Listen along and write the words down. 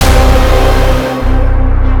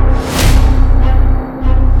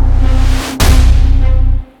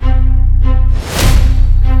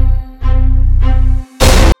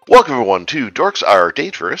Welcome everyone to Dorks Are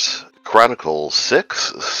Dangerous, Chronicle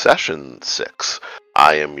 6, Session 6.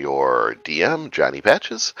 I am your DM, Johnny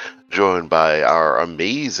Patches, joined by our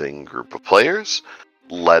amazing group of players,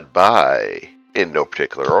 led by, in no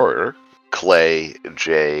particular order, Clay,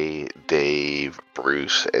 Jay, Dave,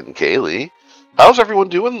 Bruce, and Kaylee. How's everyone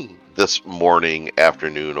doing this morning,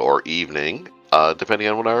 afternoon, or evening, depending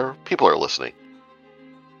on when our people are listening?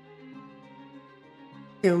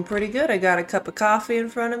 Doing pretty good. I got a cup of coffee in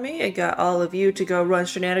front of me. I got all of you to go run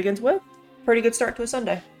shenanigans with. Pretty good start to a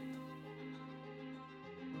Sunday.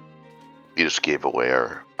 You just gave away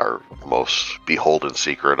our most beholden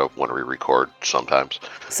secret of when we record sometimes.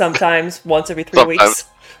 Sometimes, once every 3 weeks.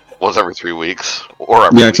 Once every 3 weeks. Or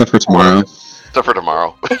every Yeah, except for tomorrow. Except for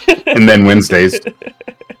tomorrow. And then Wednesdays.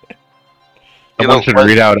 Someone should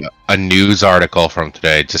read out a news article from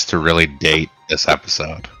today just to really date this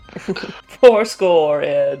episode.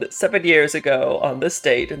 7 years ago on this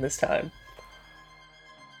date and this time.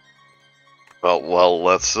 Well,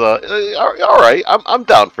 let's. All right, I'm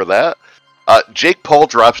down for that. Jake Paul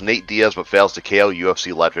drops Nate Diaz but fails to KO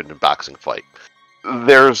UFC legend in boxing fight.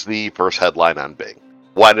 There's the first headline on Bing.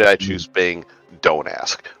 Why did I choose Bing? Don't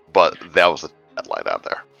ask. But that was the headline on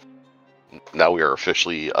there. Now we are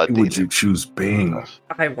officially. Would you choose Bing?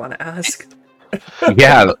 I want to ask.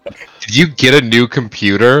 Yeah, did you get a new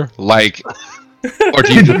computer? Like, or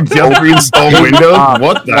do you reinstall Windows?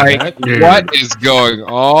 What the heck? Dude? What is going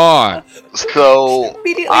on? So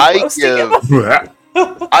I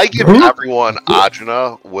give everyone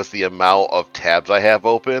Ajna with the amount of tabs I have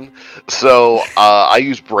open. So I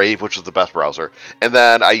use Brave, which is the best browser, and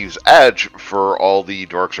then I use Edge for all the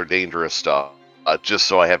Dorks Are Dangerous stuff, just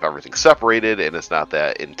so I have everything separated and it's not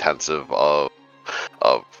that intensive of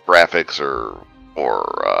graphics or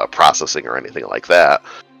processing or anything like that.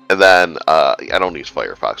 And then I don't use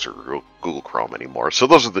Firefox or Google Chrome anymore. So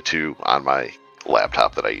those are the two on my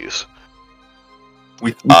laptop that I use.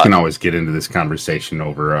 We can always get into this conversation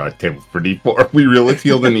over Table for D4. We really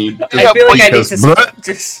feel the need. I feel like I need to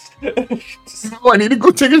just... I need to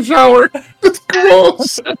go take a shower. It's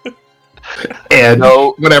gross. And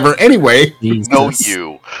whatever. Anyway. No,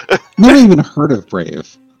 you. Never even heard of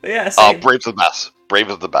Brave. Yeah, Brave's the best. Brave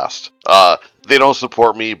is the best. They don't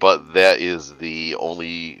support me, but that is the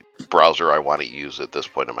only browser I want to use at this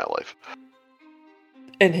point in my life.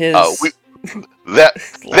 And his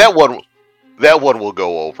that one will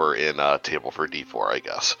go over in Table for D4, I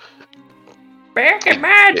guess. Back in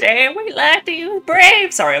my day, we liked to use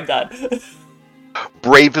Brave. Sorry, I'm done.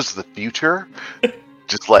 Brave is the future.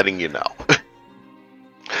 Just letting you know.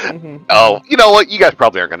 Mm-hmm. Oh, you know what? You guys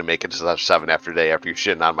probably aren't going to make it to 7 after day after you're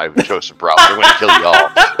shitting on my chosen browser. I'm going to kill you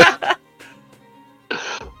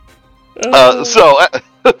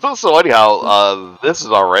all. So anyhow, this is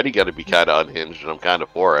already going to be kind of unhinged, and I'm kind of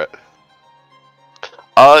for it.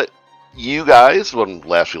 You guys, when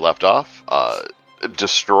last we left off,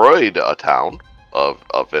 destroyed a town of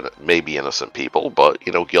maybe innocent people, but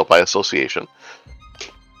guilt by association.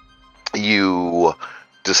 You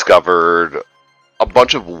discovered a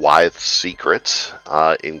bunch of Wyeth's secrets,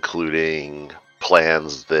 including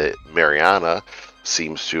plans that Mariana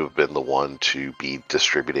seems to have been the one to be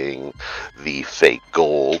distributing the fake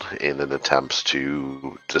gold in an attempt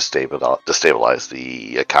to destabilize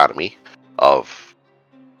the economy of,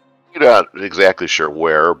 you're not exactly sure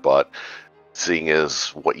where, but seeing as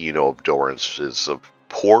what you know of Dorrance is a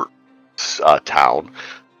port town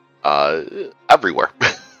everywhere.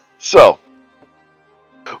 So,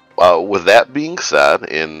 with that being said,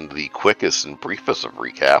 in the quickest and briefest of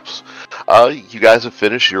recaps, you guys have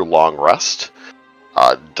finished your long rest.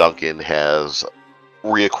 Duncan has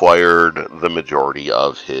reacquired the majority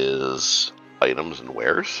of his items and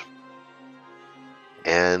wares.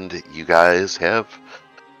 And you guys have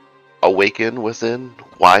awakened within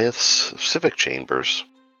Wyeth's civic chambers.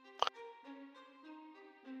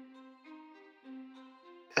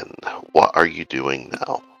 And what are you doing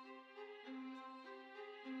now?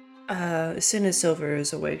 As soon as Silver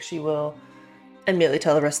is awake, she will immediately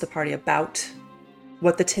tell the rest of the party about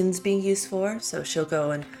what the tin's being used for. So she'll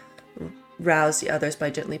go and rouse the others by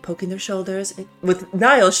gently poking their shoulders. With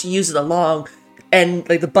Niall, she uses a long end,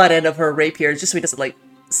 like the butt end of her rapier, just so he doesn't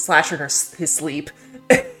slash her in his sleep,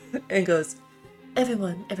 and goes,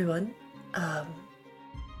 "Everyone,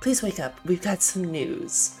 please wake up. We've got some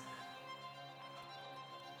news."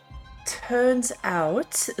 Turns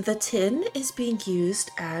out the tin is being used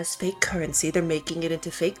as fake currency. They're making it into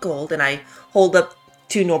fake gold, and I hold up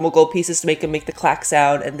 2 normal gold pieces to make them make the clack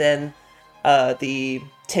sound, and then the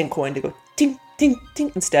tin coin to go ting, ting,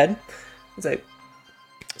 ting instead. It's like,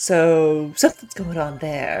 so something's going on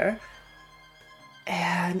there.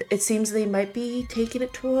 And it seems they might be taking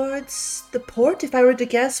it towards the port, if I were to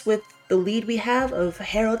guess, with the lead we have of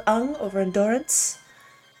Harold Ung over in Dorks.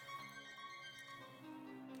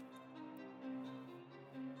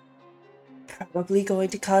 Probably going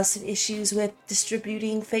to cause some issues with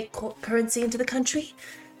distributing fake currency into the country.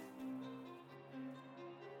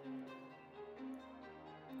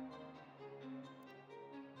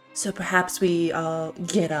 So perhaps we all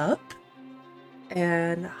get up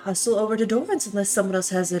and hustle over to Dorrance unless someone else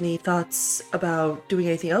has any thoughts about doing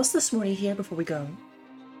anything else this morning here before we go.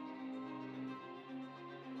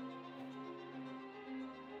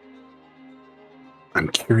 I'm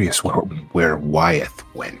curious where Wyeth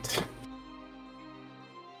went.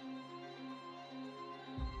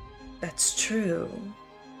 That's true.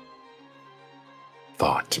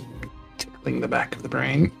 Thought tickling the back of the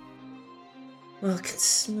brain. Well,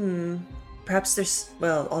 perhaps there's...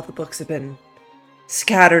 Well, all the books have been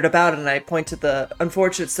scattered about, and I point to the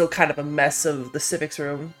unfortunate, still kind of a mess of the civics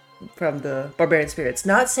room from the Barbarian Spirits.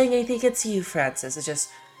 Not saying anything against you, Francis. It's just...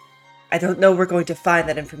 I don't know we're going to find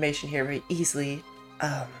that information here very easily.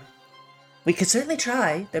 We could certainly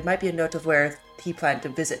try. There might be a note of where he planned to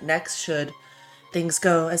visit next should things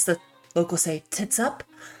go, as the locals say, tits up.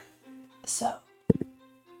 So...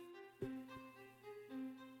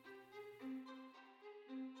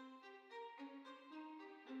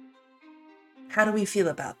 How do we feel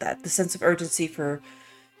about that? The sense of urgency for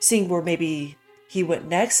seeing where maybe he went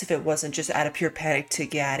next, if it wasn't just out of pure panic to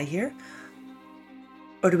get out of here?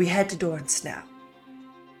 Or do we head to Dorrance now?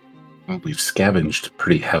 Well, we've scavenged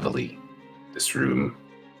pretty heavily this room,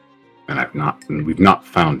 and we've not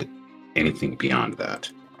found anything beyond that.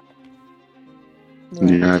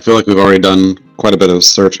 Right. Yeah, I feel like we've already done quite a bit of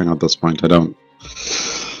searching at this point. I don't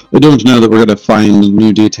know that we're going to find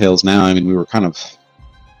new details now. I mean, we were kind of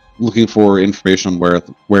looking for information on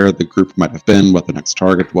where the group might have been, what the next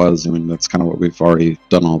target was. I mean, that's kind of what we've already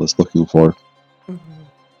done all this looking for. Mm-hmm.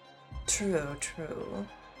 True.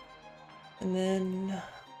 And then...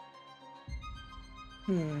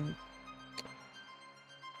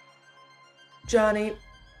 Johnny,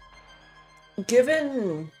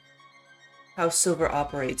 given how Silver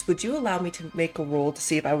operates, would you allow me to make a roll to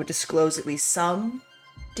see if I would disclose at least some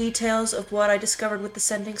details of what I discovered with the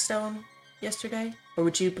Sending Stone yesterday? Or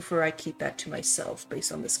would you prefer I keep that to myself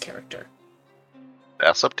based on this character?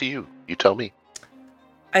 That's up to you. You tell me.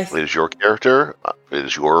 It is your character. It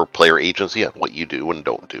is your player agency on what you do and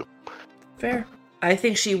don't do. Fair. I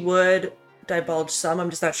think she would divulge some. I'm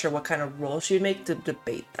just not sure what kind of role she would make to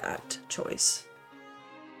debate that choice.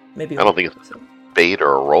 Maybe I don't think it's a debate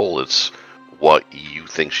or a role. It's what you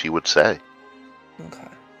think she would say. Okay.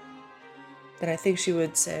 Then I think she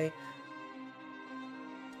would say,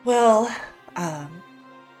 well,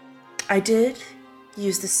 I did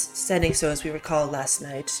use this Sending Stone, as we recall last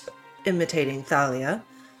night, imitating Thalia.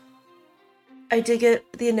 I did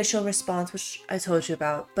get the initial response, which I told you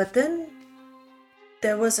about, but then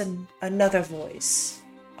there was another voice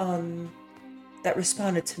that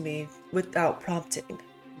responded to me without prompting.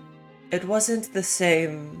 It wasn't the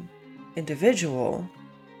same individual.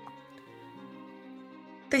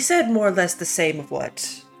 They said more or less the same of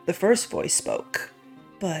what the first voice spoke,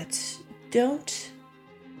 but don't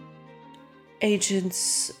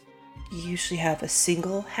agents usually have a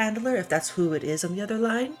single handler, if that's who it is on the other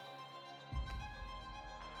line?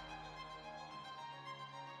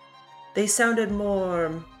 They sounded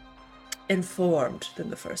more informed than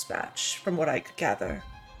the first batch, from what I could gather.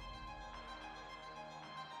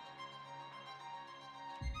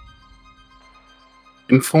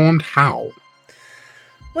 Informed how?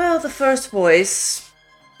 Well, the first voice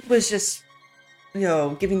was just,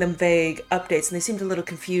 giving them vague updates, and they seemed a little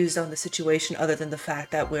confused on the situation other than the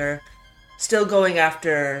fact that we're still going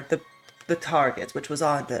after the target, which was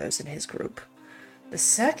Anders and his group. The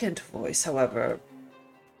second voice, however,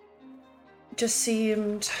 just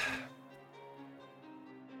seemed...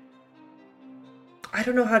 I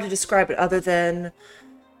don't know how to describe it other than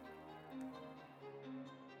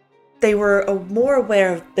they were more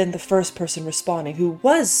aware than the first person responding,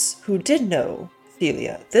 who did know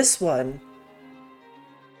Thelia. This one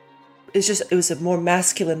it was a more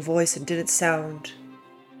masculine voice and didn't sound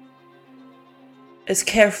as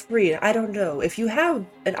carefree. I don't know. If you have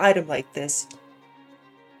an item like this,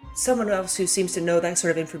 someone else who seems to know that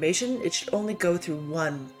sort of information, it should only go through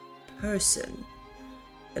one person.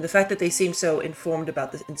 And the fact that they seem so informed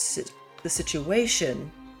about the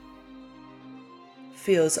situation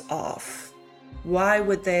feels off. Why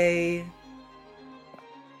would they...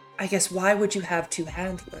 I guess, why would you have two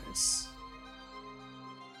handlers?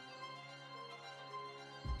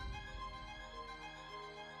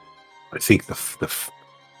 I think the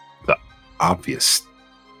obvious,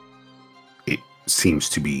 it seems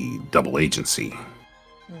to be double agency.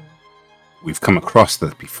 We've come across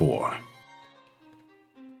that before.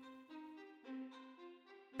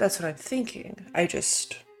 That's what I'm thinking. I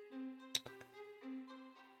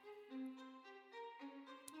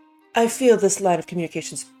feel this line of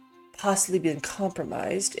communication's possibly been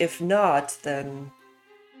compromised. If not, then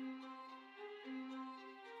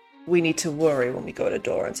we need to worry when we go to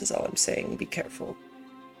Dorks, is all I'm saying. Be careful.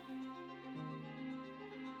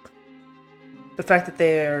 The fact that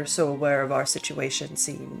they are so aware of our situation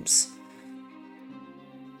seems...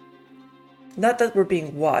 Not that we're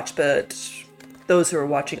being watched, but those who are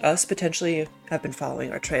watching us potentially have been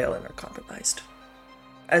following our trail and are compromised.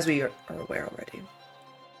 As we are aware already.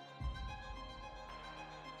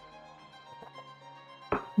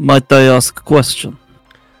 Might I ask a question?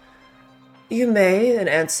 You may, and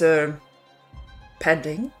answer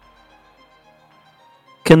pending.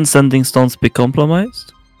 Can sending stones be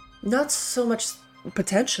compromised? Not so much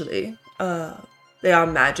potentially. They are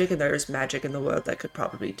magic, and there is magic in the world that could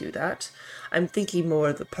probably do that. I'm thinking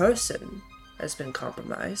more the person has been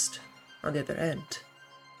compromised on the other end.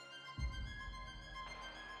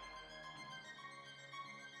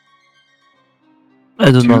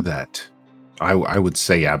 I don't know. That. I would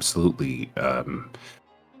say absolutely.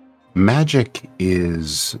 Magic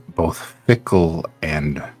is both fickle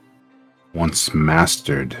and, once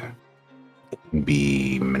mastered, can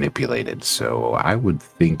be manipulated. So I would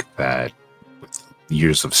think that with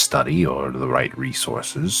years of study or the right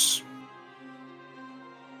resources.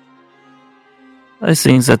 I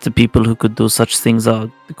think that the people who could do such things are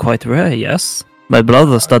quite rare, yes. My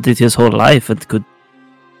brother studied his whole life and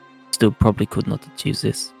still probably could not achieve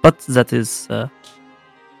this. But that is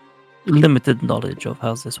limited knowledge of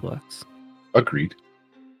how this works. Agreed.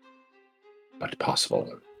 But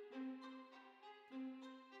possible.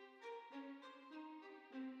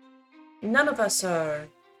 None of us are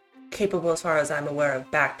capable, as far as I'm aware, of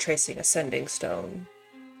backtracing a sending stone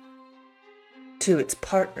to its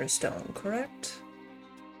partner stone, correct?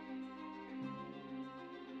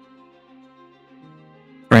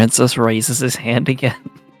 Francis raises his hand again.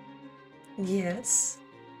 Yes.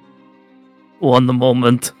 One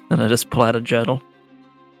moment, and I just pull out a journal.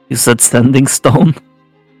 You said sending stone?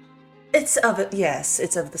 It's of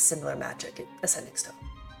the similar magic, a sending stone.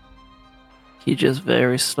 He just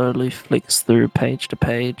very slowly flicks through page to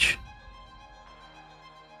page.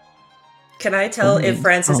 Can I tell if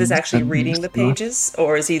Francis is actually sending reading the stone. pages,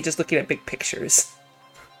 or is he just looking at big pictures?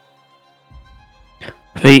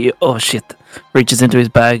 He, oh shit, reaches into his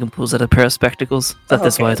bag and pulls out a pair of spectacles. That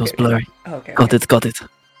is why it was blurry. Okay. Got it.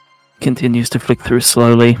 Continues to flick through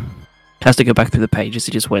slowly. Has to go back through the pages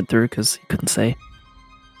he just went through because he couldn't say.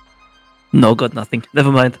 No, got nothing.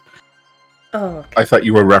 Never mind. Oh, okay. I thought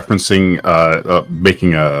you were referencing,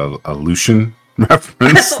 making a Lucian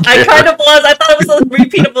reference. I kind of was. I thought it was a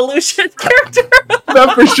repeat of a Lucian character.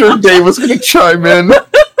 Not for sure Dave was going to chime in.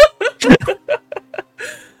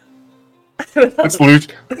 It's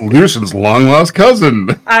Lucian's long lost cousin.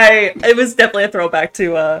 It was definitely a throwback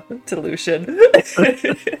to Lucian.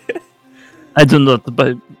 I do not,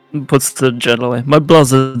 but puts the journal away. My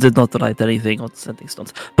brother did not write anything on sending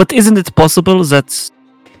stones. But isn't it possible that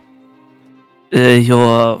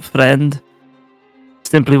your friend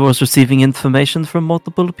simply was receiving information from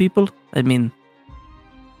multiple people? I mean,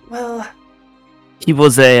 Well, he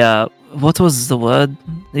was a what was the word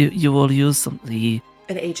you all use? an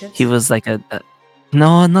agent. He was like a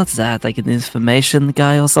no, not that, like an information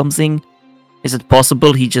guy or something. Is it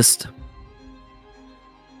possible he just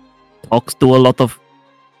talks to a lot of,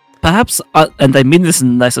 perhaps, and I mean this in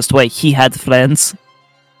the nicest way, he had friends?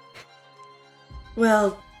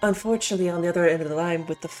 Well, unfortunately, on the other end of the line,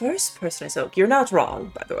 with the first person I spoke, you're not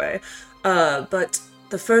wrong, by the way, but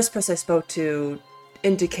the first person I spoke to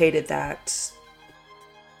indicated that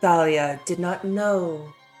Thalia did not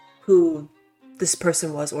know who this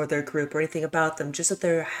person was or their group or anything about them, just that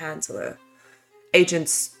they're a handler.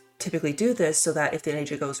 Agents typically do this so that if the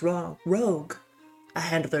agent goes rogue, a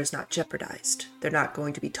handler is not jeopardized. They're not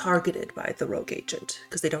going to be targeted by the rogue agent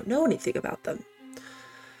because they don't know anything about them.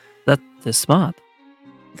 That is smart.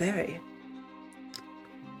 Very.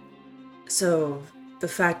 So, the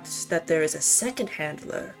fact that there is a second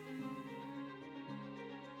handler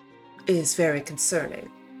is very concerning.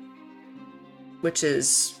 Which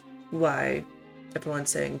is why everyone's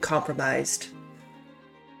saying compromised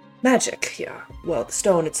magic. Yeah, well, the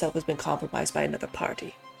stone itself has been compromised by another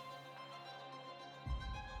party.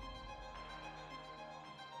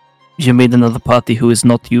 You made another party who is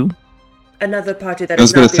not you? Another party that I is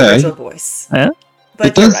was gonna not the say. original voice. Huh?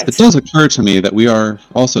 it you're does. right. It does occur to me that we are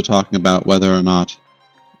also talking about whether or not,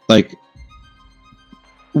 like,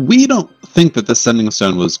 we don't think that this sending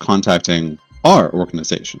stone was contacting our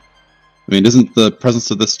organization. I mean, isn't the presence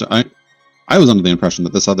of this? I was under the impression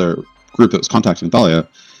that this other group that was contacting Thalia,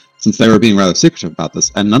 since they were being rather secretive about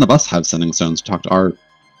this, and none of us have sending stones to talk to our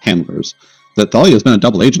handlers, that Thalia has been a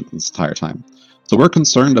double agent this entire time. So we're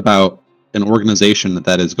concerned about an organization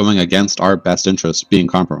that is going against our best interests being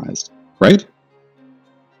compromised, right?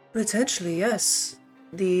 Potentially, yes.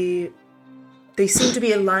 They seem to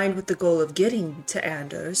be aligned with the goal of getting to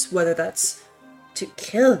Anders, whether that's to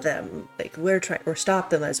kill them, like we're trying, or stop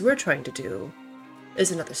them as we're trying to do,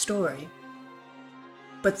 is another story.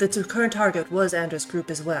 But the current target was Anders' group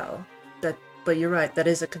as well. But you're right, that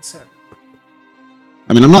is a concern.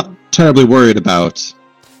 I mean, I'm not terribly worried about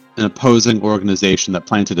an opposing organization that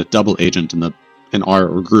planted a double agent in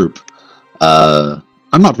our group. I'm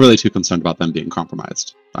not really too concerned about them being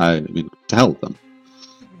compromised. I mean, to hell with them.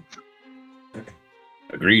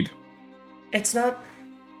 Agreed. It's not.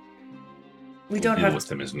 We We'll don't deal have. with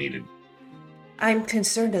them as needed. I'm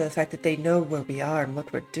concerned at the fact that they know where we are and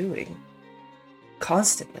what we're doing.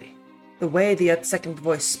 Constantly. The way the second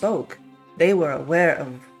voice spoke, they were aware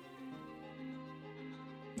of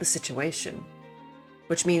the situation.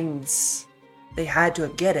 Which means they had to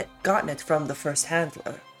have gotten it from the first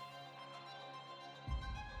handler.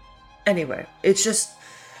 Anyway, it's just...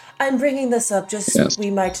 I'm bringing this up just Yes.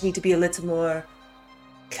 We might need to be a little more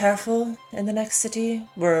careful in the next city.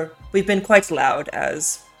 We've been quite loud,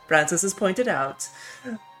 as Francis has pointed out.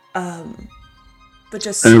 But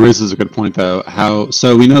just... And it raises a good point, though.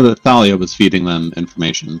 So we know that Thalia was feeding them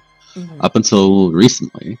information up until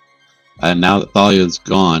recently. And now that Thalia's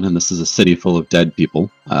gone, and this is a city full of dead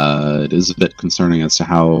people, it is a bit concerning as to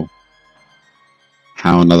how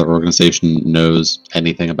another organization knows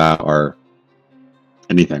anything about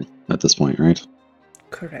anything at this point, right?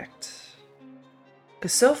 Correct.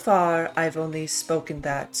 Because so far, I've only spoken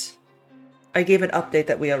that... I gave an update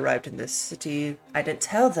that we arrived in this city. I didn't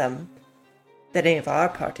tell them that any of our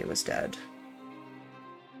party was dead.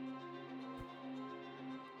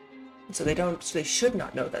 So they should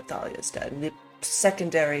not know that Thalia is dead. And the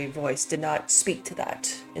secondary voice did not speak to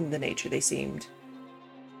that in the nature they seemed.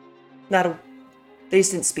 They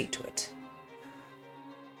just didn't speak to it.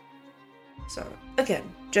 So, again,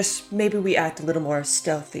 just maybe we act a little more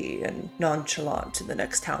stealthy and nonchalant in the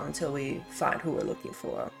next town until we find who we're looking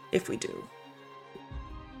for, if we do.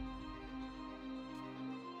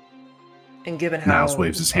 And given how... Niles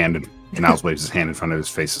waves his hand in front of his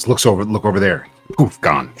face. Look over there. Poof,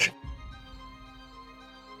 gone.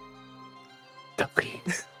 Dopey.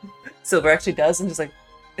 Silver actually does, and just like,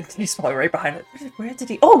 and he's probably right behind it. Where did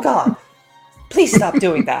he... Oh, God! Please stop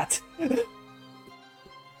doing that!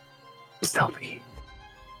 Dopey.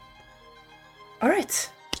 Alright.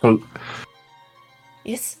 So,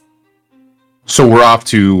 Yes? so we're off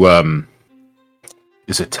to,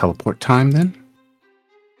 is it teleport time then?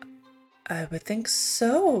 I would think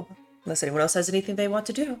so. Unless anyone else has anything they want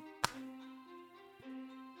to do.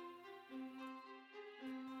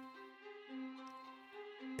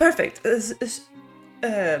 Perfect.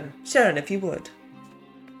 Sharon, if you would.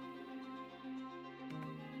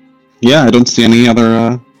 Yeah, I don't see any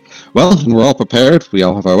other. Well, and we're all prepared. We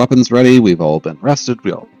all have our weapons ready. We've all been rested.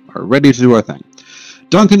 We all are ready to do our thing.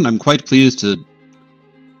 Duncan, I'm quite pleased to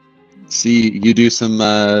see you do some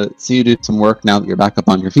work now that you're back up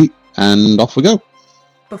on your feet, and off we go.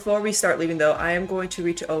 Before we start leaving, though, I am going to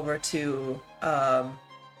reach over to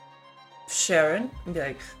Sharon and be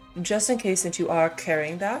like, just in case, since you are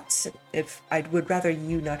carrying that, if I would rather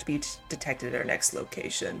you not be detected at our next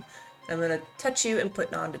location, I'm going to touch you and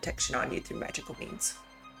put non-detection on you through magical means.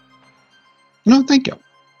 No, thank you.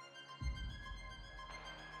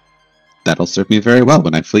 That'll serve me very well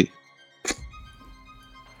when I flee.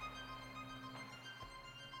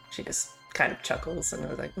 She just kind of chuckles and I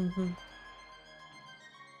was like, mm-hmm.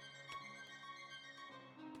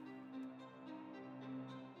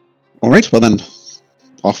 All right, well then,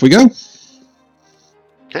 off we go.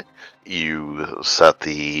 Okay. You set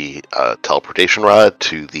the teleportation rod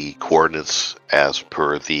to the coordinates as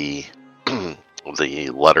per the the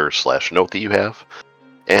letter/note that you have,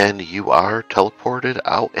 and you are teleported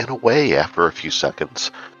out and away after a few seconds.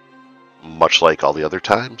 Much like all the other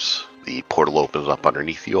times, the portal opens up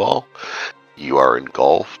underneath you all. You are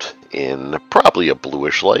engulfed in probably a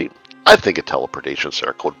bluish light. I think a teleportation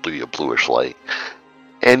circle would be a bluish light.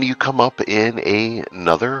 And you come up in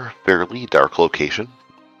another fairly dark location.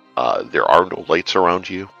 There are no lights around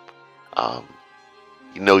you.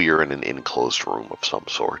 You know you're in an enclosed room of some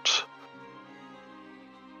sorts.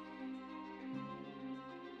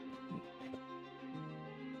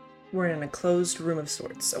 We're in a closed room of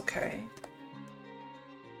sorts, okay.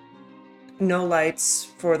 No lights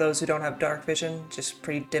for those who don't have dark vision, just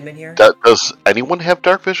pretty dim in here. Does anyone have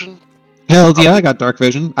dark vision? Hell yeah, I got dark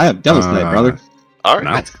vision. I have devil's night, brother. All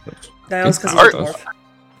right. No. That was because All he's a right.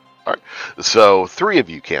 dwarf. So 3 of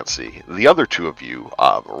you can't see. The other 2 of you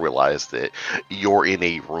realize that you're in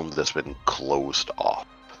a room that's been closed off.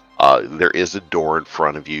 There is a door in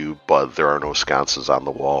front of you, but there are no sconces on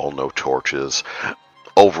the wall, no torches.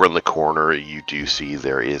 Over in the corner, you do see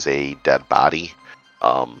there is a dead body.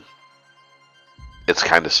 It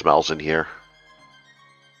kind of smells in here.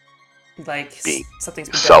 Like Being something's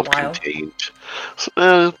been dead a while. self-contained.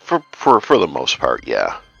 For the most part,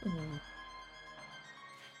 yeah. Mm.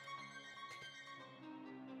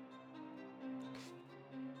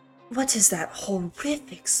 What is that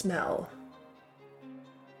horrific smell?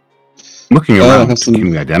 Looking I around, have some-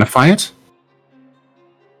 can we identify it?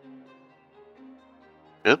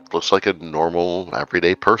 It looks like a normal,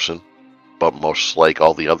 everyday person, but much like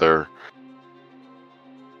all the other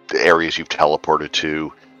areas you've teleported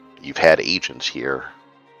to, you've had agents here,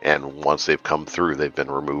 and once they've come through, they've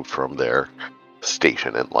been removed from their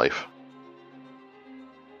station in life.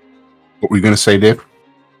 What were you going to say, Dave?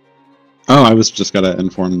 Oh, I was just gonna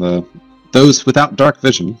inform those without dark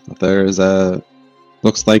vision that there is a.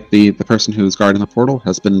 Looks like the person who's guarding the portal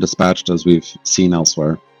has been dispatched, as we've seen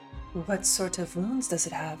elsewhere. What sort of wounds does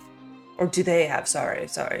it have? Or do they have? Sorry,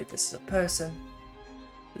 this is a person.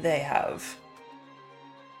 They have.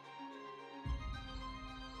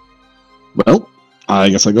 Well, I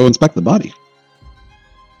guess I go inspect the body.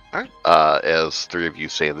 All right. As 3 of you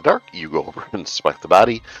stay in the dark, you go over and inspect the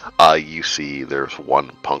body. You see there's 1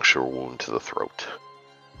 puncture wound to the throat.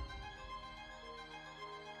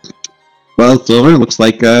 Well, Silver, looks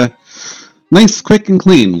like nice, quick, and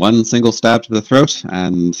clean. 1 single stab to the throat,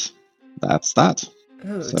 and that's that.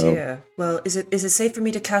 Oh So- dear. Well, is it safe for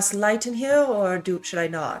me to cast light in here, or should I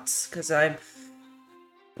not? Because I'm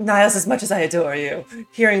Niles, as much as I adore you,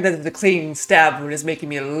 hearing that the clean stab wound is making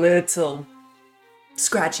me a little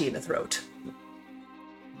scratchy in the throat.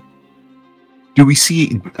 Do we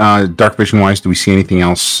see, dark vision-wise, do we see anything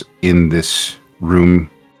else in this room,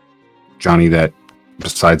 Johnny, that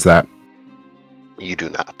besides that? You do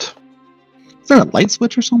not. Is there a light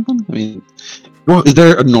switch or something? I mean, Well, is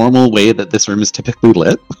there a normal way that this room is typically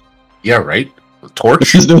lit? yeah, right? A If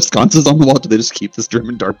torch? there's no sconces on the wall, do they just keep this room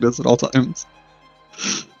in darkness at all times?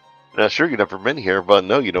 Sure, you've never been here, but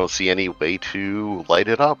no, you don't see any way to light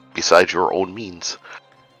it up besides your own means.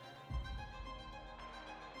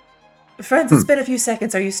 Friends, it's been a few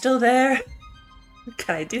seconds. Are you still there?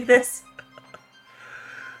 Can I do this?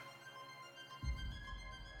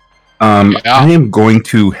 Yeah. I am going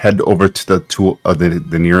to head over to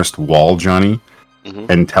the nearest wall, Johnny,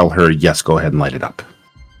 and tell her, yes, go ahead and light it up.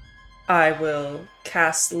 I will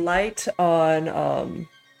cast light on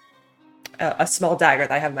a small dagger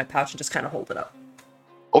that I have in my pouch and just kind of hold it up.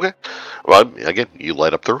 Okay. Well, again, you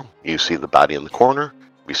light up the room. You see the body in the corner.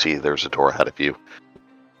 You see there's a door ahead of you.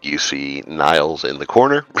 You see Niles in the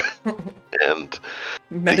corner. And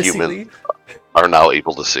the humans are now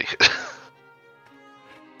able to see.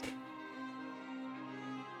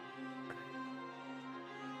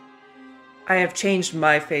 I have changed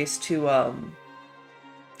my face to a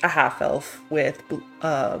half elf with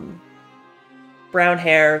brown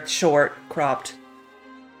hair, short, cropped,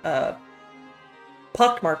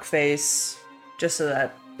 pockmarked face, just so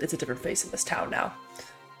that it's a different face in this town now.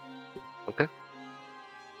 Okay.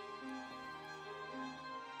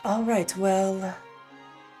 All right, well,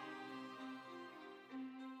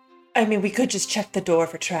 I mean, we could just check the door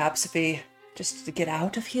for traps if we just to get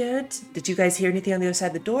out of here. Did you guys hear anything on the other side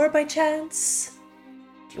of the door by chance?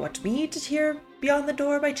 Do you want me to hear beyond the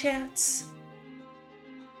door by chance?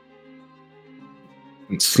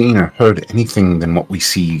 Haven't seen or heard anything than what we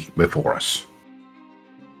see before us.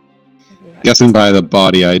 Right. Guessing by the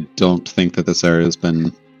body, I don't think that this area has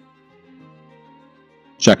been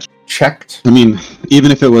checked. Checked? I mean,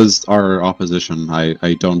 even if it was our opposition,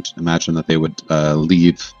 I don't imagine that they would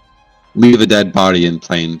leave a dead body in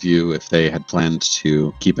plain view if they had planned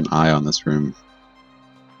to keep an eye on this room.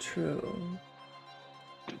 True.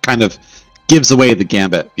 Kind of gives away the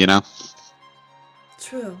gambit, you know?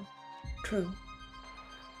 True.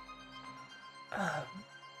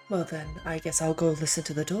 Well then, I guess I'll go listen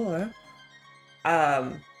to the door.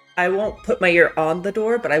 I won't put my ear on the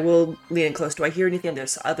door, but I will lean in close. Do I hear anything on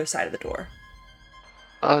the other side of the door?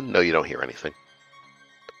 No, you don't hear anything.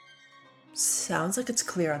 Sounds like it's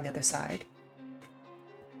clear on the other side.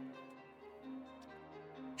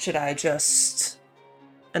 Should I just...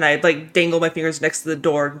 And I, dangle my fingers next to the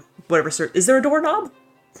door, whatever, is there a doorknob?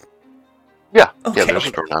 Yeah, Okay, there's okay.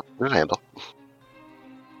 a doorknob. There's a handle.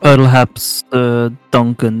 Perhaps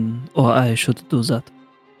Duncan or I should do that.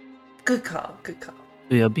 Good call. Good call.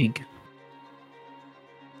 We are big.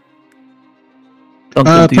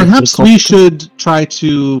 Duncan, do you feel Perhaps we should try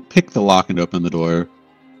to pick the lock and open the door.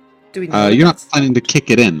 Do we know You're not that's planning to kick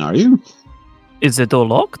it in, are you? Is the door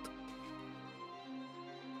locked?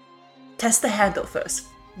 Test the handle first.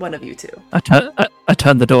 One of you two. I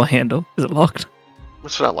turn the door handle. Is it locked?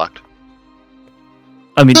 It's not locked.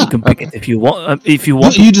 I mean, you can pick it if you want. If you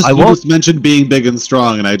want, You I won't. just mentioned being big and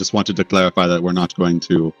strong, and I just wanted to clarify that we're not going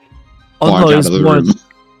to Oh barge no, out of the room.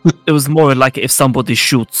 it was more like if somebody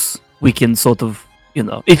shoots, we can sort of,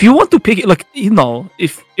 if you want to pick it, like,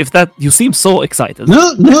 if that you seem so excited.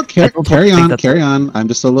 No, carry think on. I'm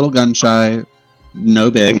just a little gun shy.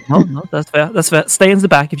 No big. No, that's fair. That's fair. Stay in the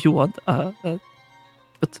back if you want.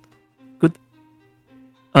 But good.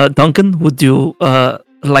 Duncan, would you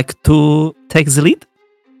like to take the lead?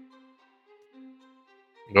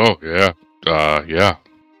 Oh, yeah. Yeah.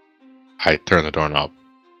 I turn the doorknob.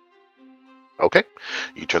 Okay.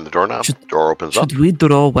 You turn the doorknob. Door opens up. Should we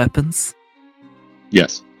draw weapons?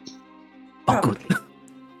 Yes. Oh, good.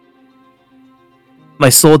 My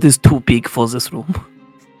sword is too big for this room.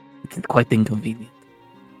 It's quite inconvenient.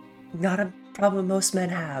 Not a problem most men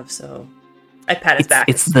have, so I pat his back.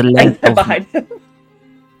 It's the length I'm of behind him.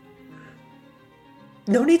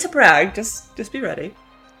 No need to brag. Just be ready.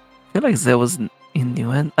 I feel like there was an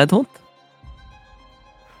innuendo. I don't.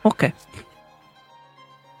 Okay.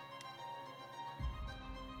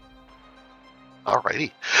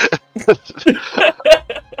 Alrighty.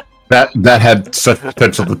 That had such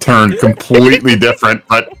potential to turn completely different,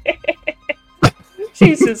 but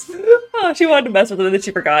Jesus. Oh, she wanted to mess with him, and then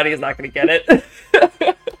she forgot he's not going to get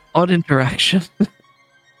it. Odd interaction.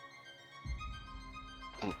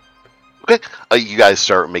 Okay. You guys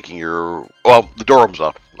start making your... Well, the door opens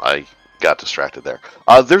up. I got distracted there.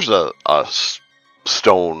 There's a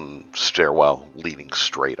stone stairwell leading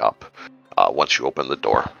straight up once you open the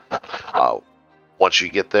door. Once you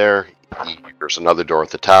get there, there's another door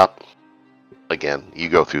at the top. Again, you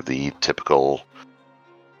go through the typical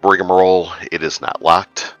rigmarole. It is not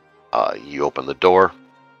locked. You open the door.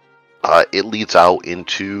 It leads out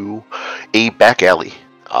into a back alley.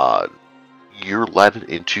 You're led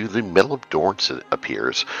into the middle of Dorks, it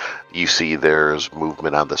appears. You see there's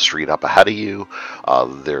movement on the street up ahead of you.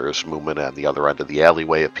 There's movement on the other end of the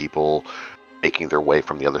alleyway of people making their way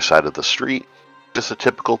from the other side of the street. Just a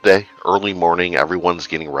typical day, early morning, everyone's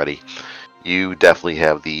getting ready. You definitely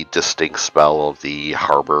have the distinct smell of the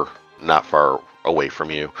harbor not far away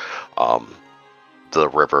from you. The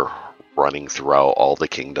river running throughout all the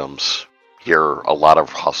kingdoms. Hear a lot of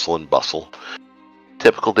hustle and bustle.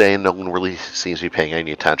 Typical day, no one really seems to be paying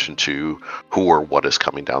any attention to who or what is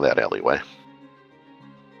coming down that alleyway.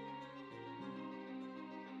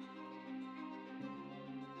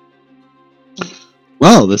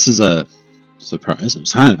 Well, this is a surprise. I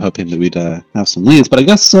was kind of hoping that we'd have some leads, but I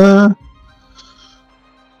guess,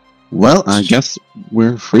 well, I guess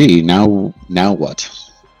we're free. Now what?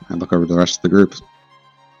 I look over the rest of the group.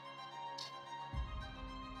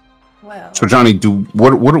 Well, so Johnny,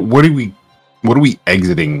 what are we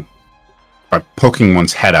exiting by poking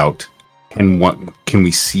one's head out? And what can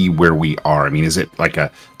we see where we are? I mean, does it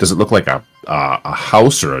look like a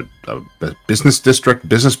house or a business district,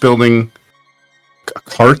 business building, a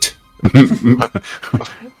cart?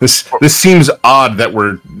 This seems odd that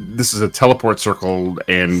this is a teleport circle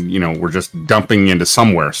and we're just dumping into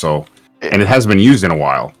somewhere. So, and it hasn't been used in a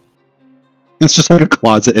while. It's just like a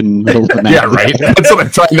closet in the middle of the night. Yeah, right. That's what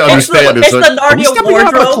I'm trying to understand. It's the Narnia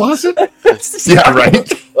wardrobe. Closet? Yeah, right.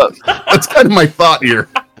 That's kind of my thought here.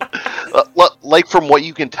 Like from what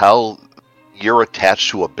you can tell, you're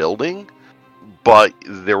attached to a building, but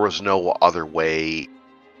there was no other way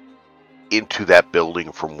into that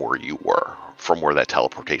building from where you were, from where that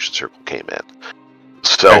teleportation circle came in.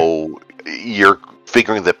 So you're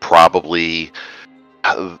figuring that probably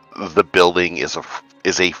the building is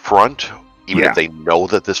a front, even if they know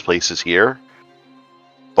that this place is here.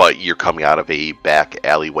 But you're coming out of a back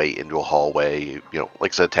alleyway into a hallway,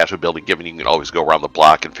 like I said, attached to a building, given you can always go around the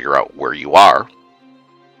block and figure out where you are.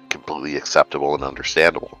 Completely acceptable and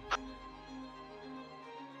understandable.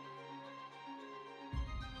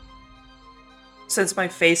 Since my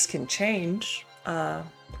face can change,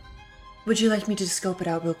 would you like me to scope it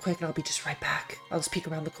out real quick and I'll be just right back? I'll just peek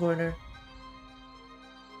around the corner.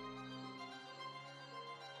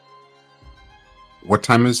 What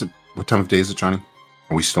time is it? What time of day is it, Johnny?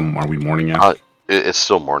 Are we morning yet? It's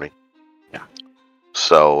still morning. Yeah.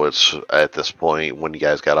 So it's at this point when you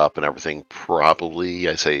guys got up and everything, probably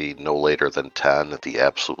I say no later than 10 at the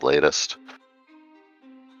absolute latest.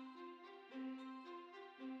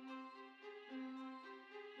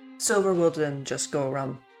 Silver will then just go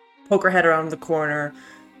around, poke her head around the corner,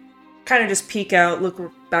 kind of just peek out, look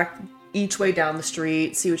back each way down the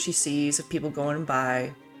street, see what she sees of people going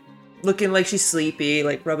by, looking like she's sleepy,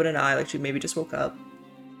 like rubbing an eye, like she maybe just woke up.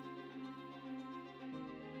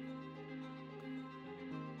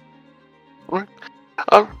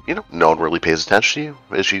 No one really pays attention to you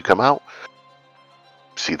as you come out.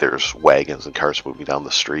 See, there's wagons and cars moving down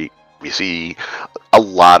the street. You see a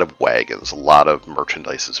lot of wagons, a lot of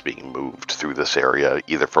merchandise is being moved through this area,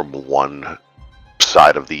 either from one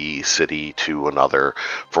side of the city to another,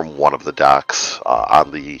 from one of the docks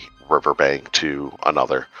on the riverbank to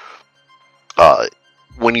another.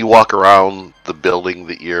 When you walk around the building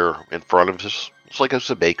that you're in front of, it's like it's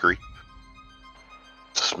a bakery.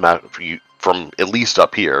 From at least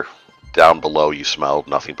up here, down below you smelled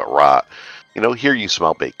nothing but rot. Here you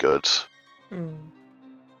smell baked goods.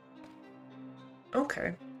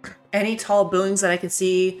 Okay. Any tall buildings that I can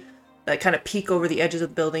see that kind of peek over the edges of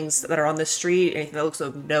the buildings that are on this street? Anything that looks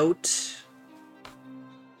of note?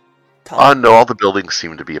 Tall. No, all the buildings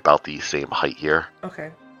seem to be about the same height here. Okay.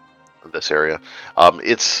 In this area.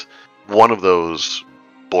 It's one of those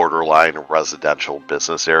borderline residential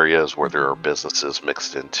business areas where there are businesses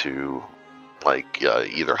mixed into like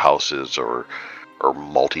either houses or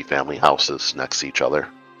multi-family houses next to each other.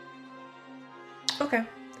 Okay.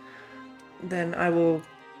 Then I will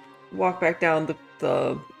walk back down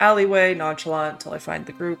the alleyway, nonchalant, until I find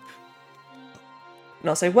the group. And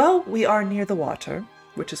I'll say, well, we are near the water,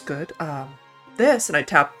 which is good. This, and I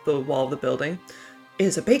tap the wall of the building,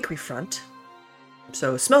 is a bakery front.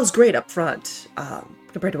 So it smells great up front,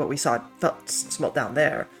 compared to what we smelled down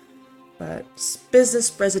there. But it's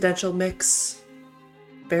business, residential mix,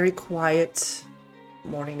 very quiet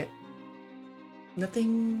morning.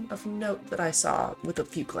 Nothing of note that I saw with a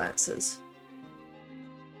few glances.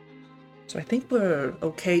 So I think we're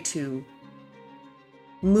okay to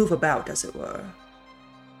move about, as it were.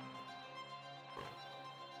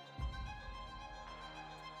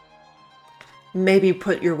 Maybe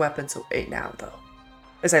put your weapons away now, though,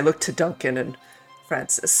 as I look to Duncan and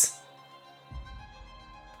Francis.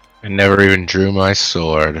 I never even drew my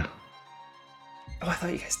sword. Oh, I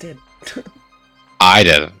thought you guys did. I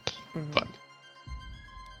didn't, but...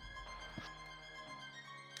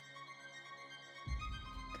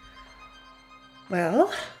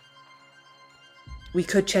 Well, we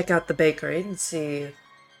could check out the bakery and see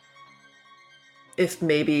if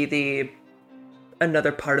maybe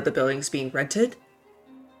another part of the building's being rented,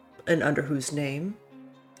 and under whose name.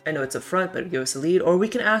 I know it's a front, but give us a lead. Or we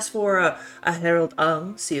can ask for a Herald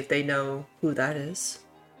Ung, see if they know who that is.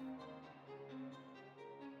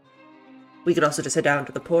 We could also just head down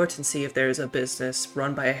to the port and see if there's a business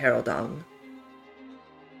run by a Herald Ung.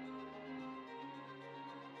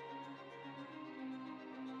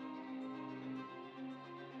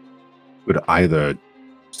 Would either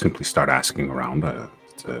simply start asking around.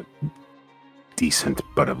 It's a decent,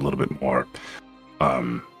 but a little bit more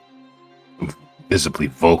visibly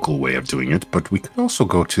vocal way of doing it. But we could also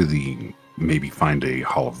go to maybe find a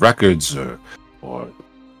Hall of Records or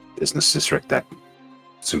business district that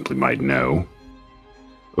simply might know.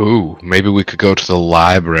 Ooh, maybe we could go to the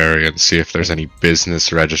library and see if there's any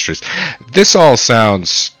business registries. This all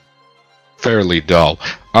sounds fairly dull.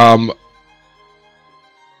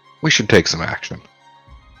 We should take some action.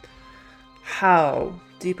 How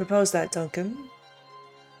do you propose that, Duncan?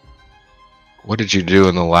 What did you do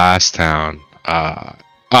in the last town?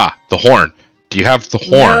 The horn. Do you have the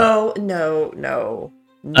horn? No.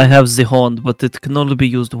 I have the horn, but it can only be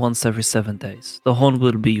used once every 7 days. The horn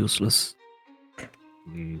will be useless.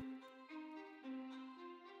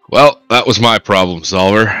 Well, that was my problem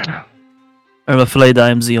solver. I'm afraid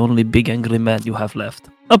I am the only big angry man you have left.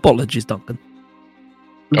 Apologies, Duncan.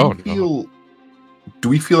 Do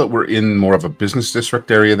we feel that we're in more of a business district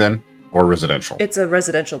area then, or residential? It's a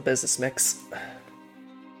residential business mix.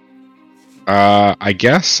 I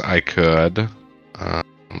guess I could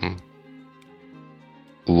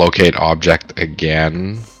locate object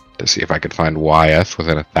again to see if I could find Wyeth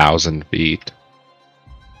within 1,000 feet.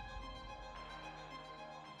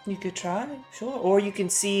 You could try, sure. Or you can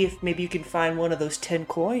see if maybe you can find one of those 10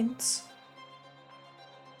 coins.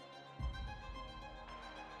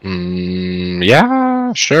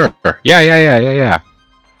 Yeah, sure. Yeah.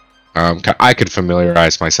 I could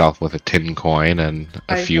familiarize myself with a tin coin in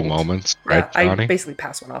a few moments, right, Johnny? I basically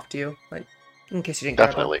pass one off to you, like in case you didn't grab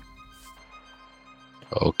it. Definitely.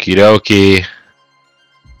 Okie dokie.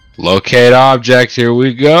 Locate object, here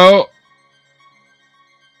we go.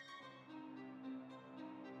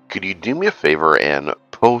 Could you do me a favor and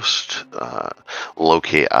post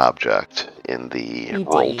locate object in the Indeed.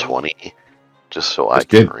 Roll20, just so I That's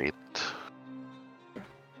can good. read it?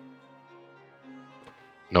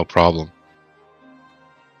 No problem.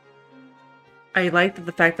 I like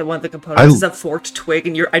the fact that one of the components is a forked twig,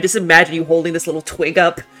 and I just imagine you holding this little twig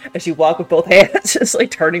up as you walk with both hands, just like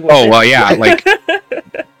turning with Oh, it. well, yeah, like,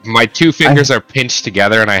 my two fingers are pinched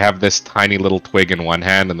together, and I have this tiny little twig in one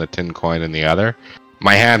hand and the tin coin in the other.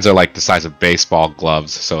 My hands are like the size of baseball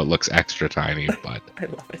gloves, so it looks extra tiny, but... I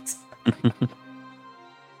love it.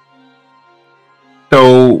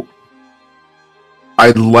 So,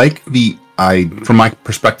 I like from my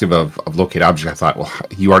perspective of locate object, I thought, well,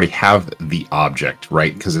 you already have the object,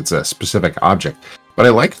 right? Because it's a specific object. But I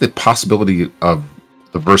like the possibility of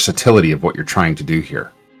the versatility of what you're trying to do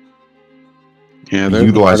here. Yeah,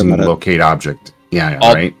 Utilizing the locate object. Yeah,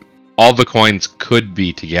 right? All the coins could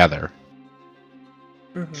be together.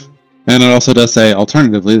 Mm-hmm. And it also does say,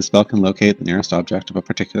 alternatively, the spell can locate the nearest object of a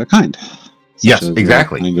particular kind. Yes, Such as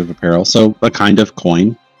exactly. A kind of apparel. So a kind of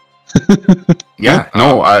coin. Yeah,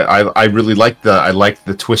 no, I really like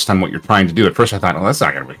the twist on what you're trying to do. At first, I thought, well, that's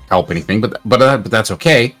not going to help anything, but that's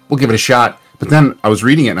okay. We'll give it a shot. But then I was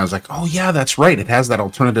reading it and I was like, oh yeah, that's right. It has that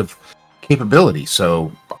alternative capability.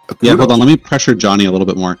 So yeah, hold on. Let me pressure Johnny a little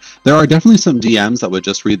bit more. There are definitely some DMs that would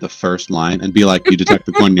just read the first line and be like, you detect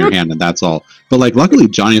the coin in your hand, and that's all. But like, luckily,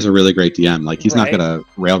 Johnny's a really great DM. Like, he's not gonna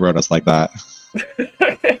railroad us like that.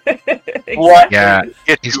 What? Yeah.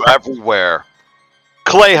 Get you everywhere.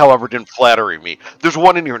 Clay, however, didn't flatter me. There's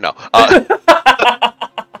one in here now.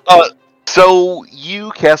 So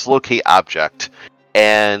you cast locate object,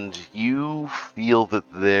 and you feel that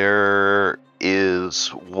there is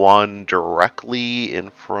one directly in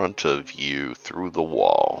front of you through the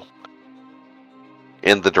wall,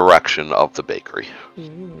 in the direction of the bakery.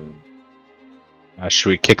 Should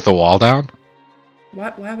we kick the wall down?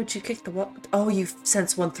 Why would you kick the wall? Oh, you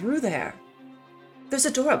sense one through there. There's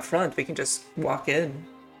a door up front. We can just walk in.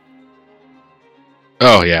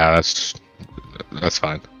 Oh, yeah, that's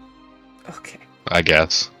fine. Okay. I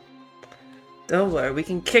guess. Don't worry. We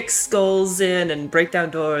can kick skulls in and break down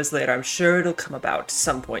doors later. I'm sure it'll come about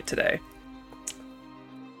some point today.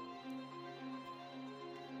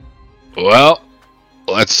 Well,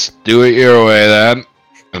 let's do it your way then.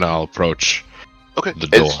 And I'll approach the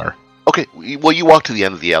door. Okay, well, you walk to the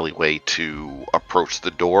end of the alleyway to approach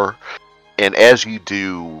the door. And as you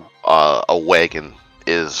do, a wagon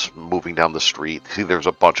is moving down the street. See, there's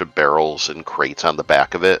a bunch of barrels and crates on the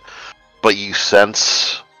back of it. But you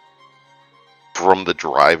sense from the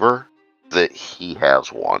driver that he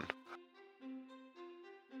has one.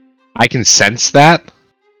 I can sense that?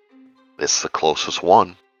 It's the closest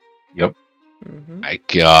one. Yep. Mm-hmm. My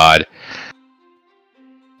God.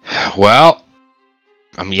 Well,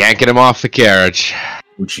 I'm yanking him off the carriage.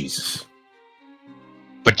 Oh, Jesus.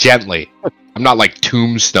 But gently. I'm not like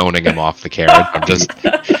tombstoning him off the carriage. I'm just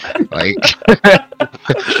like...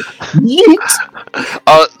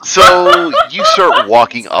 So you start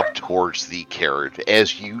walking up towards the carriage.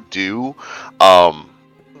 As you do,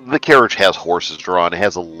 the carriage has horses drawn. It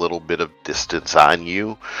has a little bit of distance on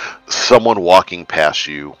you. Someone walking past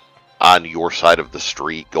you on your side of the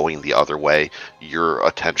street going the other way, your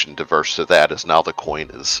attention diverts to that as now the coin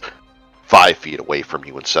is 5 feet away from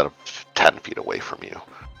you instead of 10 feet away from you.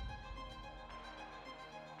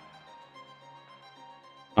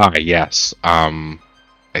 Yes.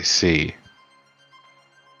 I see.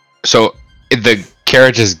 So the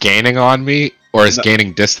carriage is gaining on me, or is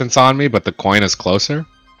gaining distance on me, but the coin is closer?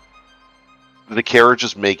 The carriage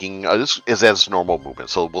is making, this is as normal movement,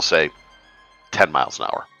 so we'll say 10 miles an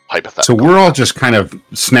hour, hypothetically. So we're all just kind of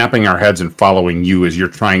snapping our heads and following you as you're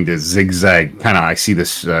trying to zigzag. Kind of, I see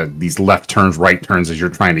this these left turns, right turns as you're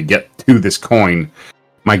trying to get to this coin.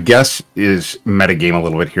 My guess is metagame a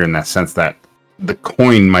little bit here in that sense that the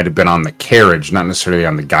coin might have been on the carriage, not necessarily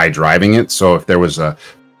on the guy driving it. So if there was a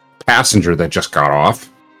passenger that just got off,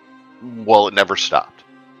 well, it never stopped,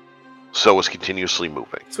 so it's continuously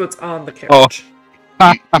moving. So it's on the carriage.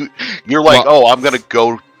 You're like, I'm gonna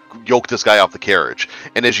go yoke this guy off the carriage,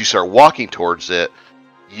 and as you start walking towards it,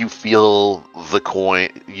 you feel the coin.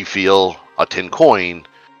 You feel a tin coin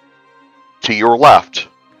to your left,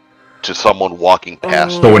 to someone walking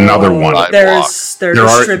past. So another one. They're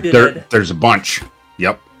distributed. There's a bunch.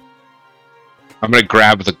 Yep. I'm gonna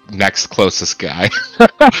grab the next closest guy.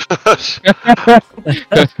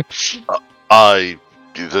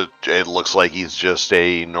 It looks like he's just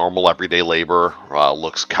a normal everyday laborer.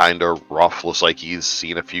 Looks kind of rough. Looks like he's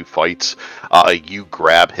seen a few fights. You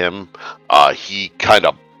grab him. He kind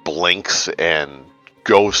of blinks and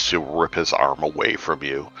goes to rip his arm away from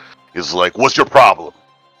you. He's like, "What's your problem?"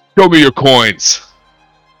 Show me your coins.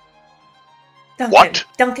 Duncan, What?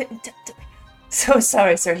 Duncan. So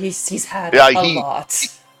sorry, sir. He's had Yeah, a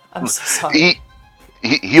lot. I'm so sorry.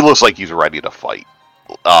 He looks like he's ready to fight.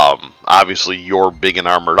 Obviously you're big and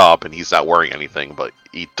armored up, and he's not wearing anything, but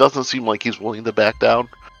he doesn't seem like he's willing to back down.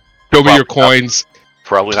 Show me your coins.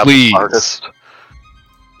 Probably not Please. the smartest.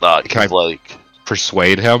 Can He's like,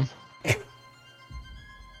 persuade him?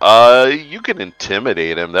 you can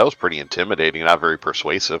intimidate him. That was pretty intimidating, not very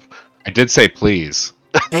persuasive. I did say please.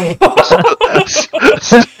 You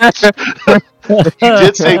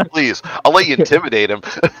did say please. I'll let you intimidate him.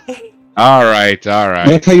 All right. I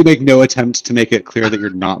like how you make no attempt to make it clear that you're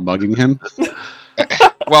not mugging him.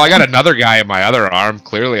 Well, I got another guy in my other arm.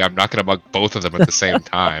 Clearly, I'm not going to mug both of them at the same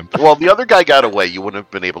time. Well, the other guy got away. You wouldn't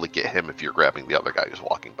have been able to get him if you're grabbing the other guy who's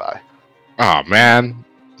walking by. Oh, man.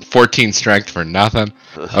 14 strength for nothing.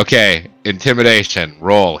 Okay, intimidation.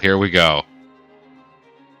 Roll. Here we go.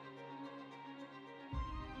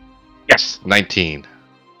 Yes, 19.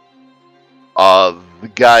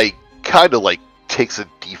 The guy kind of like takes a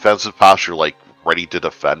defensive posture, like ready to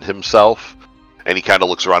defend himself, and he kind of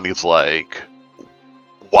looks around. He's like,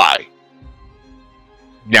 "Why?"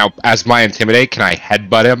 Now, as my intimidate, can I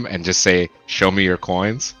headbutt him and just say, "Show me your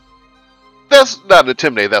coins"? That's not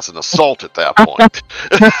intimidate. That's an assault at that point.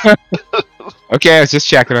 Okay, I was just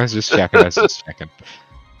checking. I'm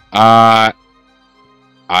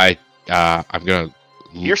gonna.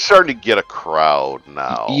 You're starting to get a crowd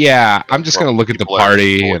now. Yeah, I'm just gonna look at the People are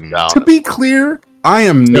party going and. down. To be clear, I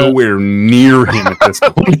am nowhere near him at this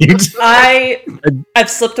point. I've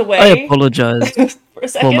slipped away. I apologize for a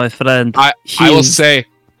second. for my friend. I will say,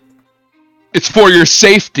 it's for your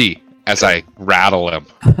safety. As I rattle him,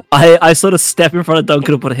 I sort of step in front of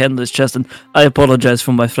Duncan and put a hand on his chest, and I apologize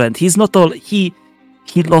for my friend. He's not all he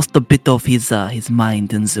lost a bit of his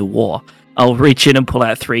mind in the war. I'll reach in and pull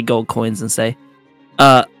out 3 gold coins and say,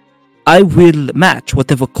 I will match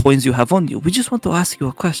whatever coins you have on you. We just want to ask you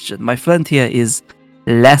a question. My friend here is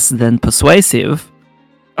less than persuasive.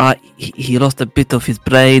 He lost a bit of his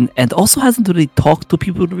brain and also hasn't really talked to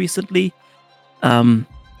people recently.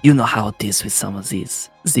 You know how it is with some of these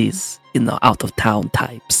out of town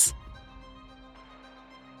types.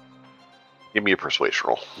 Give me a persuasion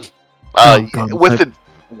roll. God,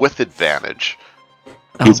 with advantage.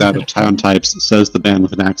 He's out of town types, says the man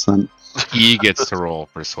with an accent. he gets to roll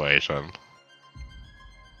persuasion.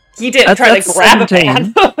 He didn't try to grab a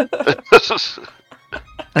man. That's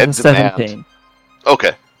And 17.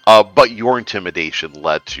 Okay. But your intimidation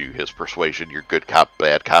led to his persuasion, your good cop,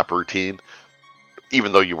 bad cop routine.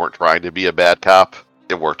 Even though you weren't trying to be a bad cop,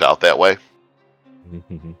 it worked out that way.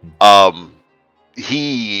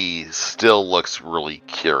 He still looks really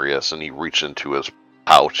curious, and he reaches into his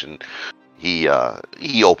pouch and he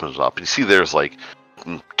opens up. You see, there's like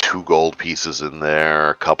 2 gold pieces in there,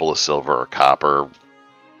 a couple of silver or copper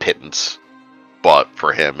pittance. But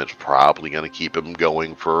for him, it's probably going to keep him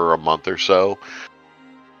going for a month or so.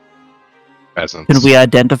 Peasants. Can we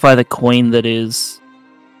identify the coin that is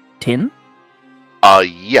tin?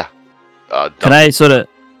 Yeah. Can I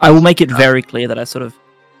I will make it very clear that I sort of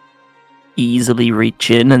easily reach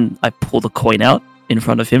in and I pull the coin out in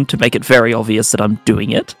front of him to make it very obvious that I'm doing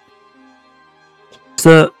it.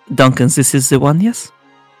 So, Duncan, this is the one, yes?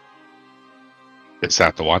 Is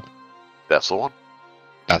that the one? That's the one.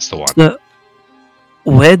 That's the one. So,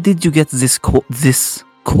 where did you get this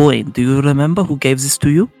coin? Do you remember who gave this to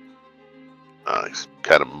you? He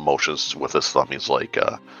kind of motions with his thumb. He's like,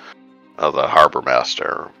 the harbor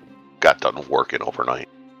master got done working overnight.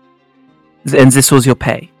 And this was your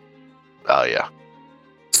pay? Yeah.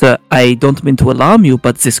 So, I don't mean to alarm you,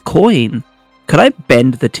 but this coin, could I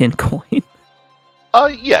bend the tin coin?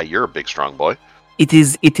 Yeah, you're a big, strong boy. It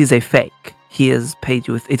is a fake. He has paid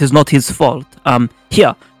you with... It is not his fault.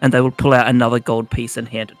 Here, and I will pull out another gold piece and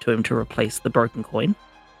hand it to him to replace the broken coin.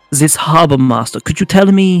 This harbor master, could you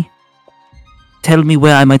tell me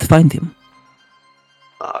where I might find him?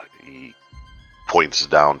 He points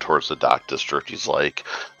down towards the dock district. He's like,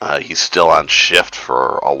 he's still on shift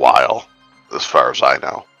for a while, as far as I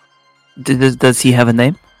know. Does he have a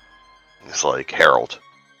name? He's like, Harold.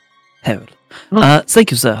 Harold.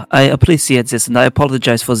 Thank you, sir. I appreciate this, and I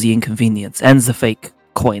apologize for the inconvenience and the fake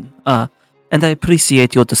coin. And I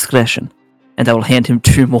appreciate your discretion. And I will hand him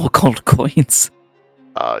 2 more gold coins.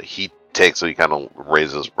 He kind of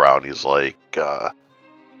raises his brow, and he's like,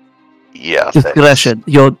 Yeah, thanks. Discretion.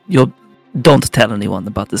 You don't tell anyone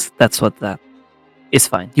about this. That's what that is.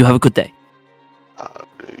 Fine. You have a good day.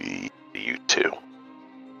 You too.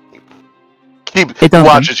 He Hey, Duncan.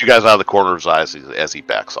 watches you guys out of the corner of his eyes as he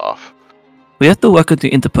backs off. We have to work on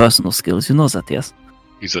your interpersonal skills. You know that, yes?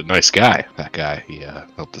 He's a nice guy. That guy. He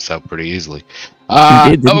helped us out pretty easily. He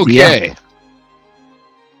did, didn't he? Okay. Yeah.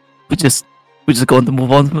 We just going to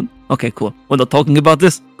move on. Okay, cool. We're not talking about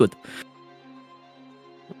this. Good.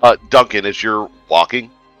 Duncan, as you're walking,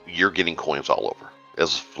 you're getting coins all over.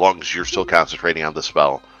 As long as you're still concentrating on the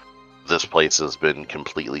spell, this place has been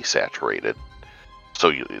completely saturated.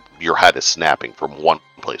 So your head is snapping from one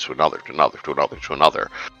place to another, to another, to another, to another,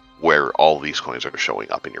 where all these coins are showing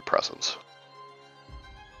up in your presence.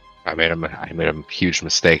 I made a huge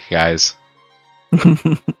mistake, guys.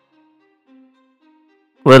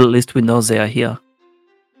 Well, at least we know they are here.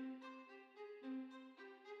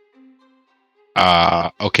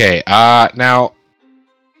 Okay. Now,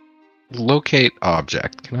 locate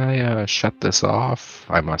object. Can I shut this off?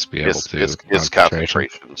 I must be able to. It's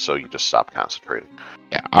concentration, so you just stop concentrating.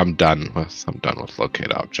 Yeah, I'm done with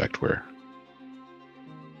locate object. You're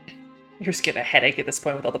just getting a headache at this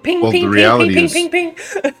point with all the ping, Well, ping, the ping, reality ping, is- ping, ping,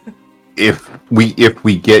 ping. If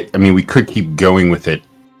we get, I mean, we could keep going with it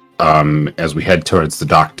as we head towards the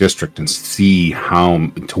dock district and see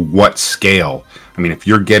to what scale. I mean, if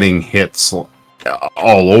you're getting hits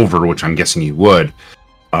all over, which I'm guessing you would,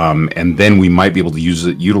 and then we might be able to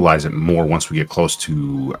utilize it more once we get close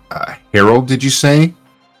to Harold. Did you say?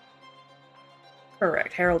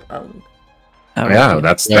 Correct, Harold Ung. Yeah,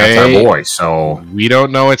 that's our boy. So We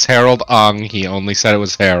don't know it's Harold Ung. He only said it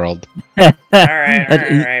was Harold. All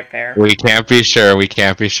right, fair. We can't be sure. We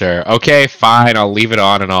can't be sure. Okay, fine. I'll leave it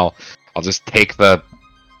on, and I'll just take the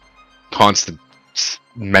constant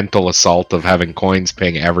mental assault of having coins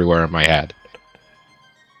ping everywhere in my head,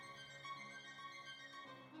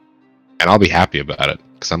 and I'll be happy about it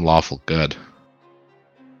because I'm lawful good.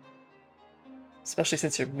 Especially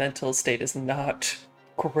since your mental state is not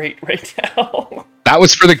great right now. That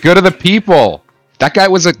was for the good of the people. That guy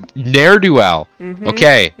was a ne'er-do-well. Mm-hmm.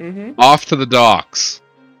 Okay, Mm-hmm. off to the docks.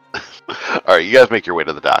 All right, you guys make your way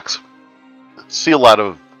to the docks. See a lot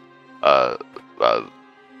of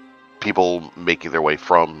people making their way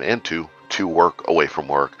from and to work, away from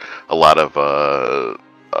work. A lot of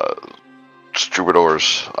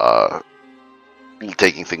troubadours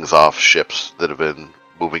taking things off ships that have been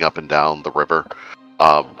moving up and down the river.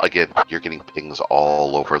 Again, you're getting pings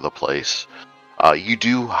all over the place. You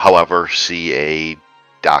do, however, see a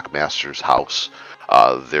dockmaster's house.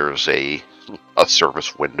 There's a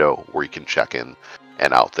service window where you can check in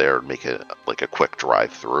and out there and make it like a quick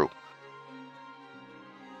drive through.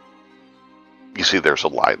 You see there's a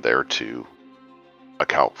line there to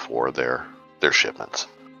account for their shipments.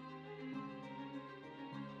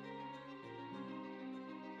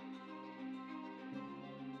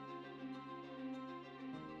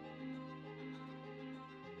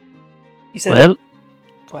 You said Well,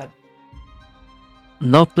 Go ahead.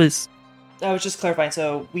 no, please. I was just clarifying.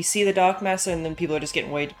 So we see the dockmaster, and then people are just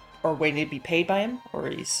getting waiting to be paid by him, or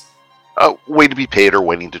he's Waiting to be paid or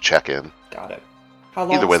waiting to check in. got it. How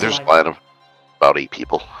long? Either way, is the there's a line? line of about 8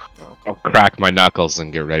 people. I'll crack my knuckles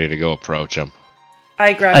and get ready to go approach him.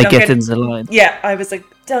 I grabbed I Duncan. get in the line. Yeah, I was like,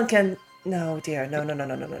 Duncan, no, dear,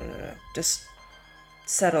 no. Just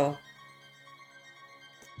settle.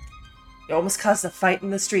 You almost caused a fight in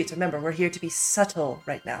the streets. Remember, we're here to be subtle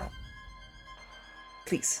right now.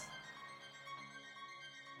 Please.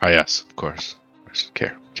 Ah, yes, of course.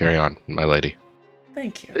 Carry on, my lady.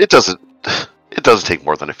 Thank you. It doesn't take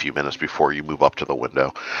more than a few minutes before you move up to the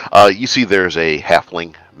window. You see there's a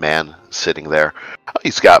halfling man sitting there.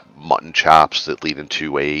 He's got mutton chops that lead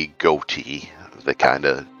into a goatee that kind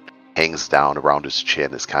of hangs down around his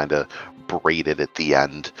chin, is kind of braided at the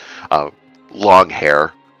end. Long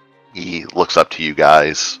hair. He looks up to you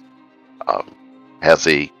guys, has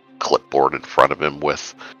a clipboard in front of him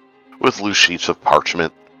with loose sheets of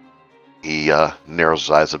parchment. He narrows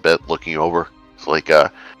his eyes a bit, looking over. It's like,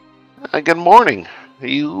 good morning.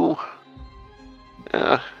 You...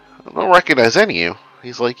 I don't recognize any of you.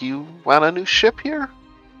 He's like, you want a new ship here?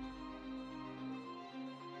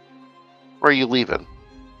 Where are you leaving?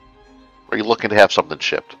 Are you looking to have something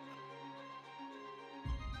shipped?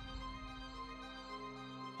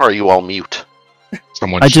 Or are you all mute?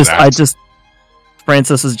 Someone I should ask. just,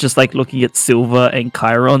 Francis is just like looking at Silver and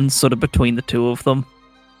Chiron, sort of between the two of them,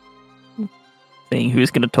 seeing who's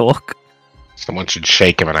gonna talk. Someone should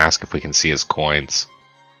shake him and ask if we can see his coins.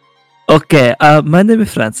 Okay, my name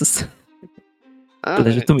is Francis. Pleasure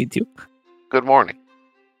Okay, to meet you. good morning.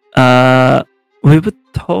 We would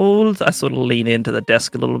told, I sort of lean into the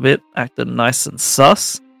desk a little bit, acting nice and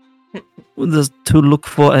sus. To look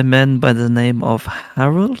for a man by the name of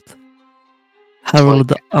Harold?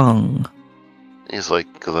 Harold Ung. He's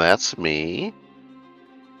like, that's me.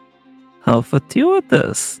 How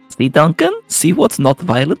fortuitous. See, Duncan? See what not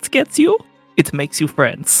violence gets you? It makes you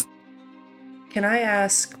friends. Can I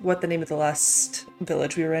ask what the name of the last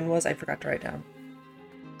village we were in was? I forgot to write down.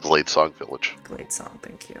 Glade Song Village. Glade Song,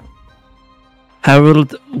 thank you.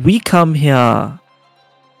 Harold, we come here.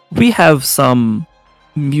 We have some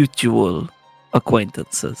mutual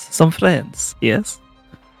acquaintances, some friends, yes?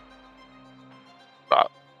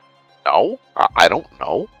 No, I don't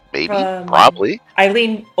know. Maybe, From- probably. I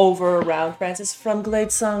lean over around Francis from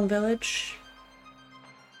Glade Song Village.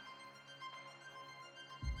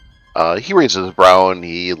 He raises his brow and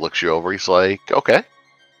he looks you over. He's like, okay.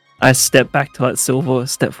 I step back to let Silver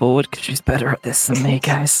step forward because she's better at this than me,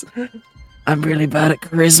 guys. I'm really bad at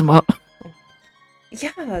charisma.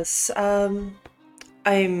 Yes,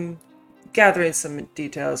 I'm gathering some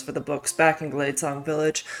details for the books back in Glade Song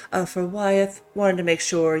Village. For Wyeth, wanted to make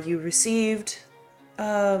sure you received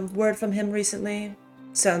word from him recently.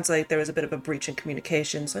 Sounds like there was a bit of a breach in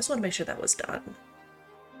communication, so I just want to make sure that was done.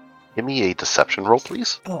 Give me a deception roll,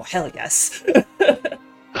 please. Oh, hell yes.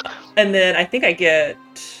 And then I think I get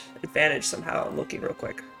advantage somehow. I'm looking real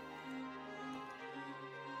quick.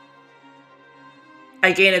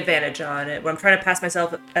 I gain advantage on it when I'm trying to pass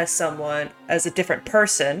myself as someone, as a different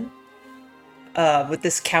person. Would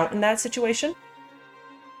this count in that situation?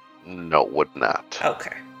 No, would not.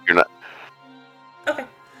 Okay. You're not. Okay.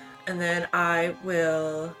 And then I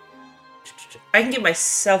will... I can give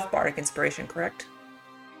myself Bardic Inspiration, correct?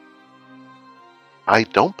 I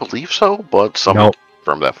don't believe so, but someone Nope.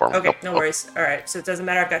 confirm that for me. Okay, Nope. no worries. Alright, so it doesn't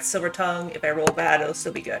matter. I've got Silver Tongue. If I roll bad, it'll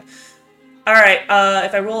still be good. Alright,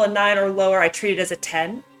 if I roll a 9 or lower, I treat it as a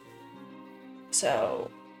 10.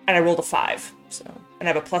 So... And I rolled a 5. So... And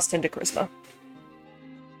I have a plus 10 to Charisma.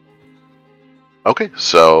 Okay,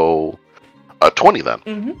 so 20 then.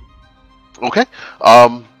 Mm-hmm. Okay.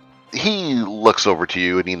 He looks over to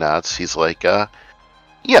you and he nods. He's like, yeah,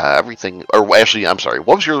 everything. Or actually, I'm sorry.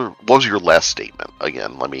 What was your last statement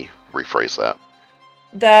again? Let me rephrase that.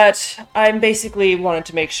 That I'm basically wanting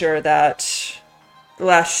to make sure that the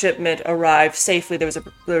last shipment arrived safely. There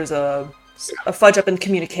was a fudge up in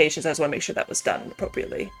communications. I just want to make sure that was done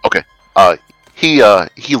appropriately. Okay.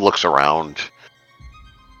 He looks around.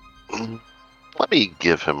 Let me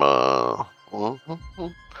give him a.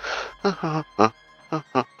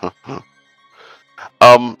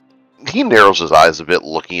 He narrows his eyes a bit,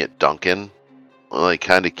 looking at Duncan, like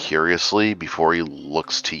kind of curiously, before he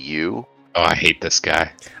looks to you. Oh, I hate this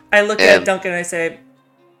guy. I look at Duncan and I say,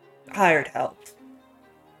 "Hired help."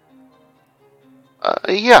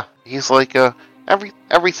 Yeah, he's like,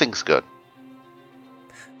 everything's good.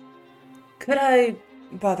 Could I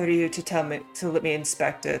bother you to let me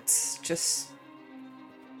inspect it? Just,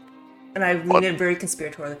 and I lean in very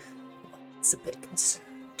conspiratorially. It's a bit concerned.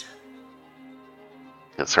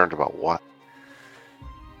 Concerned about what?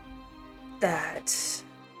 That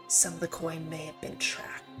some of the coin may have been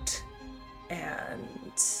tracked, and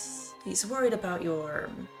he's worried about your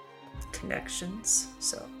connections.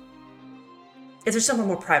 So, is there somewhere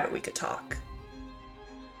more private we could talk?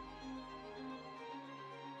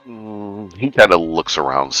 He kind of looks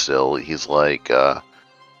around still. He's like,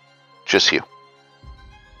 just you.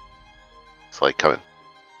 It's like, come in.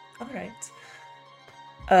 All right.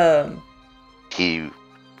 He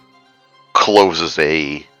closes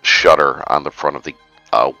a shutter on the front of the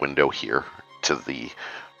window here to the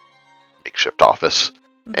makeshift office,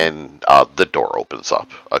 and the door opens up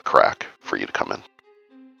a crack for you to come in.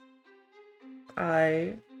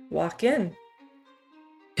 I walk in.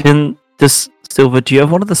 In this, Silver, do you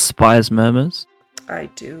have one of the spies' murmurs? I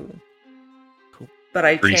do. Cool. But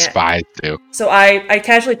I 3 can't. spies do. So I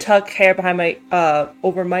casually tuck hair behind my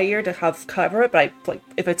over my ear to have cover it, but I like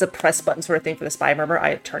if it's a press button sort of thing for the spy murmur,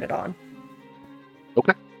 I turn it on.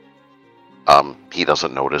 Okay. He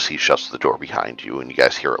doesn't notice. He shuts the door behind you, and you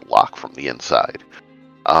guys hear it lock from the inside.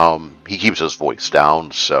 He keeps his voice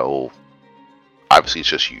down, so obviously it's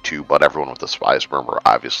just you two, but everyone with the spy's murmur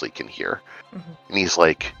obviously can hear. Mm-hmm. And he's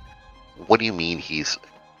like, "What do you mean he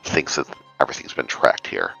thinks that everything's been tracked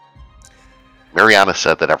here? Mariana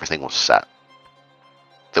said that everything was set,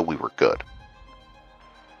 that we were good."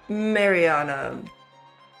 Mariana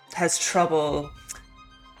has trouble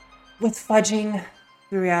with fudging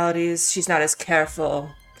the realities. She's not as careful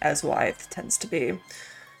as Wyeth tends to be.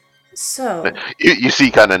 So You see,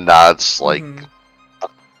 he kind of nods, like mhm.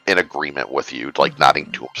 in agreement with you, like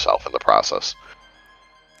nodding to himself in the process.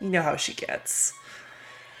 You know how she gets.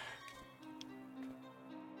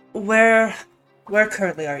 Where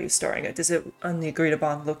currently are you storing it? Is it on the agreed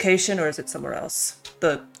upon location or is it somewhere else?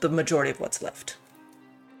 The majority of what's left.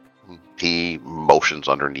 He motions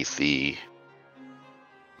underneath the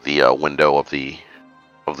window of the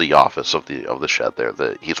office of the shed there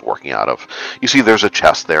that he's working out of. You see, there's a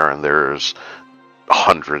chest there, and there's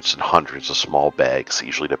hundreds and hundreds of small bags,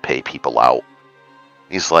 usually to pay people out.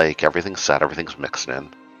 He's like, everything's set, everything's mixed in.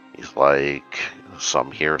 He's like,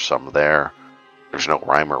 some here, some there. There's no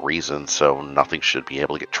rhyme or reason, so nothing should be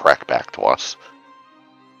able to get tracked back to us.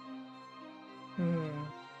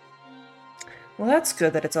 Well, that's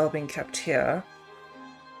good that it's all being kept here.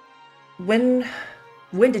 When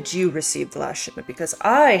did you receive the last shipment? Because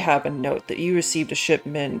I have a note that you received a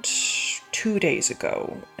shipment 2 days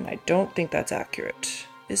ago, and I don't think that's accurate.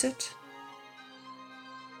 Is it?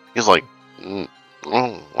 He's like,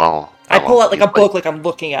 well... I pull out like a book like I'm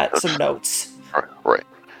looking at some notes. Right.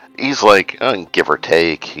 He's like, give or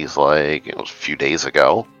take, he's like, it was a few days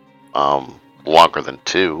ago. Longer than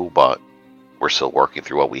 2, but we're still working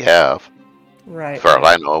through what we have. Right. As far as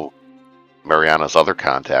I know, Mariana's other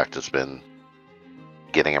contact has been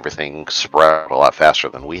getting everything spread a lot faster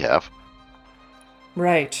than we have.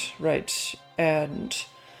 Right. And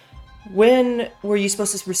when were you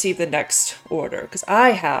supposed to receive the next order? Because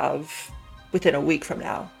I have within a week from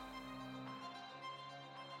now.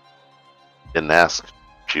 Didn't ask.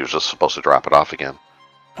 She was just supposed to drop it off again.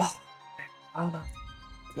 Oh no.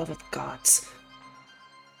 Love of the gods.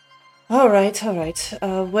 All right.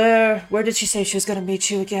 Where did she say she was going to meet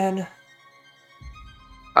you again?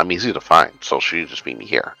 I'm easy to find, so she just meet me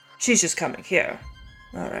here. She's just coming here.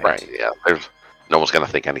 All right. Right, yeah. There's no one's going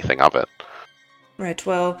to think anything of it. Right,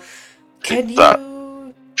 well, can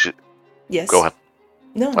you... Yes? Go ahead.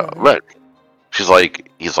 No. Right. He's like,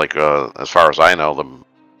 as far as I know,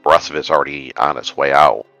 the rest of it's already on its way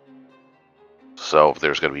out. So if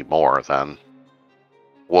there's going to be more, then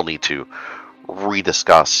we'll need to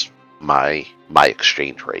rediscuss my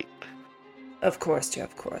exchange rate. Of course, dear,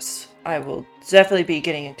 of course. I will definitely be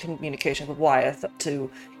getting in communication with Wyeth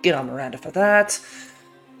to get on Miranda for that.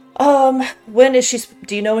 When is she...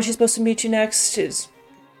 Do you know when she's supposed to meet you next? Do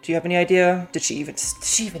you have any idea? Did she even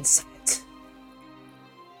say it?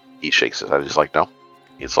 He shakes his head. He's like, no.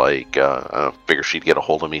 He's like, I figure she'd get a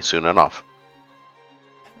hold of me soon enough.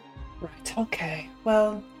 Right, okay.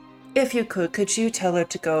 Well, if you could you tell her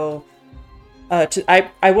to go...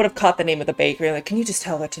 I would have caught the name of the bakery. Like, can you just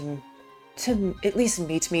tell her to at least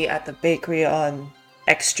meet me at the bakery on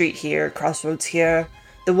X Street here, Crossroads here?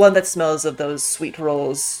 The one that smells of those sweet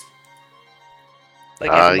rolls.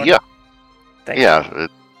 Like yeah. Thank you.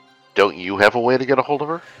 Don't you have a way to get a hold of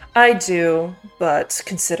her? I do, but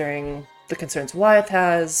considering the concerns Wyeth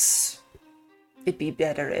has, it'd be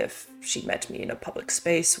better if she met me in a public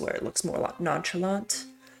space where it looks more nonchalant.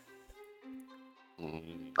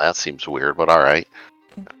 That seems weird, but alright.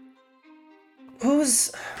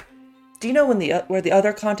 Do you know where the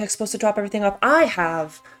other contact's supposed to drop everything off? I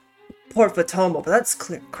have Port Vatomo, but that's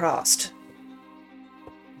clear crossed.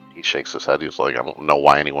 He shakes his head. He's like, I don't know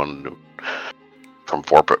why anyone from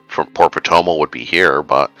Port Potomo would be here,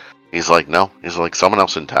 but he's like, no. He's like, someone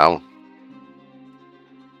else in town.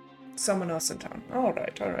 Someone else in town. All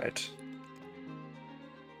right.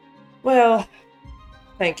 Well,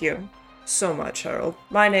 thank you so much, Harold.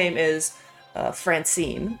 My name is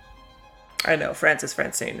Francine. I know,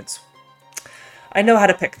 Francine. I know how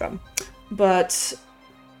to pick them. But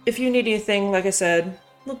if you need anything, like I said,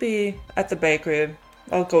 we'll be at the bakery.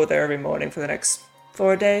 I'll go there every morning for the next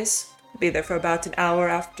 4 days. Be there for about an hour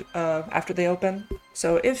after they open.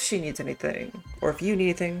 So if she needs anything, or if you need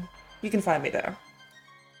anything, you can find me there.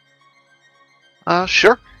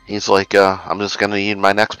 Sure. He's like, I'm just gonna need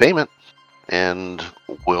my next payment, and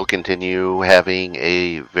we'll continue having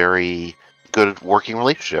a very good working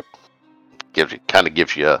relationship. Kind of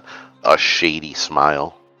gives you a shady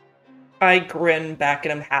smile. I grin back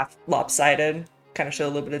at him, half lopsided, kind of show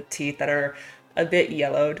a little bit of teeth that are a bit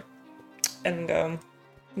yellowed, and go,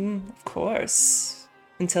 of course.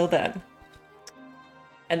 Until then.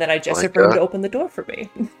 And then I gesture for him to open the door for me.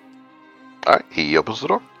 Alright, he opens the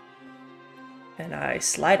door. And I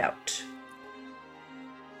slide out.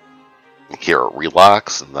 You hear it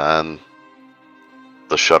relocks, and then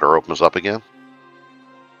the shutter opens up again.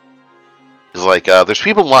 He's like, there's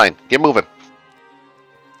people in line. Get moving.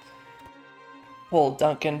 Pull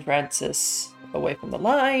Duncan Francis away from the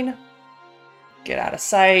line. Get out of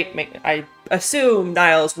sight. I assume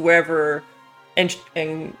Niles, wherever, and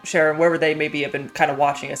Sharon, wherever they maybe have been kind of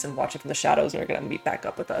watching us and watching from the shadows, and are going to meet back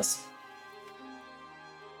up with us.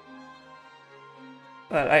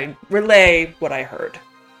 But I relay what I heard.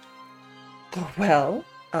 Well,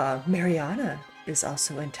 Mariana is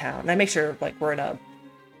also in town. And I make sure like we're in a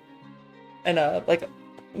like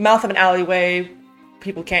mouth of an alleyway.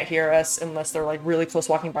 People can't hear us unless they're like really close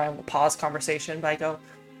walking by and we'll pause conversation. But I go,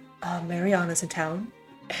 Mariana's in town.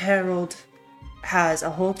 Harold has a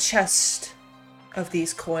whole chest of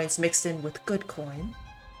these coins mixed in with good coin.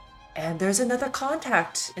 And there's another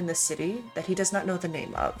contact in the city that he does not know the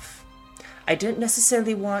name of. I didn't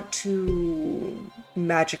necessarily want to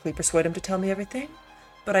magically persuade him to tell me everything,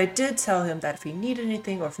 but I did tell him that if he needed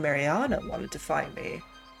anything or if Mariana wanted to find me,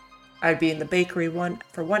 I'd be in the bakery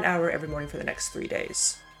for 1 hour every morning for the next 3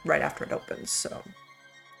 days, right after it opens, so...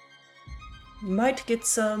 Might get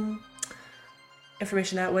some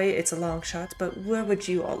information that way. It's a long shot, but where would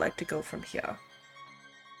you all like to go from here?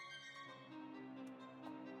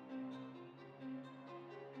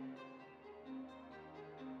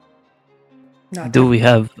 Do we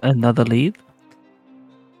have another lead?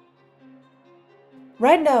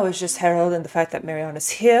 Right now it's just Harold and the fact that Mariana's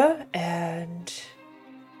here, and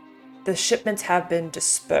the shipments have been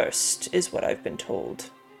dispersed, is what I've been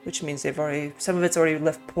told. Which means some of it's already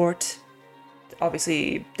left port.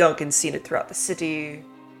 Obviously, Duncan's seen it throughout the city.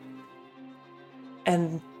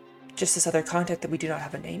 And just this other contact that we do not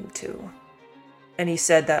have a name to. And he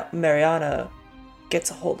said that Mariana gets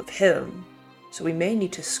a hold of him, so we may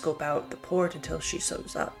need to scope out the port until she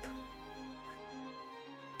shows up.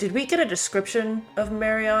 Did we get a description of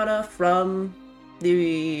Mariana from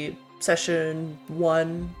the session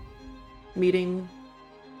 1 meeting?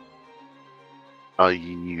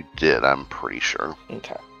 You did, I'm pretty sure.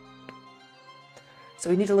 Okay. So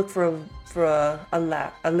we need to look for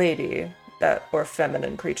a lady or a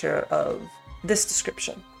feminine creature of this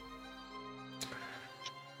description.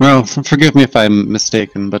 Well, forgive me if I'm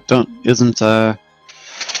mistaken, but isn't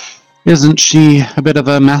she a bit of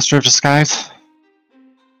a master of disguise?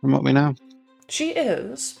 From what we know. She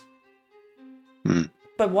is. Hmm.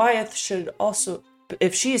 But Wyeth should also,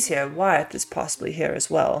 if she's here, Wyeth is possibly here as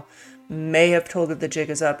well. May have told her the jig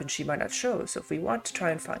is up and she might not show, so if we want to try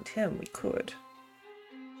and find him, we could.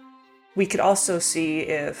 We could also see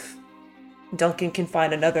if Duncan can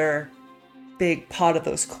find another big pot of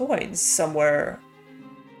those coins somewhere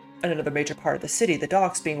in another major part of the city, the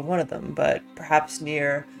docks being one of them, but perhaps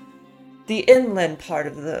near the inland part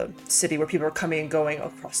of the city where people are coming and going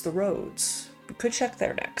across the roads. We could check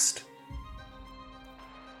there next.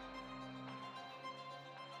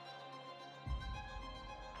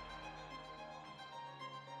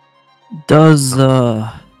 Does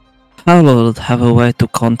Harold have a way to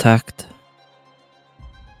contact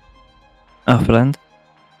our friend?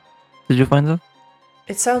 Did you find that?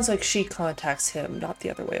 It sounds like she contacts him, not the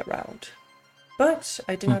other way around. But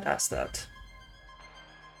I did not ask that.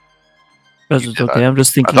 That's okay. I'm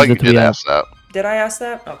just I thinking thought you that did ask that. Did I ask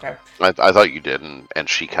that? Okay. I thought you did, and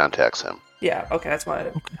she contacts him. Yeah, okay, that's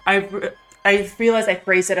why I realized I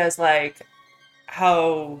phrased it as like,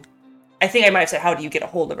 how... I think I might have said, how do you get a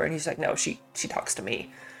hold of her? And he's like, no, she talks to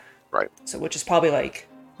me. Right. So, which is probably like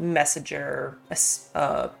messenger,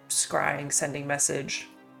 scrying, sending message.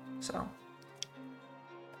 So.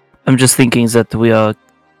 I'm just thinking that we are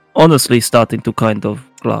honestly starting to kind of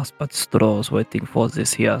grasp at straws waiting for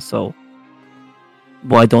this here, so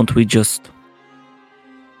why don't we just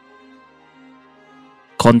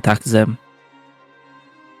contact them?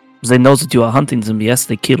 They know that you are hunting them. Yes,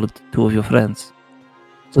 they killed 2 of your friends.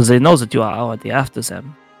 So they know that you are already after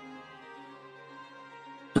them.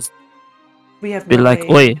 We have be no like,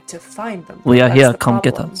 way "Oi, to find them. we are That's here, the come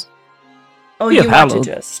get problem. us." Oh, Yeah, you want to Harold.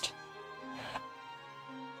 just...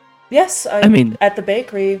 Yes, I mean- at the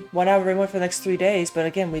bakery, 1 hour every month for the next 3 days, but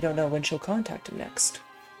again, we don't know when she'll contact him next.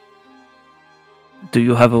 Do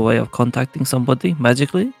you have a way of contacting somebody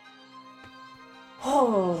magically?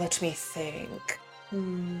 Oh, let me think.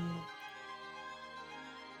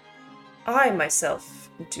 I myself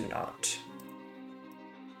do not.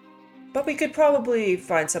 But we could probably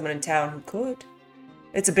find someone in town who could.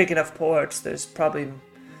 It's a big enough port, there's probably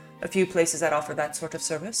a few places that offer that sort of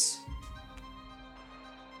service.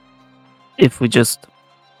 If we just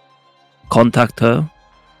contact her,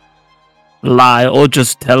 lie, or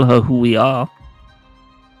just tell her who we are.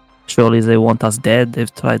 Surely they want us dead.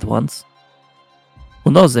 They've tried once.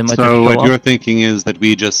 Who knows? They might just So show what up. you're thinking is that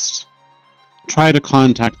we just try to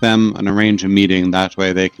contact them and arrange a meeting. That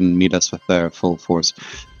way they can meet us with their full force.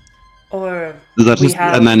 Or Is that we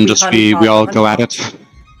have- and then we just honeypot we the all go at honeypot.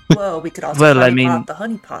 it. Well, we could also Well, I honeypot mean- the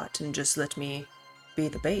honeypot and just let me be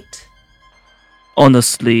the bait.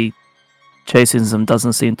 Honestly, chasing them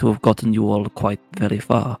doesn't seem to have gotten you all quite very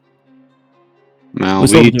far. Now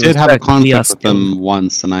With all we due did have a respect, we are conflict with them skilled.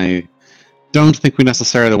 once, and I don't think we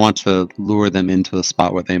necessarily want to lure them into a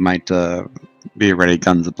spot where they might be ready,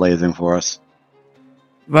 guns a-blazing for us.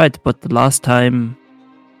 Right, but the last time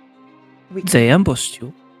We they ambushed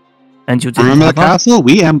you, and you didn't Remember have the us. castle?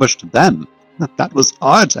 We ambushed them. That was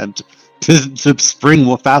our attempt to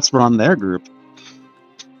spring faster on their group.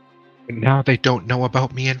 Now they don't know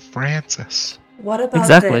about me and Francis. What about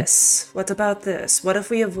Exactly. this? What about this? What if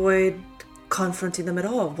we avoid confronting them at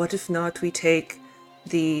all? What if not we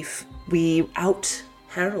out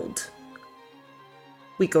Harold?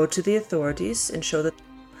 We go to the authorities and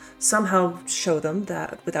somehow show them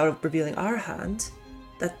that, without revealing our hand,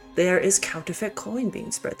 that there is counterfeit coin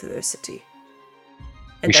being spread through their city.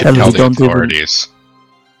 We And should that Hell, tell we the don't even- authorities.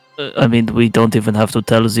 I mean, we don't even have to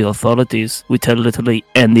tell the authorities. We tell literally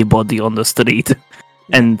anybody on the street,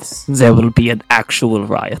 and Yes. there will be an actual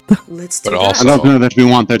riot. Let's do But that. also- I don't know that we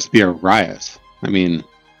want there to be a riot. I mean,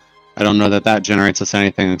 I don't know that generates us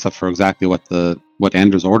anything except for exactly what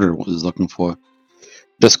Andrew's order was looking for.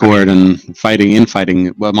 Discord and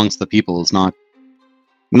infighting amongst the people is not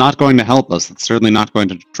going to help us. It's certainly not going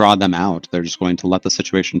to draw them out. They're just going to let the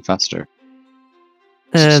situation fester.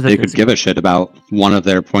 They could give a shit about one of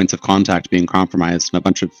their points of contact being compromised and a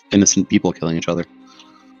bunch of innocent people killing each other.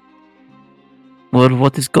 Well,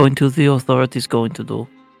 what is the authorities going to do?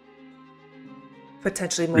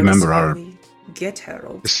 Potentially might Remember as our- well get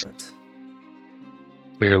Harold, This- but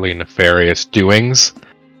Clearly nefarious doings.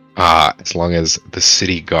 As long as the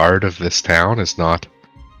city guard of this town is not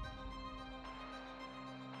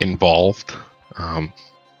involved,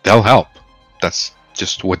 they'll help. That's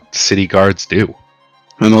just what city guards do.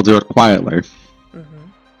 And they'll do it quietly.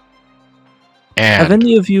 Have And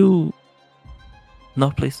any of you?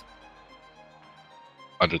 No, please.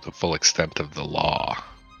 under the full extent of the law.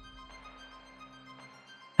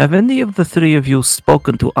 Have any of the three of you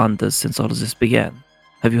spoken to Anders since all of this began?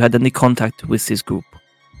 Have you had any contact with this group?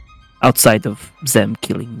 Outside of them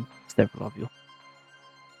killing several of you.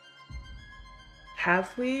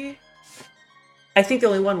 have we? I think the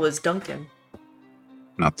only one was Duncan.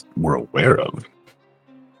 Not that we're aware of.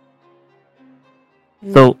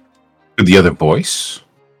 So, The other voice?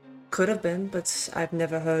 Could have been, but I've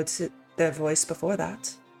never heard their voice before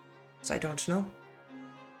that, so I don't know.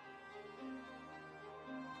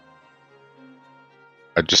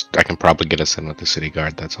 I can probably get us in with the city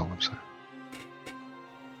guard, that's all I'm saying.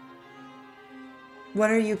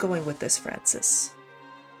 Where are you going with this, Francis?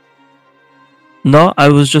 no, I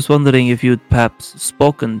was just wondering if you'd perhaps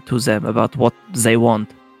spoken to them about what they want.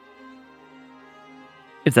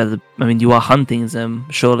 If that, I mean, you are hunting them,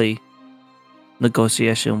 surely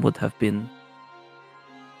negotiation would have been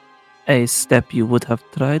a step you would have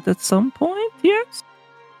tried at some point, yes?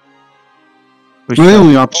 The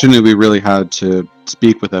only opportunity we really had to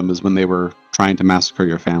speak with them is when they were trying to massacre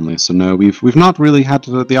your family. So no, we've not really had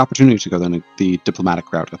the opportunity to go down the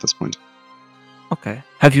diplomatic route at this point. Okay.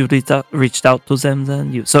 Have you reached out to them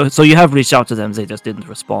then? So you have reached out to them, they just didn't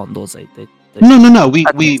respond, or they No.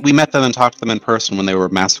 That We makes met them and talked to them in person when they were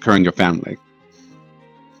massacring your family.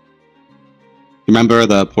 Remember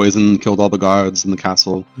the poison killed all the guards in the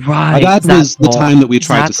castle? Right. That was the time that we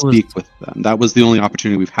tried to that was- speak with them. That was the only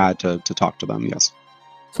opportunity we've had to talk to them, yes.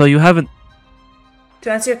 So you haven't.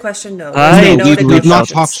 To answer your question, no. I There's No, no know we've not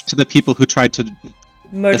negotiations. talked to the people who tried to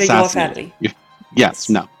Murder your assassinate family. you. Yes,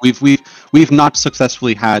 no. We've not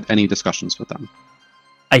successfully had any discussions with them.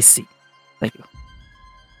 I see. Thank you.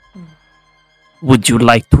 Would you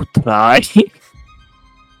like to try?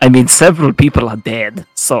 I mean, several people are dead,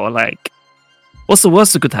 so like, what's the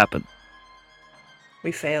worst that could happen?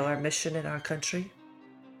 We fail our mission in our country.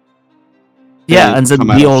 Yeah, They and then come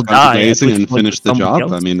we at all us die. at blazing which and point finish the somebody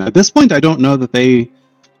job. else- I mean, at this point, I don't know that they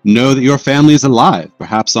know that your family is alive.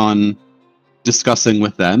 Perhaps on discussing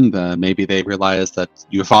with them, maybe they realize that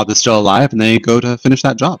your father's still alive and they go to finish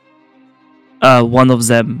that job. one of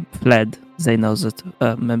them fled. They know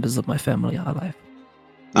that members of my family are alive.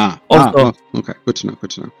 Also- Well, okay, good to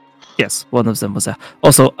know. Yes, one of them was there.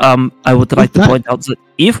 Also, I would like to Okay. point out that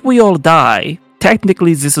if we all die,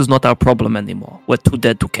 technically this is not our problem anymore. We're too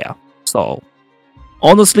dead to care. So,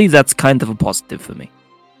 honestly, that's kind of a positive for me.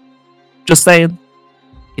 Just saying,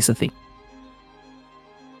 it's a thing.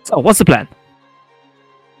 So, what's the plan?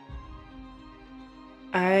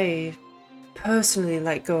 I personally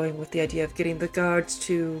like going with the idea of getting the guards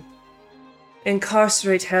to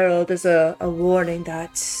incarcerate Harold as a warning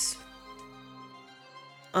that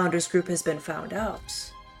Anders' group has been found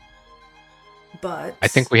out. But I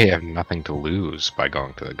think we have nothing to lose by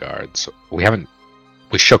going to the guards.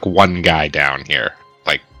 We shook one guy down here.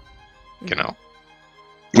 Like, you know.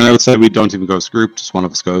 And I would say we don't even go as a group, just one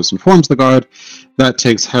of us goes, informs the guard. That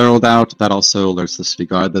takes Harold out. That also alerts the city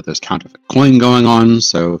guard that there's counterfeit coin going on.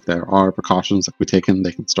 So if there are precautions that we take in,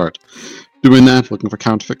 they can start doing that, looking for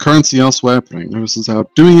counterfeit currency elsewhere, putting notices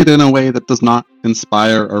out, doing it in a way that does not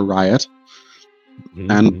inspire a riot.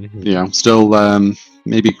 And, still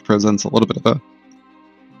maybe presents a little bit of a,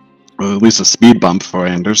 or at least a speed bump for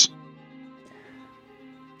Anders.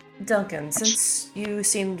 Duncan, since you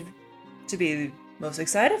seemed to be most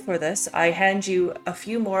excited for this, I hand you a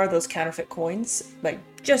few more of those counterfeit coins, like,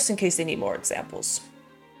 just in case they need more examples.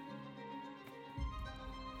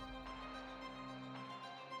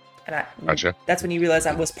 And Gotcha. That's when you realize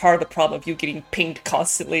that was part of the problem of you getting pinged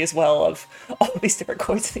constantly as well of all these different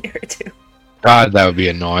coins in the area too. God, that would be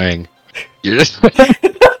annoying. You're just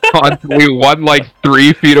constantly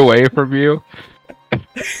 3 feet away from you.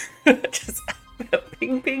 Just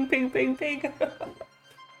ping, ping, ping, ping, ping.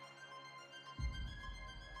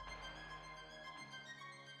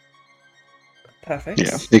 Perfect.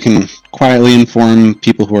 Yeah, they can quietly inform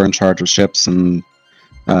people who are in charge of ships and,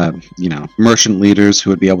 merchant leaders who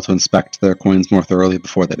would be able to inspect their coins more thoroughly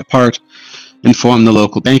before they depart. Inform the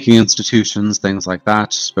local banking institutions, things like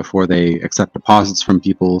that, before they accept deposits from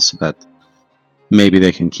people, so that maybe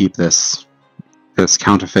they can keep this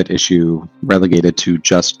counterfeit issue relegated to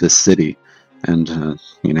just this city, and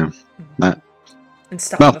that. And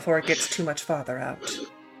stop it before it gets too much farther out.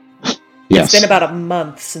 Yes. It's been about a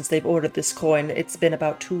month since they've ordered this coin. It's been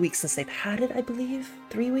about 2 weeks since they've had it, I believe.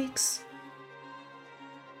 3 weeks.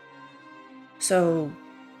 So,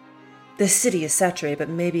 this city is saturated, but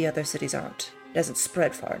maybe other cities aren't. It hasn't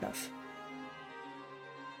spread far enough.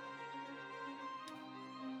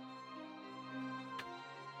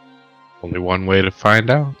 Only one way to find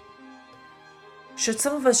out. Should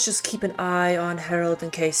some of us just keep an eye on Harold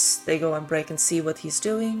in case they go on break and see what he's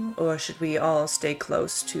doing? Or should we all stay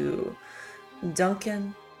close to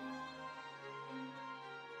Duncan?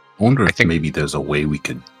 I wonder if maybe there's a way we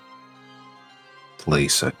could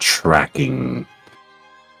place a tracking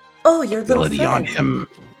your little ability on him.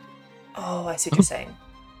 Oh, I see what you're saying.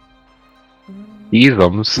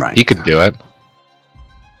 Easums. Right. He could do it.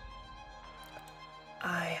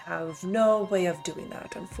 I have no way of doing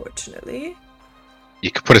that, unfortunately.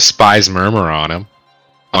 You could put a spy's murmur on him.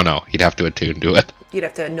 Oh no, he'd have to attune to it. You'd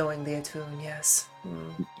have to knowingly attune, yes.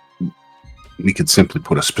 We could simply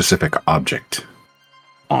put a specific object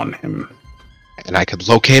on him. And I could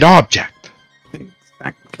locate object.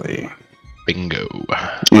 Exactly. Bingo.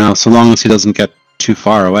 Well, so long as he doesn't get too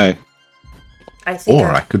far away. I think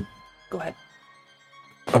I could. Go ahead.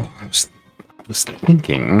 Oh, I was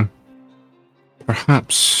thinking,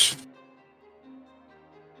 perhaps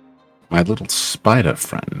my little spider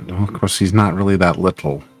friend. Well, of course, he's not really that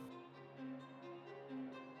little.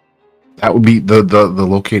 That would be the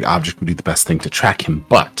locate object would be the best thing to track him.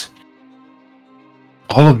 But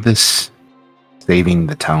all of this saving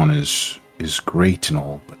the town is great and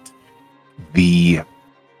all, but the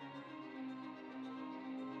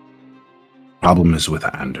problem is with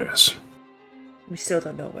Anders. We still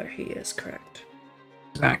don't know where he is, correct?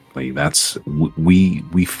 Exactly. That's we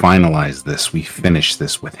finalize this. We finish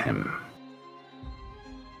this with him.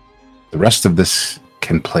 The rest of this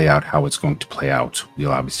can play out how it's going to play out. We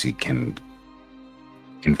obviously can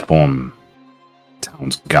inform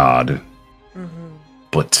town's guard,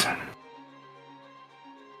 but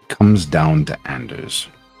it comes down to Anders.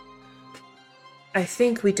 I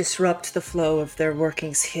think we disrupt the flow of their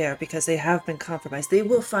workings here because they have been compromised. They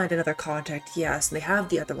will find another contact, yes, and they have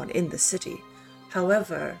the other one in the city.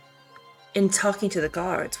 However, in talking to the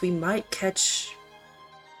guards, we might catch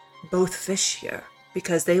both fish here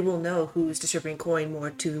because they will know who's distributing coin more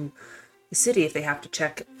to the city if they have to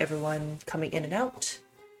check everyone coming in and out.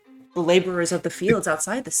 The laborers of the fields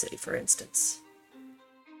outside the city, for instance.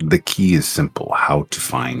 The key is simple: how to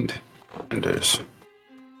find Anders.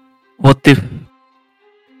 What if...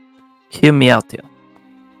 Hear me out here.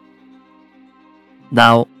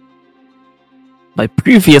 Now, my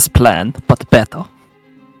previous plan, but better.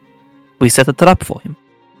 We set a trap for him.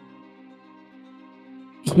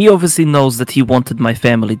 He obviously knows that he wanted my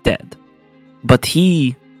family dead. But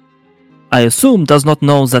he, I assume, does not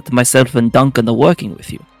know that myself and Duncan are working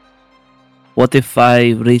with you. What if I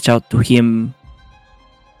reach out to him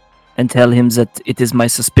and tell him that it is my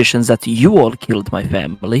suspicions that you all killed my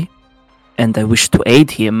family, and I wish to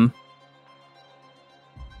aid him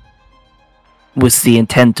with the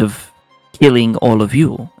intent of killing all of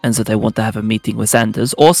you, and that I want to have a meeting with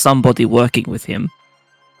Anders or somebody working with him.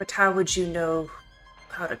 But how would you know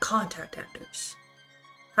how to contact Anders?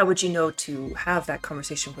 How would you know to have that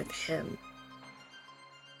conversation with him?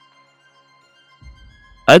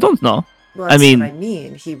 I don't know. Well, I that's mean, what I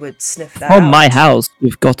mean. He would sniff that from out. my house,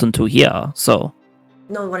 we've gotten to here, so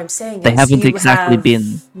No, what I'm saying they is haven't you exactly have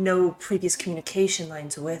been no previous communication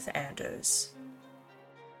lines with Anders.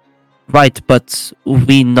 right. But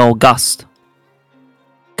we know Gust.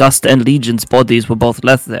 Gust and Legion's bodies were both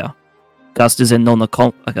left there. Gust is a known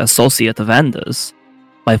associate of Anders.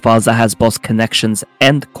 My father has both connections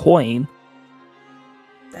and coin.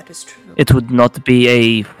 That is true. It would not be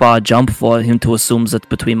a far jump for him to assume that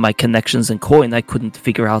between my connections and coin, I couldn't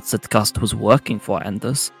figure out that Gust was working for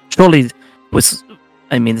Anders. Surely,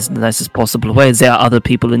 I mean, it's the nicest possible way. There are other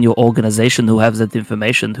people in your organization who have that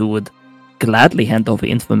information who would gladly hand over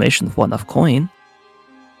information for enough coin.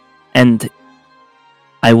 And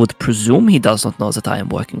I would presume he does not know that I am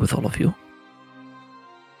working with all of you.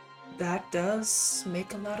 That does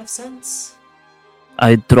make a lot of sense.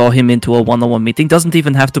 I draw him into a one-on-one meeting. Doesn't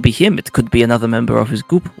even have to be him. It could be another member of his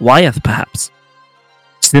group, Wyeth perhaps.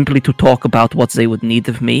 Simply to talk about what they would need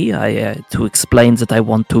of me, to explain that I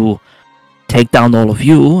want to take down all of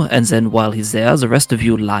you, and then while he's there, the rest of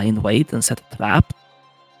you lie in wait and set a trap,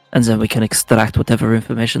 and then we can extract whatever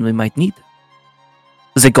information we might need.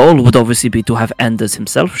 The goal would obviously be to have Anders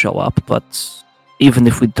himself show up, but even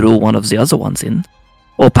if we drew one of the other ones in,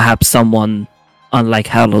 or perhaps someone unlike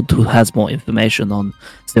Harold who has more information on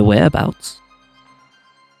their whereabouts.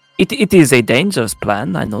 It is a dangerous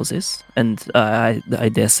plan, I know this, and I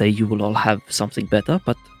dare say you will all have something better,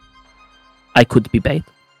 but I could be bait.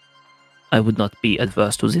 I would not be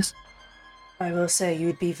adverse to this. I will say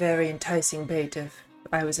you'd be very enticing bait if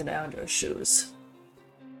I was in Anders' shoes.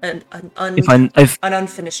 And an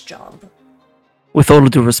unfinished job. With all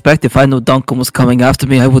due respect, if I knew Duncan was coming after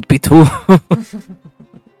me, I would be too.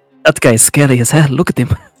 That guy is scary as hell. Look at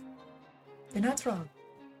him. You're not wrong.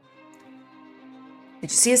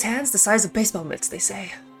 Did you see his hands? The size of baseball mitts, they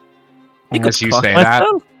say. As you say that,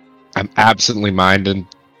 I'm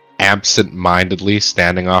absent-mindedly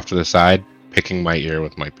standing off to the side, picking my ear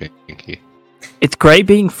with my pinky. It's great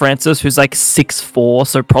being Francis, who's like 6'4",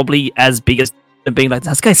 so probably as big as and being like,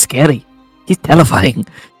 this guy's scary. He's terrifying.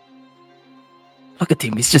 Look at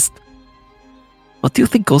him. He's just... What do you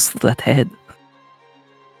think goes through that head?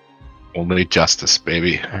 Only justice,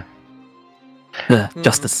 baby.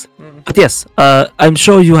 Justice. But yes, I'm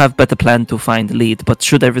sure you have better plan to find lead, but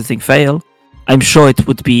should everything fail, I'm sure it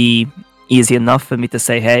would be easy enough for me to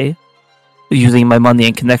say, hey, using my money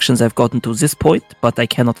and connections I've gotten to this point, but I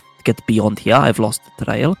cannot get beyond here, I've lost the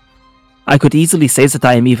trail. I could easily say that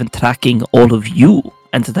I am even tracking all of you,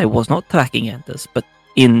 and that I was not tracking Anders, but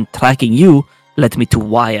in tracking you, led me to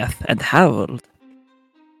Wyeth and Harold.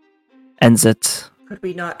 And that could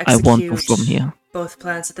we not I want to execute from here. both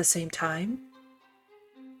plans at the same time?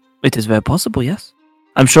 It is very possible, yes.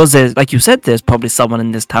 I'm sure there's, like you said, there's probably someone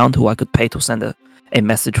in this town who I could pay to send a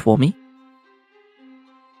message for me.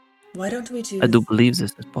 Why don't we do... I do believe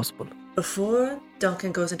this is possible. Before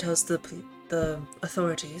Duncan goes and tells the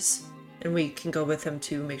authorities, and we can go with him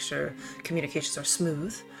to make sure communications are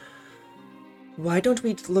smooth, why don't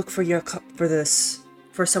we look for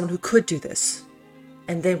someone who could do this?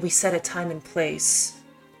 And then we set a time and place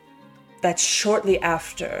that's shortly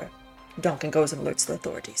after Duncan goes and alerts the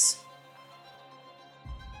authorities.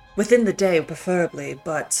 Within the day, preferably,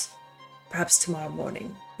 but perhaps tomorrow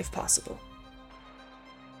morning, if possible.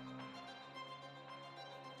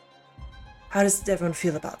 How does everyone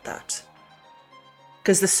feel about that?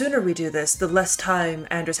 Because the sooner we do this, the less time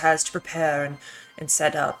Anders has to prepare and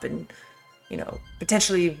set up and,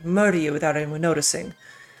 potentially murder you without anyone noticing.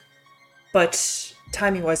 But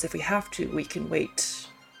timing-wise, if we have to, we can wait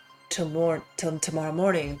till tomorrow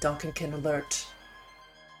morning. Duncan can alert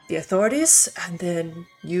the authorities, and then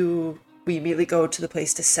we immediately go to the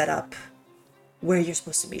place to set up where you're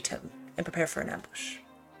supposed to meet him and prepare for an ambush.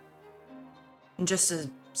 And just to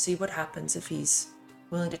see what happens if he's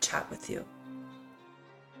willing to chat with you.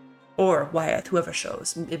 Or Wyeth, whoever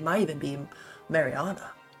shows. It might even be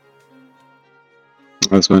Mariana.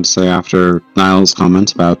 I was going to say, after Niall's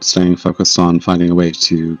comment about staying focused on finding a way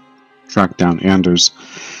to track down Anders,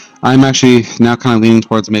 I'm actually now kind of leaning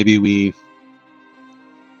towards maybe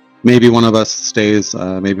one of us stays,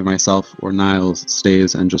 maybe myself or Niall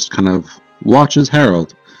stays and just kind of watches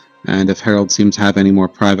Harold. And if Harold seems to have any more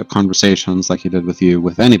private conversations like he did with you,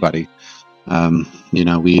 with anybody,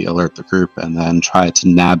 we alert the group and then try to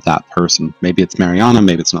nab that person. Maybe it's Mariana,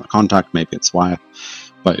 maybe it's not contact, maybe it's Wyeth.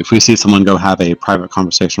 But if we see someone go have a private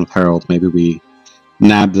conversation with Harold, maybe we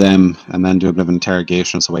nab them and then do a bit of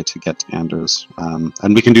interrogation as a way to get to Anders.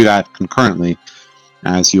 And we can do that concurrently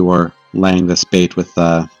as you're laying this bait with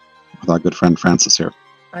our good friend Francis here.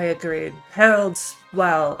 I agreed. Harold's,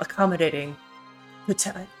 while accommodating,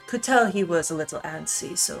 Could tell he was a little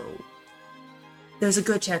antsy, so there's a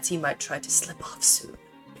good chance he might try to slip off soon.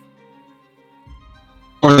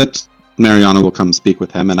 Or that Mariana will come speak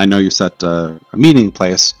with him. And I know you set a meeting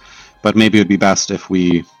place, but maybe it would be best if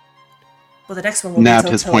we Well, the next one will nabbed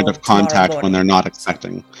be his till point of tomorrow contact when morning. they're not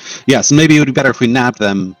expecting. Yes, maybe it would be better if we nabbed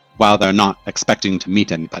them while they're not expecting to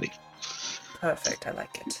meet anybody. Perfect, I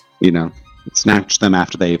like it. You know, snatch them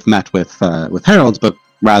after they've met with Harold, but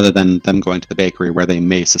rather than them going to the bakery where they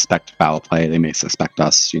may suspect foul play, they may suspect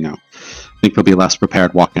us, I think they'll be less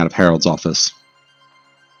prepared walking out of Harold's office.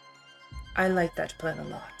 I like that plan a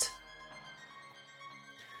lot.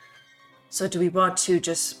 So do we want to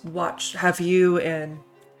just have you and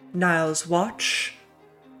Niles watch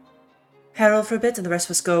Harold for a bit, and the rest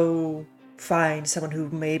of us go find someone who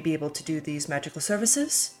may be able to do these magical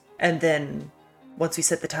services? And then, once we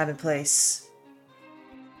set the time and place,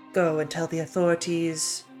 go and tell the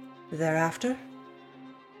authorities thereafter?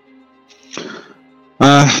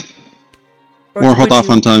 Or hold off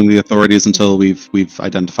on telling the authorities until we've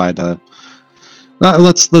identified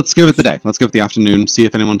let's give it the day. Let's give it the afternoon. See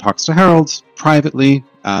if anyone talks to Harold privately.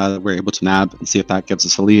 We're able to nab and see if that gives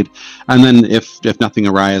us a lead. And then if nothing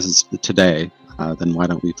arises today, then why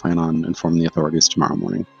don't we plan on informing the authorities tomorrow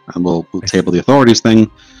morning? And we'll table the authorities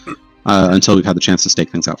thing until we've had the chance to stake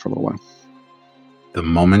things out for a little while. The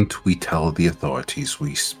moment we tell the authorities,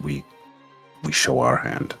 we show our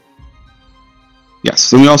hand.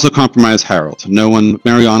 Yes, and we also compromise Harold. No one,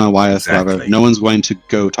 Mariana, Wyeth, Exactly. whoever, no one's going to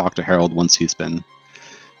go talk to Harold once he's been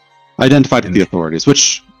identified with the authorities,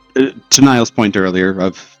 which, to Niall's point earlier,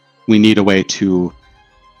 of we need a way to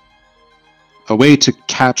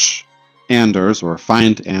catch Anders or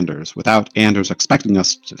find Anders without Anders expecting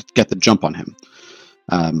us to get the jump on him.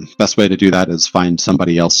 Best way to do that is find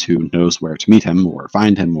somebody else who knows where to meet him or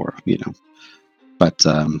find him, or But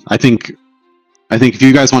I think if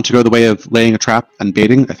you guys want to go the way of laying a trap and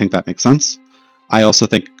baiting, I think that makes sense. I also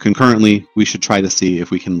think concurrently we should try to see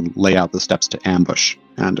if we can lay out the steps to ambush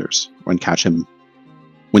Anders and catch him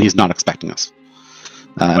when he's not expecting us.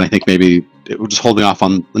 And I think maybe we're just holding off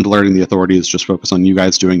on alerting the authorities, just focus on you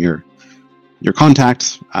guys doing your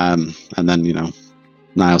contact, and then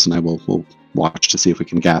Niles and I will watch to see if we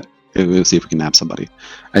can nab somebody.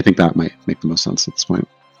 I think that might make the most sense at this point.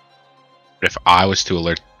 If I was to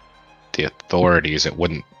alert the authorities, it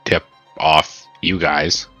wouldn't tip off you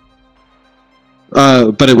guys.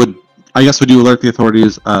 But it would. I guess, would you alert the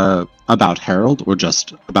authorities about Harold or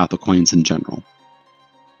just about the coins in general?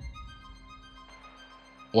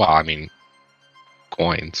 Well, I mean,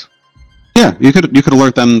 coins. Yeah, you could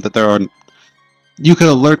alert them that there are. You could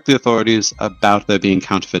alert the authorities about there being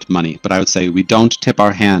counterfeit money, but I would say we don't tip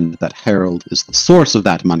our hand that Harold is the source of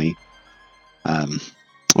that money.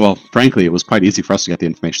 Well, frankly, it was quite easy for us to get the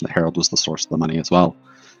information that Harold was the source of the money as well.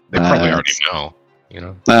 They probably already know,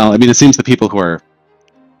 Well, I mean, it seems the people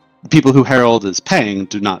who Harold is paying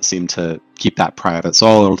do not seem to keep that private. So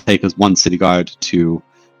all it'll take is one city guard to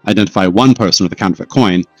identify one person with a counterfeit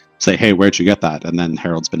coin, say, "Hey, where'd you get that?" And then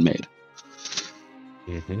Harold's been made.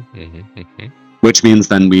 Which means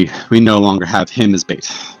then we no longer have him as bait,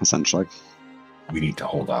 essentially. We need to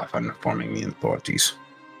hold off on informing the authorities.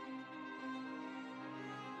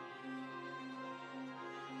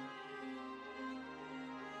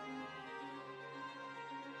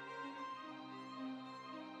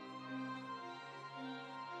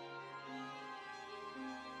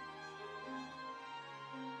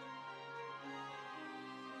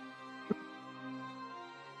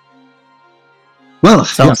 Well,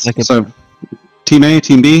 Sounds yes. like it. So, Team A,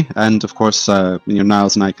 Team B, and of course,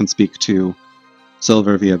 Niles and I can speak to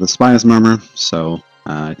Silver via the Spy's Murmur. So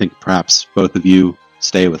I think perhaps both of you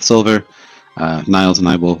stay with Silver. Niles and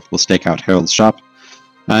I will stake out Harold's shop,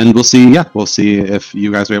 and we'll see. Yeah, we'll see if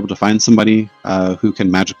you guys are able to find somebody who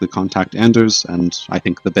can magically contact Anders. And I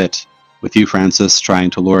think the bit with you, Francis,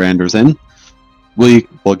 trying to lure Anders in,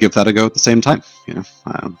 we'll give that a go at the same time.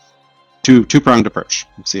 Two-pronged approach.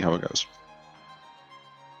 We'll see how it goes.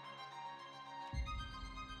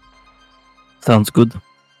 Sounds good.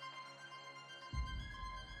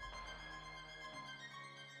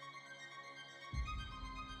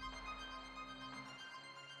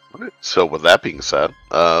 So with that being said,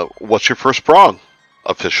 what's your first prong,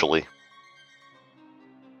 officially?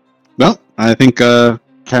 Well, I think Karen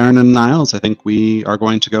and Niles, I think we are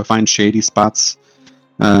going to go find shady spots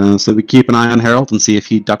so we keep an eye on Harold and see if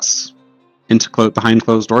he ducks into behind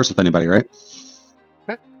closed doors with anybody, right?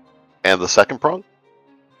 Okay. And the second prong?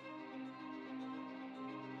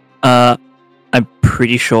 I'm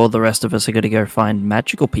pretty sure the rest of us are going to go find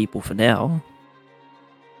magical people for now.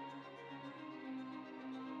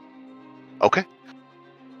 Okay.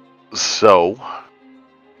 So,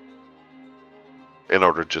 in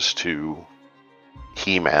order just to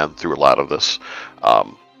He-Man through a lot of this,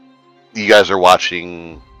 you guys are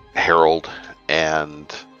watching Harold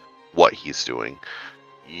and what he's doing.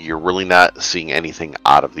 You're really not seeing anything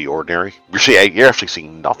out of the ordinary. You're actually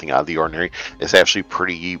seeing nothing out of the ordinary. It's actually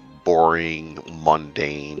pretty boring,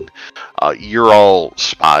 mundane. You're all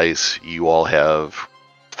spies. You all have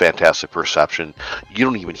fantastic perception. You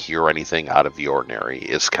don't even hear anything out of the ordinary.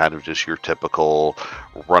 It's kind of just your typical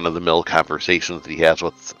run-of-the-mill conversations that he has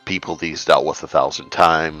with people that he's dealt with 1,000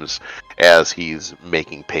 times as he's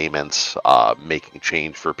making payments, making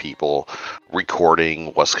change for people, recording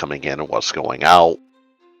what's coming in and what's going out.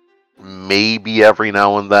 Maybe every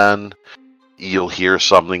now and then you'll hear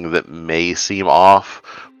something that may seem off,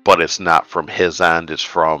 but it's not from his end, it's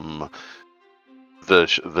from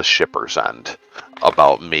the shipper's end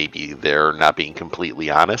about maybe they're not being completely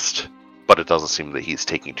honest, but it doesn't seem that he's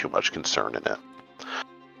taking too much concern in it.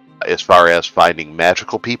 As far as finding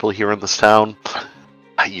magical people here in this town,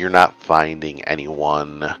 you're not finding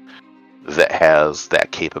anyone that has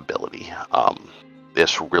that capability.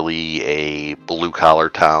 It's really a blue-collar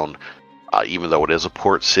town. Even though it is a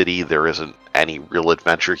port city, there isn't any real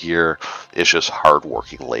adventure here. It's just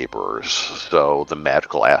hard-working laborers. So the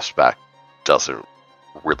magical aspect doesn't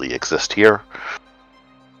really exist here.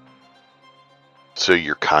 So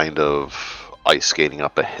you're kind of ice skating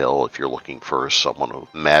up a hill if you're looking for someone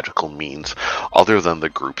with magical means, other than the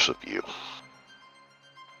groups of you.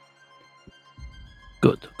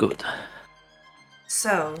 Good, good.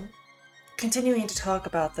 So, continuing to talk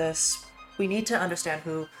about this, we need to understand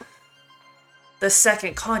who the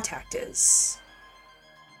second contact is.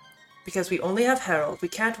 Because we only have Harold. We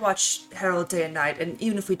can't watch Harold day and night, and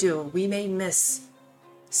even if we do, we may miss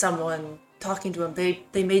someone talking to him.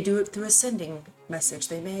 They may do it through a sending message.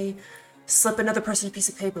 They may slip another person a piece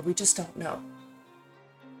of paper. We just don't know.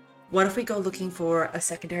 What if we go looking for a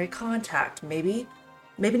secondary contact? Maybe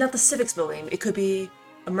not the civics building. It could be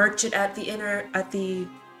a merchant at the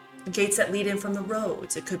gates that lead in from the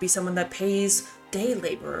roads. It could be someone that pays day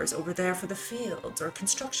laborers over there for the fields or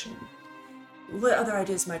construction. What other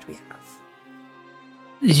ideas might we have?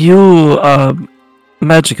 You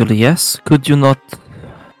magically, yes. Could you not?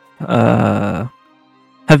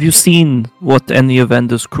 Have you seen what any of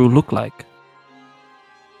Ender's crew look like?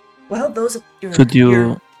 Well, those are Could you?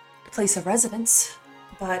 your place of residence,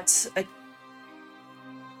 but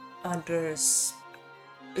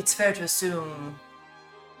it's fair to assume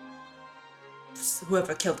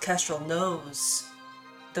whoever killed Kestrel knows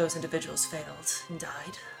those individuals failed and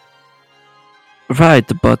died. Right,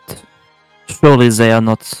 but surely they are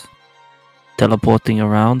not teleporting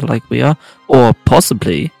around like we are, or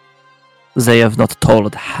possibly they have not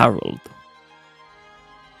told Harold.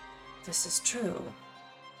 This is true.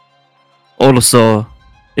 Also,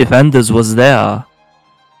 if Anders was there,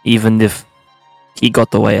 even if he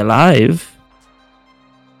got away alive,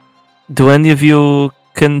 do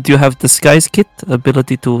you have disguise kit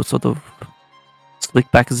ability to sort of slick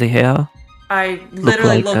back the hair? I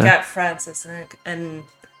literally like look at Francis, and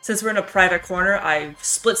since we're in a private corner, I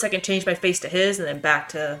split second change my face to his, and then back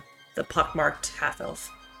to the pockmarked half-elf.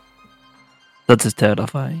 That is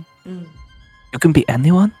terrifying. Mm. You can be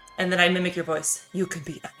anyone? And then I mimic your voice. You can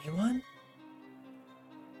be anyone?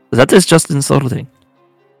 That is just insulting.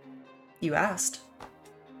 You asked.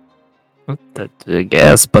 I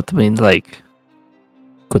guess, but I mean,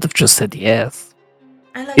 could have just said yes.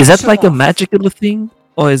 I like Is to that show like a off. magical thing?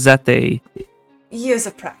 Or is that a... Years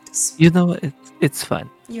of practice. You know, it's fine.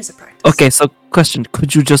 Years of practice. Okay, so question.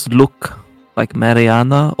 Could you just look like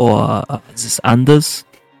Mariana or is this Anders?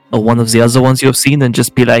 Or one of the other ones you've seen and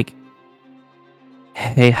just be like,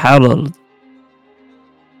 hey, Harold,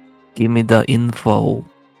 give me the info.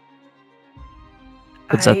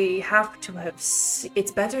 I have to have...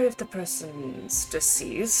 It's better if the person's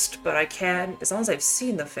deceased, but I can... As long as I've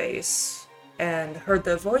seen the face and heard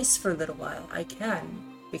the voice for a little while, I can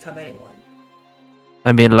become anyone.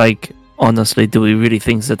 I mean, honestly, do we really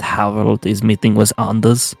think that Harold is meeting with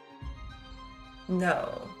Anders?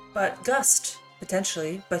 No, but Gust,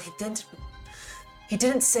 potentially, but he didn't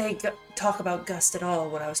talk about Gust at all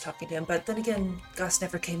when I was talking to him, but then again, Gust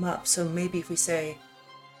never came up, so maybe if we say...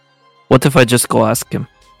 What if I just go ask him?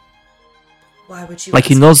 Why would you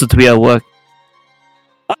he knows that we are work.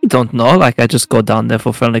 I don't know, I just go down there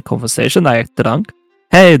for friendly conversation, I act drunk.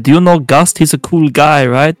 Hey, do you know Gust? He's a cool guy,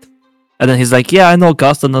 right? And then he's like, yeah, I know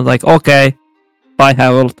Gust, and I'm like, okay, bye,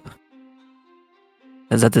 Harold.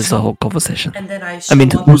 And that is the whole conversation. And then I show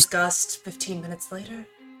up with Gust 15 minutes later?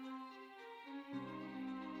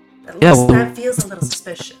 At least that feels a little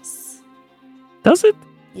suspicious. Does it?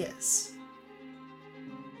 Yes.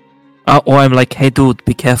 Or I'm like, hey dude,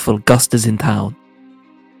 be careful, Gust is in town.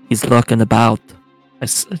 He's lurking about.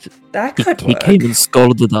 That could He work. came and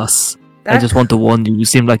scolded us. I just want to warn you, you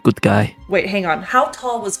seem like a good guy. Wait, hang on. How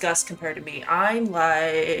tall was Gus compared to me? I'm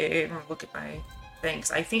like... Look at my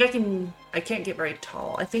things. I think I can't get very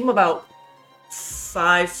tall. I think I'm about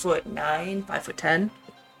 5'9", 5'10".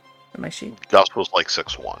 On my sheet. Gus was like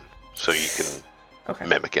 6'1", so you can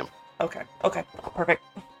mimic him. Okay, perfect.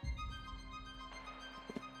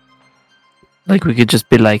 Like, we could just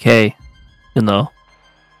be like, hey, you know,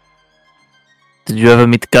 did you ever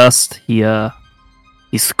meet Gus?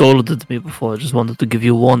 He scolded me before. I just wanted to give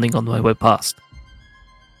you a warning on my way past.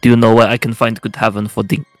 Do you know where I can find good tavern for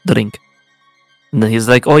drink? And then he's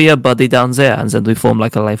like, oh yeah, buddy, down there. And then we form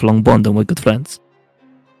like a lifelong bond and we're good friends.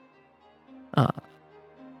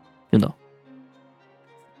 You know.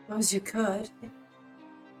 Suppose you could.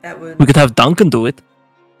 That would... We could have Duncan do it.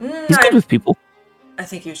 He's good with people. I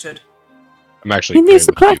think you should. I'm actually. He needs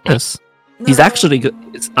to great with people. practice. He's actually good.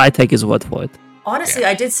 I take his word for it. Honestly,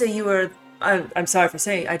 I did say you were... I'm sorry for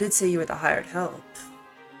saying, I did say you were the hired help.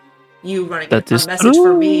 You running a message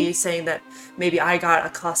for me saying that maybe I got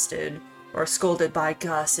accosted or scolded by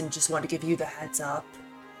Gus and just wanted to give you the heads up.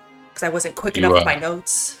 Because I wasn't quick enough with my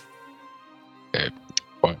notes. Okay.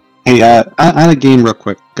 What? Hey, out of game real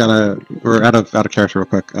quick. Out of character real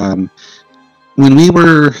quick. When we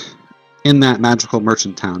were in that magical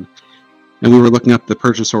merchant town, and we were looking up the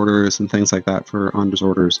purchase orders and things like that for Anders'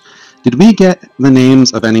 orders, did we get the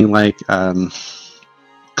names of any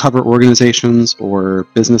cover organizations or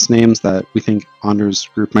business names that we think Anders'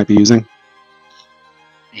 group might be using?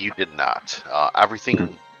 You did not.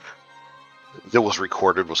 Everything that was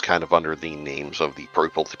recorded was kind of under the names of the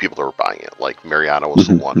people that were buying it. Like Mariana was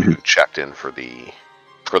the one who checked in for the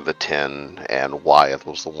tin, and Wyatt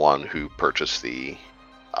was the one who purchased the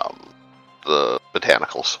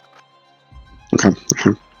botanicals. Okay.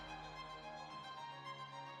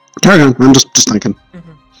 Carry on. I'm just thinking.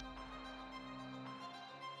 Mm-hmm.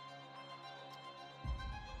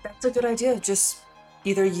 That's a good idea. Just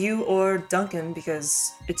either you or Duncan,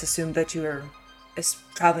 because it's assumed that you are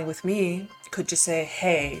traveling with me, could just say,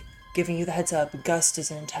 hey, giving you the heads up, Gust is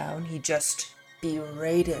in town. He just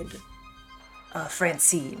berated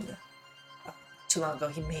Francine. Too long ago,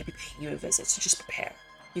 he may be paying you a visit, so just prepare.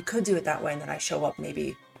 You could do it that way, and then I show up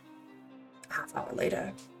maybe a half hour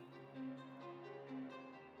later.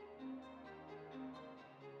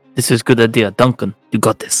 This is a good idea. Duncan, you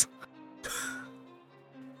got this.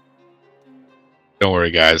 Don't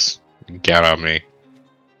worry, guys. Count on me.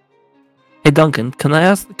 Hey Duncan, can I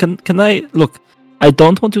ask? Can I look? I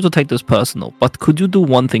don't want you to take this personal, but could you do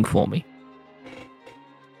one thing for me?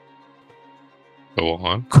 Go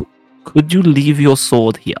on. Could you leave your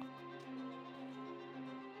sword here?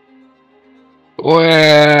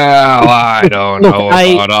 Well, I don't know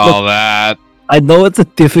about all that. I know it's a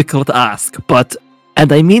difficult ask, but,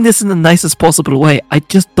 and I mean this in the nicest possible way, I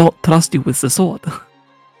just don't trust you with the sword.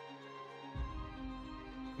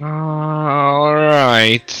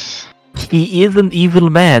 Alright. He is an evil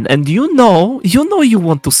man, and you know you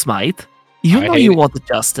want to smite. You want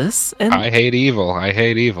justice. And I hate evil.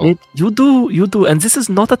 You do, and this is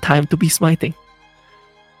not a time to be smiting.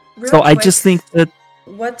 Real so quick, I just think that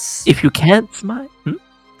if you can't smite...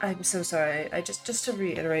 I'm so sorry. I just to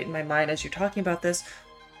reiterate in my mind as you're talking about this,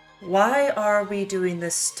 why are we doing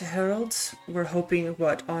this to Harold? We're hoping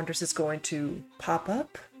what Anders is going to pop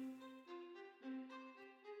up?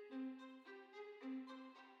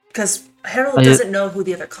 Because Harold doesn't know who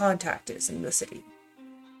the other contact is in the city.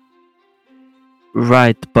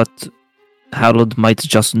 Right, but Harold might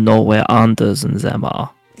just know where Anders and them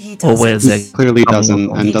are. He doesn't. Or where he clearly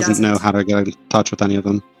doesn't, and doesn't know how to get in touch with any of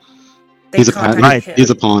them. He's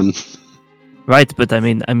a pawn. Right, but I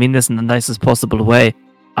mean this in the nicest possible way.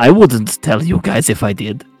 I wouldn't tell you guys if I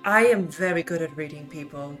did. I am very good at reading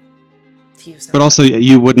people. But also,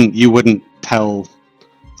 you wouldn't tell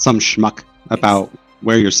some schmuck about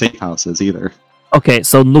where your safe house is either. Okay,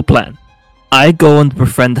 so new plan. I go and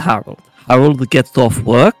befriend Harold. Harold gets off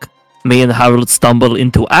work. Me and Harold stumble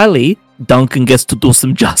into alley. Duncan gets to do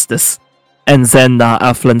some justice. And then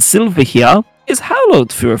our friend Sylvie here is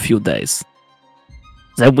Harold for a few days.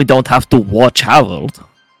 Then we don't have to watch Harold.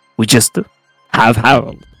 We just have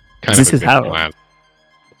Harold. This is Harold. Plan.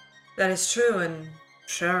 That is true, and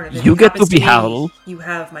sure. If you get to be Harold. You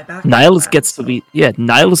have my back. Niles gets to be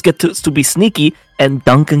Niles gets to be sneaky, and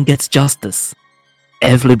Duncan gets justice.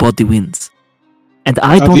 Everybody wins. And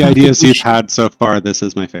I don't. Of the ideas you've had so far, this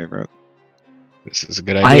is my favorite. This is a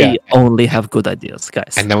good idea. I only have good ideas,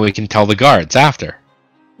 guys. And then we can tell the guards after.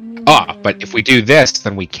 But if we do this,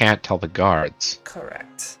 then we can't tell the guards.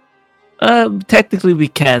 Correct. Technically we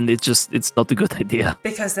can. It's not a good idea.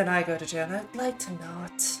 Because then I go to jail, and I'd like to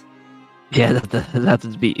not. Yeah,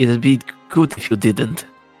 it'd be good if you didn't.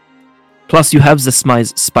 Plus, you have the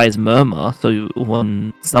spy's murmur, so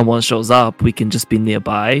when someone shows up, we can just be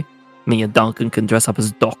nearby. Me and Duncan can dress up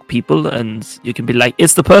as dock people, and you can be like,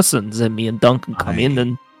 "It's the person." Then me and Duncan come in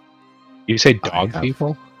and You say dog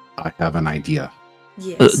people? I have an idea.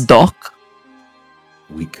 Yes. dock.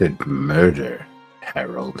 We could murder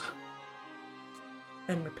Harold.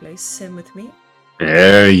 And replace him with me.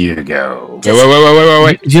 There you go.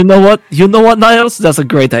 Wait. You know what? You know what, Niles? That's a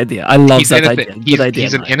great idea. I love that idea. Good idea.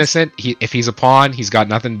 He's an Niles. innocent. If he's a pawn, he's got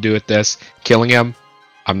nothing to do with this. Killing him,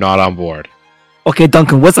 I'm not on board. Okay,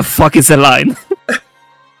 Duncan, where the fuck is the line?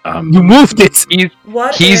 Um, You moved it.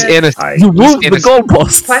 What He's if... innocent. You moved the innocent.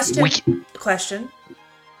 goalpost. Question.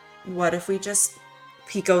 What if we just...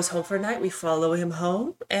 He goes home for a night, we follow him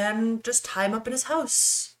home, and just tie him up in his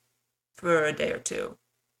house for a day or two.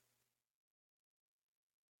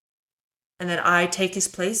 And then I take his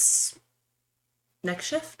place next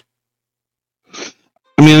shift.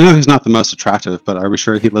 I mean, I know he's not the most attractive, but are we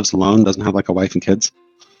sure he lives alone, doesn't have like a wife and kids?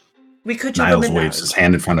 We could jump Niles him in waves now. his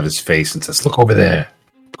hand in front of his face and says, "Look over there."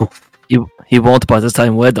 He won't by the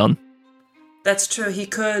time we're done. That's true. He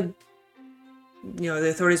could... You know, the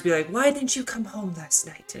authorities be like, why didn't you come home last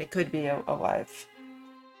night? And it could be a wife.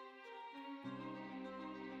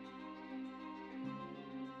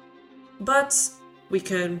 But we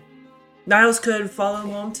could... Niles could follow him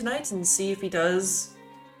home tonight and see if he does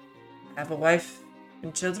have a wife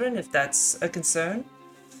and children, if that's a concern.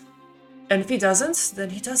 And if he doesn't, then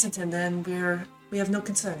he doesn't, and then we have no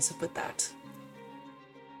concerns with that.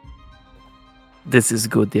 This is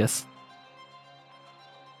good, yes.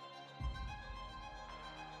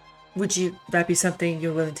 Would that be something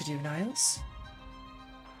you're willing to do, Niles?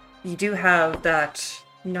 You do have that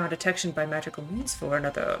non-detection by magical means for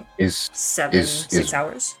another Is 6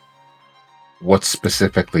 hours. what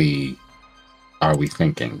specifically are we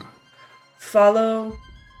thinking? Follow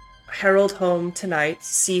Harold home tonight,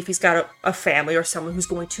 see if he's got a family or someone who's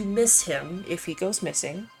going to miss him if he goes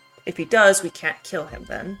missing. If he does, we can't kill him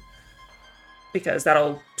then, because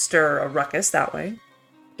that'll stir a ruckus that way.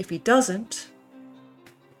 If he doesn't,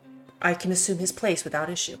 I can assume his place without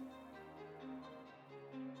issue.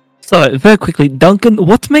 So, very quickly, Duncan,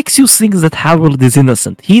 what makes you think that Harold is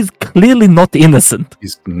innocent? He's clearly not innocent.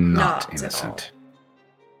 He's not Not at innocent.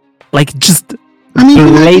 Like, just I mean, he might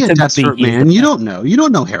be a blatantly desperate he's man. You don't know. You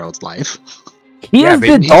don't know Harold's life. he Yeah, is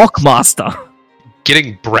but the dock master.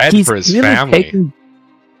 Getting bread He's for his clearly family. taking-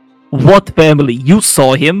 What family? You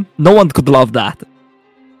saw him. No one could love that.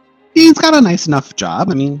 He's got a nice enough job.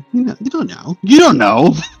 I mean, you don't know. You don't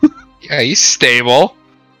know. Yeah, he's stable.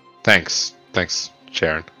 Thanks,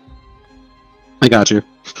 Sharon. I got you.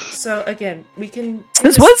 So again, we can...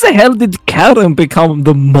 Since when the hell did Karen become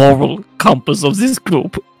the moral compass of this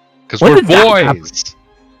group? Because When we're did that boys.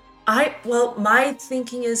 Well, my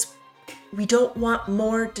thinking is we don't want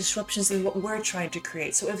more disruptions than what we're trying to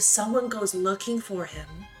create. So if someone goes looking for him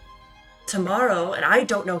tomorrow, and I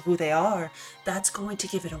don't know who they are, that's going to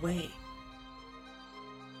give it away.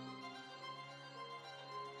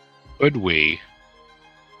 Could we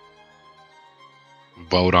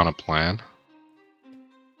vote on a plan?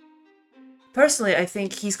 Personally, I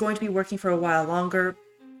think he's going to be working for a while longer.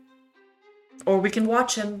 Or we can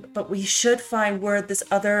watch him, but we should find where this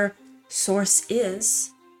other source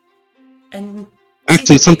is. And Actually, it could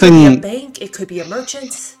be a something- bank, it could be a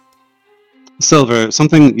merchant. Silver,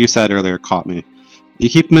 something you said earlier caught me. You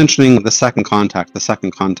keep mentioning the second contact.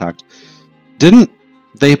 Didn't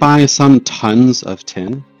they buy some tons of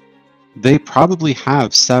tin? They probably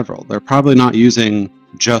have several. They're probably not using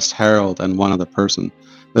just Harold and one other person.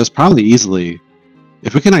 There's probably easily,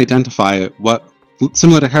 if we can identify what,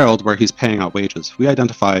 similar to Harold where he's paying out wages, if we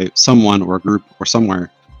identify someone or a group or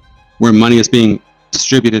somewhere where money is being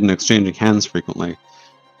distributed and exchanging hands frequently,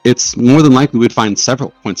 it's more than likely we'd find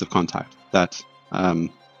several points of contact that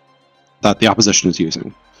that the opposition is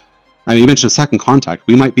using. I mean, you mentioned second contact.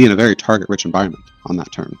 We might be in a very target-rich environment on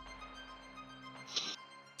that turn.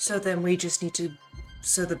 So then we just need to...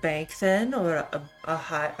 So the bank then, or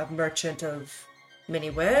a merchant of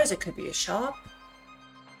many wares, it could be a shop.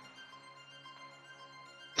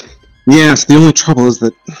 Yes, the only trouble is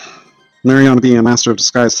that Mariana being a master of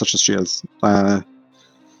disguise such as she is,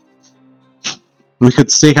 we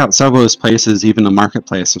could stake out several of those places, even a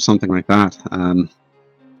marketplace or something like that.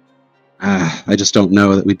 I just don't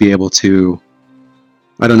know that we'd be able to...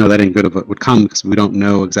 I don't know that any good of it would come because we don't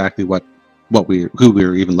know exactly what who we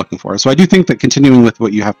were even looking for. So I do think that continuing with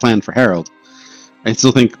what you have planned for Harold, I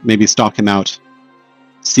still think maybe stalk him out,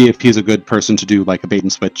 see if he's a good person to do like a bait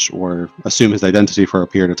and switch or assume his identity for a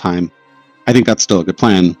period of time. I think that's still a good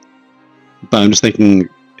plan. But I'm just thinking,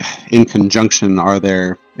 in conjunction,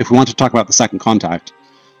 if we want to talk about the second contact,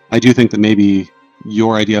 I do think that maybe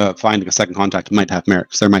your idea of finding a second contact might have merit,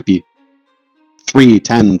 because there might be 3,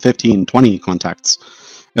 10, 15, 20 contacts.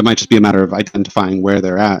 It might just be a matter of identifying where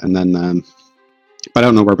they're at, and then, but I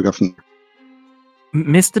don't know where we go from there.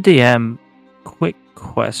 Mr. DM, quick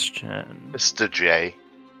question. Mr. J.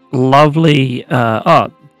 Lovely,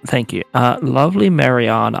 thank you. Lovely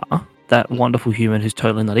Mariana, that wonderful human who's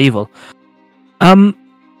totally not evil.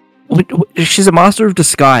 She's a master of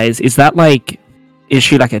disguise. Is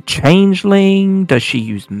she like a changeling? Does she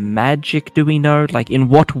use magic? Do we know? Like, in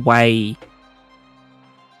what way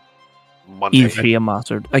is she a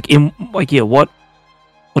master? What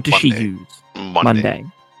does she use?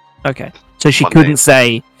 Mundane. Okay, so she couldn't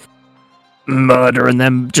say murder and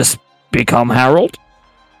then just become Harold.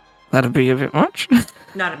 That'd be a bit much.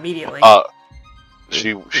 Not immediately.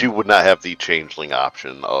 She would not have the changeling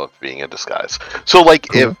option of being a disguise. So,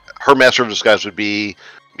 like, if her master of disguise would be,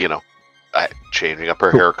 changing up her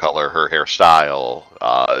hair color, her hairstyle.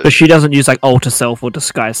 But she doesn't use like alter self or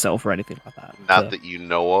disguise self or anything like that. Not that you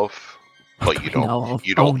know of, but you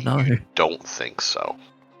don't think so.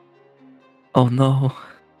 Oh no.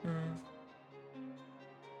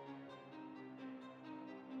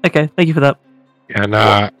 Okay, thank you for that. And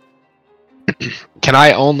can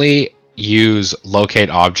I only use locate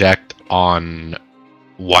object on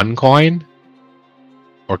one coin,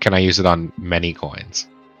 or can I use it on many coins?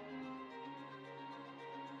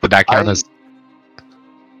 Would that count as?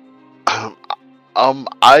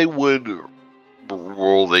 I would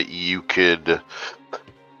rule that you could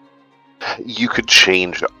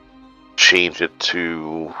change it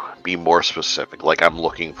to be more specific. Like, I'm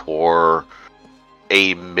looking for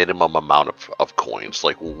a minimum amount of coins,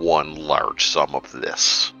 like one large sum of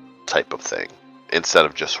this type of thing, instead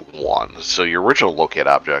of just one. So your original locate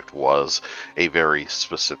object was a very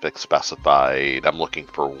specific, specified, I'm looking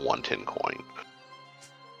for 1 tin coin.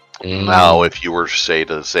 Now, if you were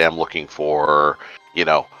to say I'm looking for,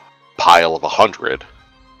 pile of 100,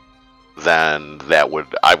 then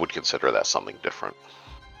I would consider that something different.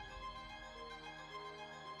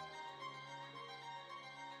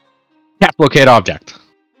 Cast locate object.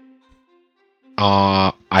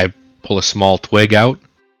 I pull a small twig out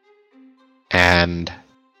and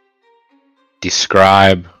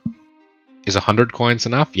describe. Is 100 coins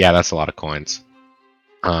enough? Yeah, that's a lot of coins.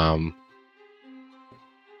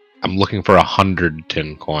 I'm looking for 100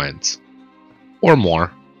 tin coins. Or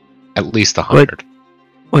more. At least 100.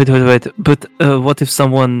 Wait. But what if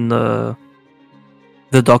someone, the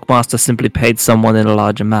Dockmaster simply paid someone in a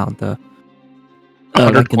large amount?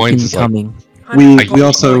 100 coins is like we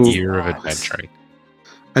also a year of adventuring.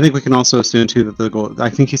 I think we can also assume too that the goal. I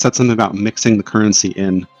think he said something about mixing the currency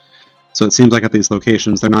in. So it seems like at these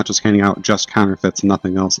locations they're not just handing out just counterfeits and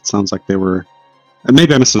nothing else. It sounds like they were. And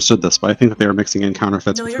maybe I misunderstood this, but I think that they were mixing in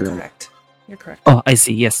counterfeits. No, with you're real. correct. You're correct. Oh, I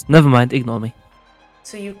see. Yes. Never mind. Ignore me.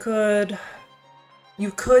 So you could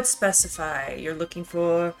specify you're looking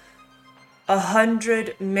for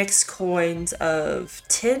 100 mixed coins of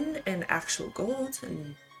tin and actual gold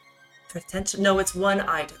and potential. No, it's one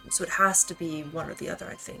item, so it has to be one or the other,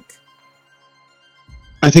 I think.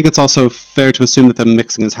 I think it's also fair to assume that the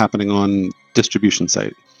mixing is happening on distribution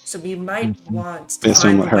site. So we might want to Based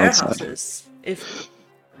on find what the Harold said. warehouses.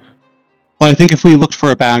 Well, I think if we looked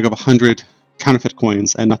for a bag of 100 counterfeit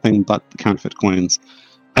coins and nothing but the counterfeit coins,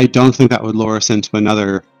 I don't think that would lure us into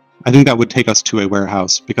another. I think that would take us to a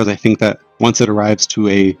warehouse, because I think that once it arrives to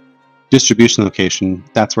a distribution location,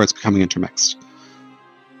 that's where it's becoming intermixed.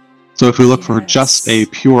 So if we look for just a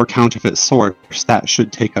pure counterfeit source, that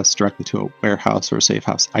should take us directly to a warehouse or a safe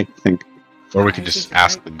house, I think. Or we could just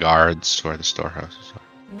ask the guards where the storehouses are.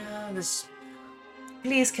 No,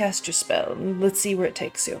 please cast your spell and let's see where it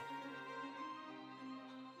takes you.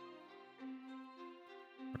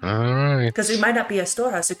 Alright. Because it might not be a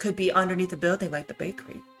storehouse, it could be underneath a building like the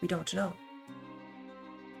bakery. We don't know.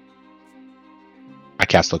 I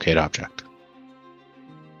cast locate object.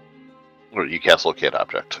 You cast locate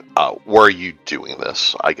object. Where are you doing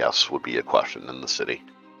this, I guess, would be a question in the city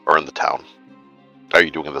or in the town. Are you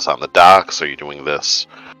doing this on the docks? Are you doing this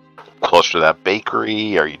close to that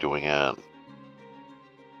bakery? Are you doing it?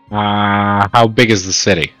 How big is the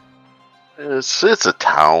city? It's a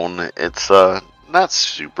town. It's not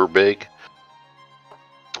super big,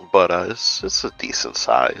 but it's a decent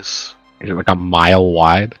size. Is it like a mile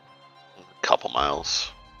wide? A couple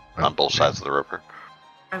miles. on both sides of the river.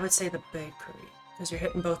 I would say the bakery, because you're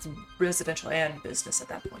hitting both residential and business at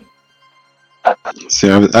that point. See,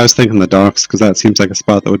 I was thinking the docks because that seems like a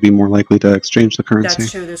spot that would be more likely to exchange the currency.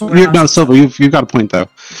 That's true. There's No, warehouses. Silva, you've got a point though.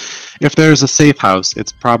 If there's a safe house,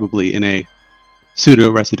 it's probably in a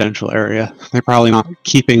pseudo-residential area. They're probably not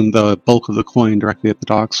keeping the bulk of the coin directly at the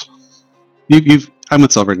docks. I'm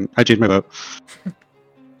with Silver. I changed my vote.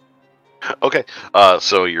 Okay,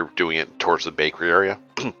 so you're doing it towards the bakery area.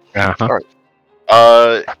 Uh-huh. All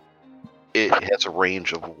right. It has a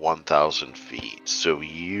range of 1,000 feet, so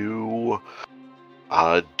you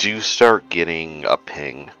do start getting a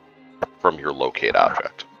ping from your locate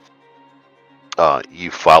object.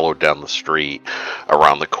 You follow down the street,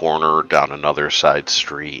 around the corner, down another side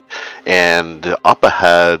street, and up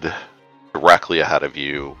ahead, directly ahead of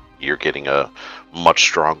you, you're getting a much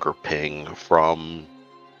stronger ping from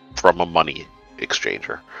a money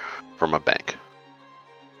exchanger, from a bank.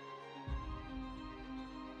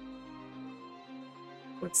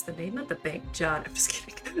 What's the name of the bank, John? I'm just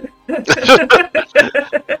kidding.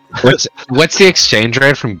 What's the exchange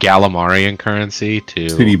rate from Galamarian currency to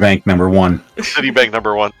Citibank number 1. Citibank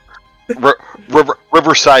number 1.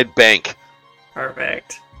 Riverside Bank.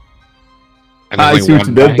 Perfect. and I only see what one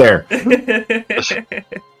you did bank? there.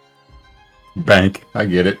 Bank, I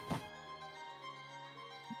get it.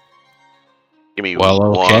 Give me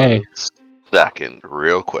Well, okay. 1 second,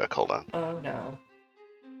 real quick. Hold on. Oh no.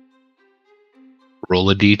 Roll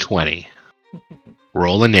a d20.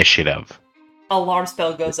 Roll initiative. Alarm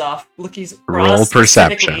spell goes off. Lookie's Roll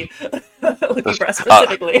perception. Lookie Brass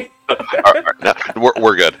specifically. All right, no,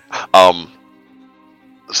 we're good.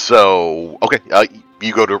 So okay,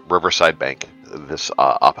 you go to Riverside Bank. This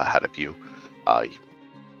up ahead of you,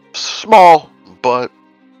 small but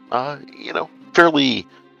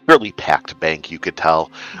fairly packed bank. You could tell.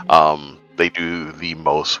 They do the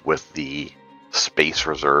most with the space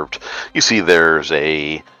reserved. You see, there's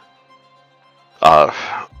a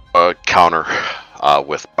counter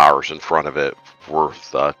with bars in front of it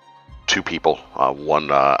worth 2 people, one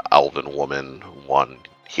elven woman, one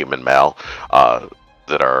human male,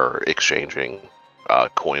 that are exchanging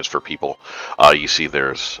coins for people. You see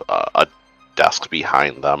there's a desk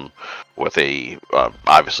behind them with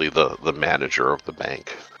obviously the manager of the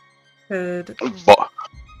bank. Good. Well,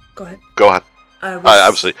 Go ahead. go ahead.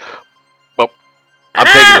 Obviously. Well, I'm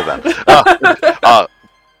taking it then.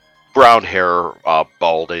 Brown hair,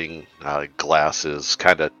 balding, glasses,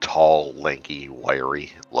 kind of tall, lanky,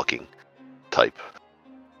 wiry looking type.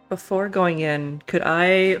 Before going in, could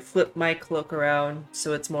I flip my cloak around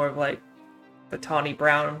so it's more of like the tawny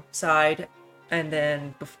brown side, and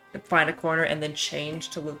then find a corner and then change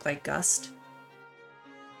to look like Gust?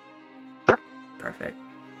 Sure. Perfect.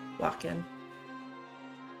 Walk in.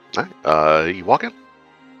 All right. You walk in?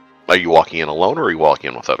 Are you walking in alone, or are you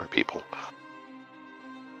walking in with other people?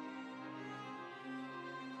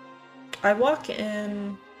 I walk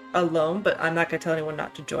in alone, but I'm not gonna tell anyone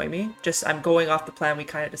not to join me. Just I'm going off the plan we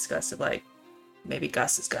kind of discussed. Of like, maybe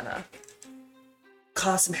Gus is gonna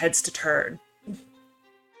cause some heads to turn.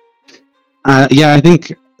 Yeah, I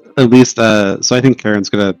think at least. So I think Karen's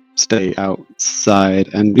gonna stay outside,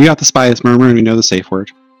 and we got the Spies Murmur, and we know the safe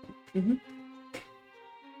word. Mm-hmm.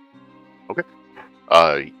 Okay.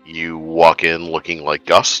 You walk in looking like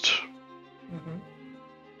Gust. Mm-hmm.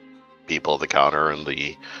 People at the counter and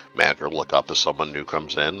the manager look up as someone new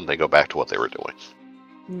comes in. They go back to what they were doing.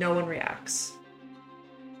 No one reacts.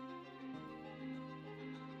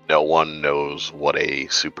 No one knows what a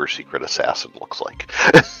super secret assassin looks like.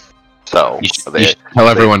 So You should tell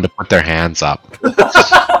everyone to put their hands up.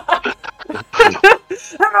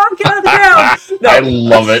 Everyone get on the ground! No. I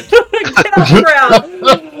love it. Get on the ground!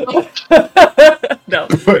 No.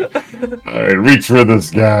 All right, reach for this,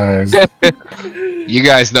 guys. You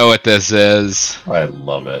guys know what this is. I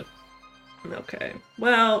love it. Okay.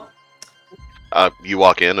 Well, you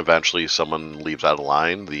walk in. Eventually, someone leaves out of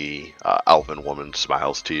line. The elven woman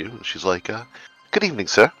smiles to you. She's like, "Good evening,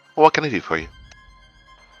 sir. What can I do for you?"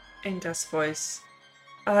 in Gust's voice.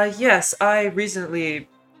 Yes,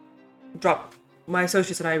 my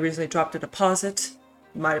associates and I recently dropped a deposit.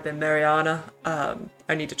 Might have been Mariana.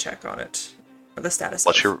 I need to check on it. Or the status.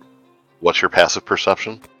 What's your passive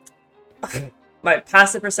perception? My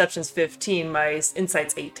passive perception's 15, my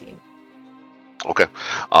insight's 18. Okay.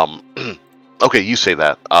 Okay, you say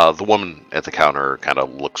that. The woman at the counter kind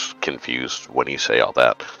of looks confused when you say all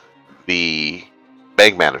that. The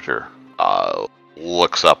bank manager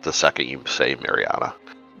looks up the second you say Mariana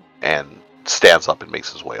and stands up and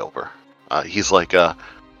makes his way over. He's like,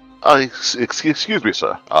 excuse me,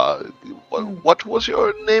 sir. What was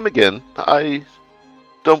your name again?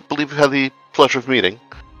 don't believe we've had the pleasure of meeting.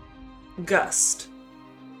 Gust.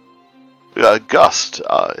 Gust.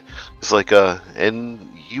 He's like, and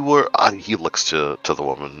you were. He looks to the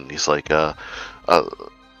woman. And he's like,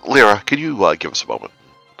 Lyra, can you give us a moment?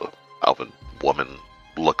 The Alvin woman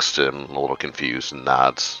looks to him a little confused and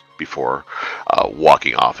nods before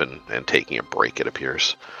walking off and taking a break. It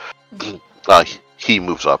appears. He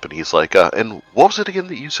moves up and he's like, and what was it again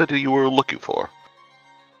that you said that you were looking for?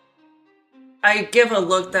 I give a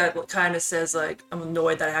look that kind of says, like, I'm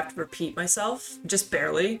annoyed that I have to repeat myself, just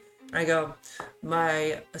barely. I go,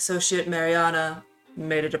 my associate Mariana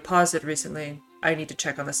made a deposit recently. I need to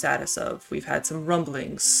check on the status of. We've had some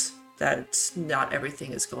rumblings that not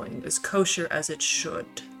everything is going as kosher as it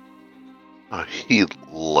should. He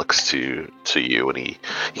looks to you and he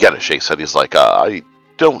kind of shakes his head. He's like, I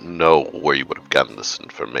don't know where you would have gotten this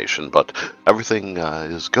information, but everything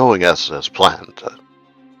is going as planned.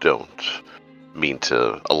 Don't mean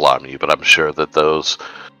to alarm you, but I'm sure that those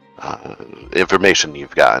information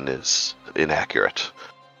you've gotten is inaccurate.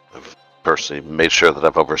 I've personally made sure that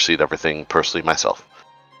I've overseen everything personally myself.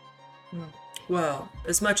 Well,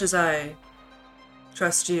 as much as I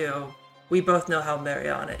trust you, we both know how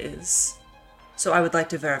Mariana is. So I would like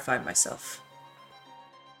to verify myself.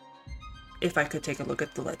 If I could take a look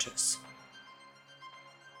at the ledgers.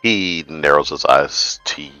 He narrows his eyes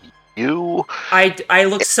to you. I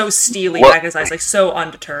look so steely back in his eyes, like so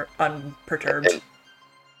unperturbed.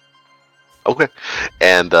 Okay.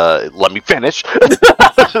 And let me finish.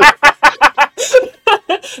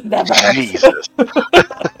 Never. Jesus.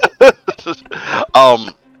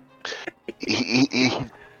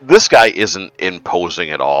 This guy isn't imposing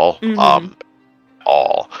at all.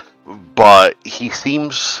 But he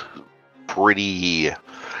seems pretty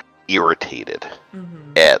irritated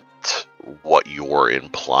at what you're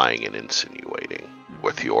implying and insinuating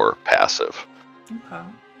with your passive. Okay.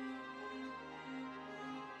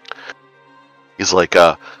 He's like,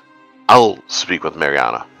 I'll speak with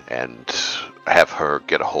Mariana and have her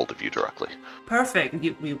get a hold of you directly. Perfect.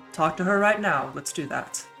 We talk to her right now. Let's do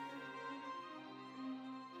that.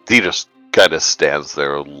 He just kind of stands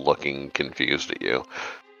there looking confused at you.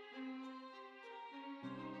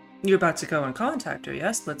 You're about to go and contact her,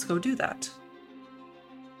 yes? Let's go do that.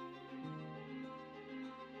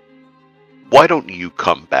 Why don't you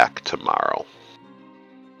come back tomorrow?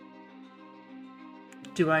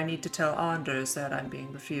 Do I need to tell Anders that I'm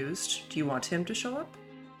being refused? Do you want him to show up?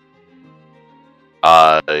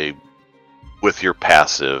 With your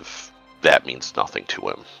passive, that means nothing to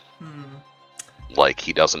him. Like,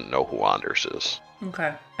 he doesn't know who Anders is.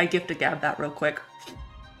 Okay. I gift a gab that real quick.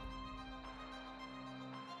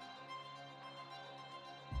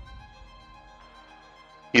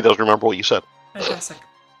 He doesn't remember what you said. Fantastic.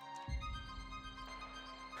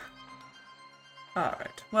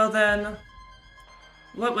 Alright. Well then,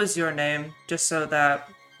 what was your name? Just so that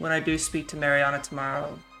when I do speak to Mariana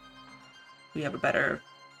tomorrow, we have a better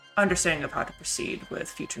understanding of how to proceed with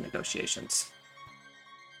future negotiations.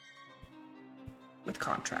 With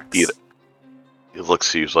contracts. He looks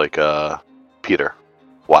to you like, Peter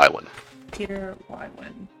Wyland. Peter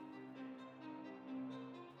Wyland.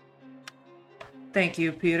 Thank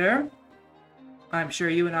you, Peter. I'm sure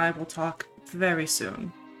you and I will talk very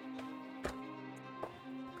soon.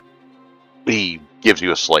 He gives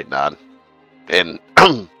you a slight nod. And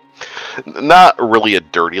not really a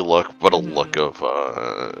dirty look, but a look of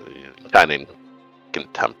kind of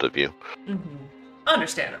contempt of you.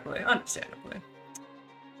 Understandably.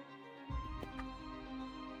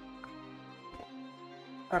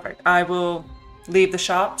 Perfect. I will leave the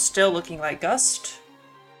shop still looking like Gust.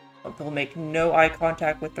 We'll make no eye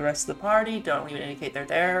contact with the rest of the party. Don't even indicate they're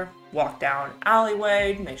there. Walk down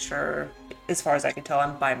alleyway. Make sure, as far as I can tell,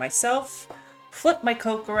 I'm by myself. Flip my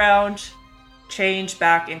cloak around. Change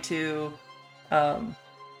back into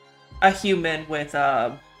a human with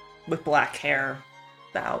black hair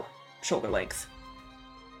about shoulder length.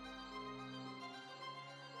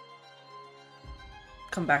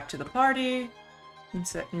 Come back to the party and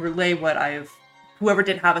relay what I've. Whoever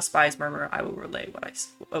didn't have a spy's murmur, I will relay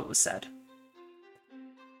what was said.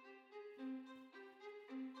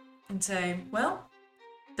 And say, well,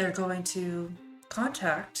 they're going to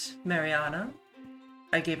contact Mariana.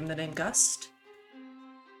 I gave him the name Gust.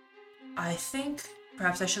 I think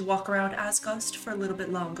perhaps I should walk around as Gust for a little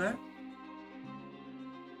bit longer.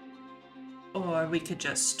 Or we could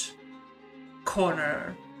just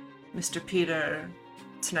corner Mr. Peter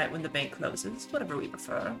tonight when the bank closes, whatever we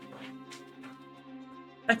prefer.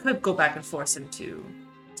 I could go back and force him to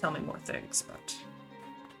tell me more things, but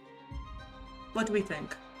what do we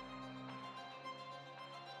think?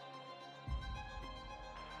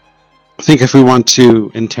 I think if we want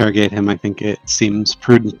to interrogate him, I think it seems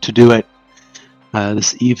prudent to do it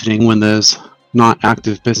this evening when there's not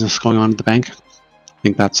active business going on at the bank. I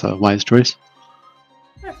think that's a wise choice.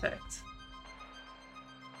 Perfect.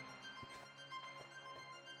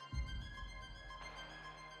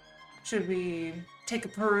 Should we take a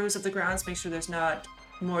peruse of the grounds, make sure there's not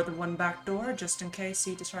more than one back door, just in case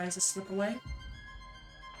he tries to slip away?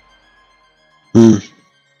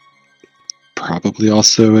 Probably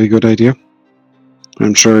also a good idea.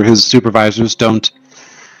 I'm sure his supervisors don't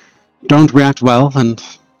react well, and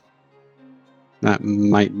that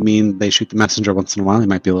might mean they shoot the messenger once in a while. He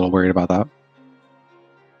might be a little worried about that.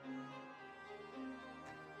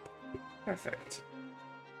 Perfect.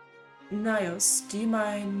 Niles, do you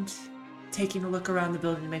mind taking a look around the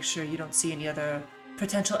building to make sure you don't see any other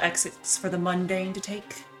potential exits for the mundane to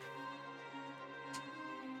take?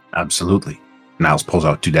 Absolutely. Niles pulls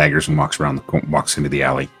out 2 daggers and walks into the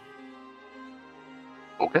alley.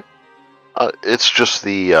 Okay. It's just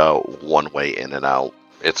the one way in and out.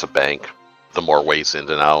 It's a bank. The more ways in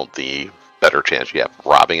and out, the better chance you have of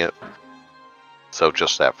robbing it. So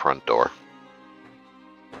just that front door.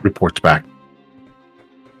 Reports back.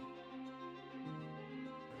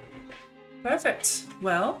 Perfect.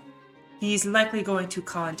 Well, he's likely going to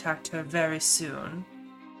contact her very soon,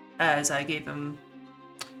 as I gave him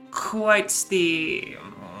quite the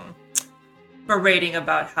berating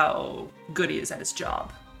about how good he is at his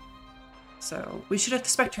job. So we should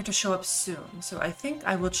expect her to show up soon. So I think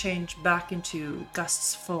I will change back into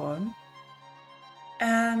Gust's form.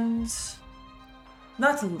 And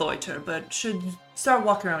not loiter, but should start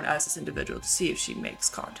walking around as this individual to see if she makes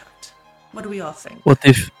contact. What do we all think?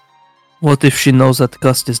 What if she knows that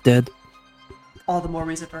Gust is dead? All the more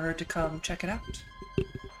reason for her to come check it out.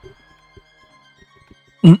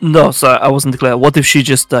 No, sorry, I wasn't clear. What if she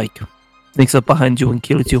just, sneaks up behind you and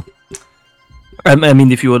kills you? I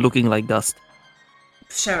mean, if you were looking like Gust.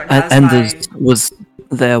 Sharon has Anders was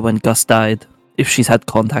there when Gust died. If she's had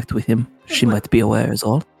contact with him, she might be aware is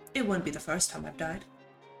all. It wouldn't be the first time I've died.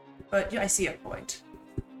 But yeah, I see your point.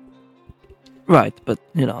 Right, but,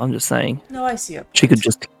 I'm just saying. No, I see your point. She could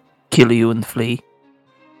just kill you and flee.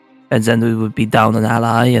 And then we would be down an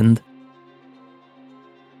ally and,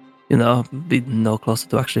 be no closer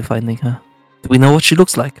to actually finding her. Do we know what she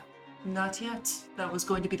looks like? Not yet. That was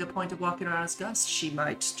going to be the point of walking around as Gust. She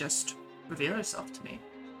might just reveal herself to me.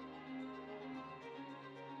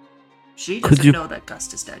 She doesn't know that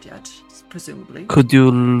Gust is dead yet, presumably. Could you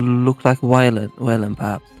look like Wayland,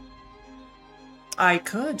 perhaps? I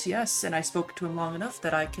could, yes, and I spoke to him long enough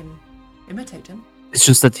that I can imitate him. It's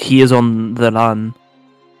just that he is on the run,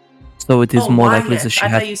 so it is more likely that she I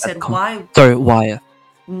had... thought you said Wyatt. Sorry, Wyatt.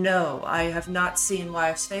 No, I have not seen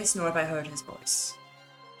Wyatt's face, nor have I heard his voice.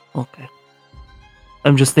 Okay.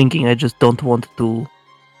 I'm just thinking, I just don't want to...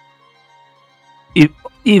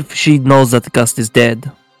 If she knows that Gust is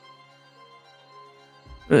dead,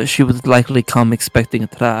 she would likely come expecting a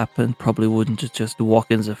trap and probably wouldn't just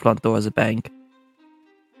walk in the front door as a bank.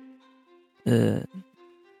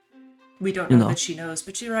 We don't know that she knows,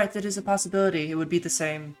 but you're right, that is a possibility. It would be the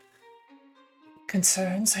same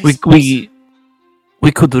concerns, I suppose.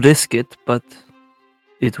 We could risk it, but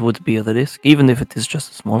it would be a risk, even if it is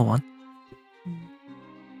just a small one.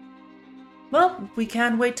 Well, we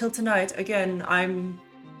can wait till tonight. Again,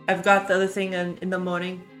 I've got the other thing in the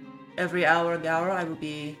morning. Every hour and hour, I will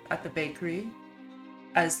be at the bakery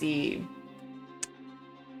as the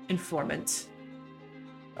informant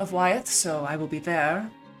of Wyatt, so I will be there.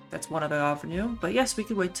 That's one other avenue. But yes, we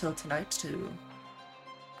could wait till tonight to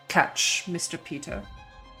catch Mr. Peter.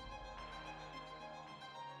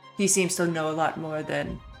 He seems to know a lot more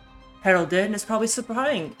than Harold did, and is probably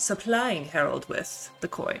supplying Harold with the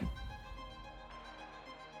coin.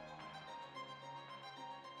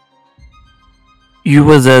 You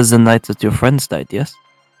were there the night that your friends died, yes?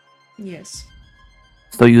 Yes.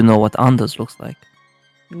 So you know what Anders looks like?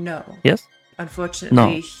 No. Yes?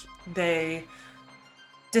 Unfortunately, they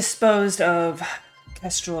disposed of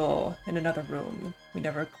Kestrel in another room. We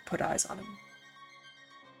never put eyes on him.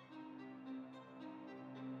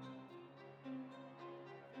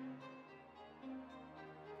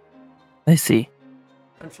 I see.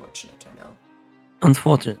 Unfortunate, I know.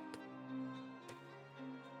 Unfortunate.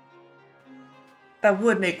 That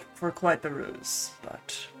would make for quite the ruse,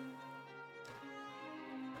 but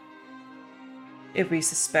if we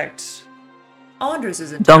suspect Anders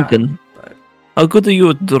is in Duncan, town, but how good are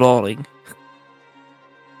you at drawing?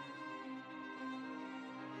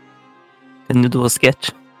 Can you do a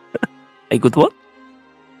sketch? A good one?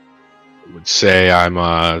 I would say I'm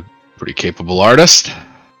a pretty capable artist.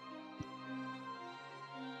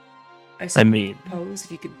 I mean, suppose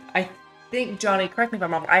if you could. I think, Johnny, correct me if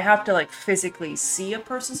I'm wrong. I have to like physically see a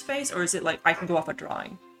person's face, or is it like I can go off a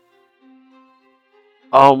drawing?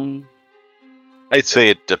 I'd say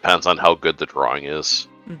it depends on how good the drawing is.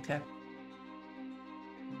 Okay.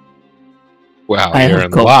 Well, I you're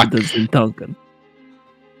have in luck. confidence in Duncan.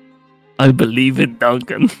 I believe in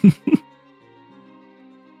Duncan.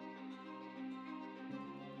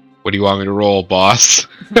 What do you want me to roll, boss?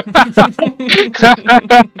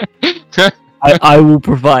 I will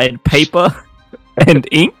provide paper and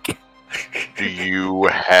ink. Do you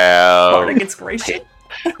have Bardic inspiration.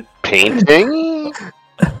 painting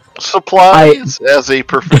supplies as a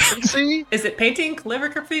proficiency? Is it painting?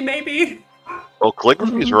 Calligraphy, maybe? Well,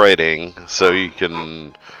 calligraphy is writing, so you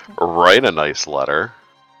can write a nice letter.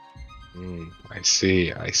 I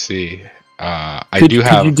see. Could you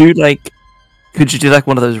do like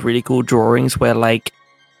one of those really cool drawings where like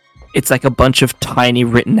it's like a bunch of tiny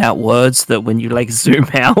written out words that when you like zoom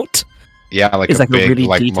out, like it's a like big, a really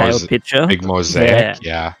like detailed picture. big mosaic.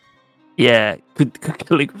 Yeah. Could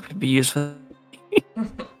calligraphy be used for?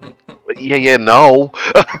 No.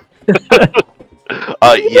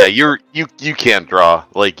 Yeah, you can't draw.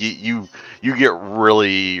 Like you get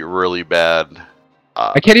really, really bad.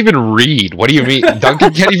 I can't even read. What do you mean?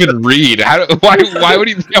 Duncan can't even read. Why would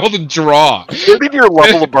he be able to draw? Where did your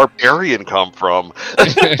level of barbarian come from?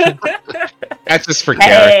 That's just for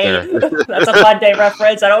Hey, character. that's a Monday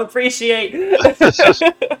reference. I don't appreciate.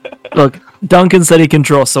 Look, Duncan said he can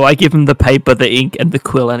draw, so I give him the paper, the ink, and the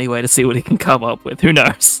quill anyway to see what he can come up with. Who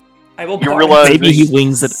knows? I will. You realize Maybe he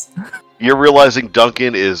wings it. You're realizing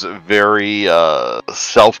Duncan is very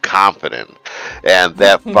self-confident, and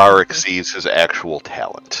that far exceeds his actual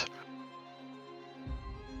talent.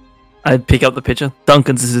 I pick up the picture.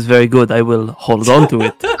 Duncan's, this is very good. I will hold on to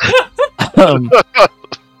it.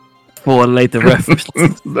 For later reference.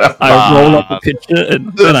 I roll up the picture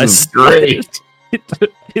and then I spray it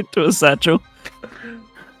into a satchel.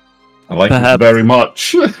 I like it very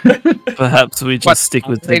much. Perhaps we just stick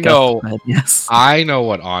with the gun. Yes. I know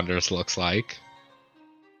what Anders looks like.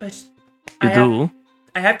 But I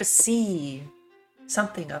have to see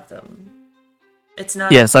something of them. It's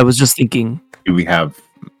not. Yes, I was just thinking. Do we have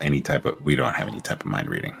any type of? We don't have any type of mind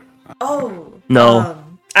reading. Oh no.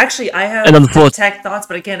 Actually, I have detect thoughts,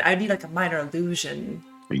 but again, I need like a minor illusion.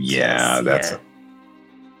 Yeah, that's.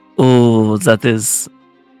 Oh, that is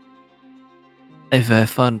a very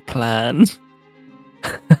fun plan.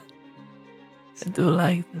 I do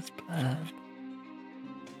like this plan.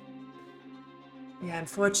 Yeah,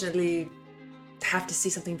 unfortunately, I have to see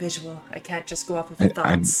something visual. I can't just go off with the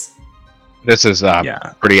thoughts. This is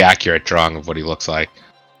a pretty accurate drawing of what he looks like.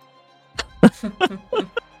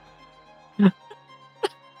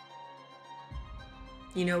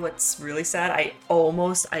 You know what's really sad? I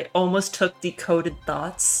almost took decoded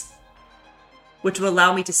thoughts, which will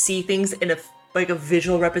allow me to see things in a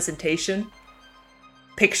visual representation,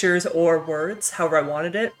 pictures or words, however I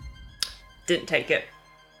wanted it. Didn't take it.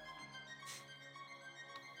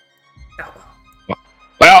 Oh well.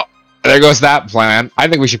 Well, there goes that plan. I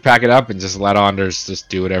think we should pack it up and just let Anders just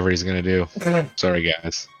do whatever he's gonna do. Sorry,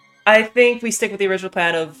 guys. I think we stick with the original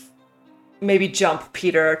plan of maybe jump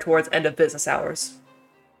Peter towards end of business hours.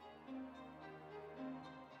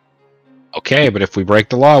 Okay, but if we break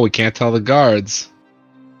the law, we can't tell the guards.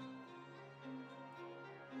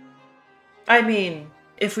 I mean,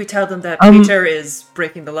 if we tell them that Peter is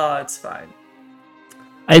breaking the law, it's fine.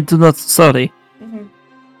 I do not. Sorry. Mm-hmm.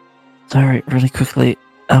 Sorry, really quickly.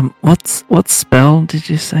 What spell did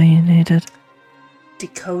you say you needed?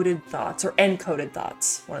 Decoded thoughts or encoded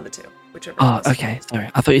thoughts, one of the two, whichever. Oh, okay. Sorry,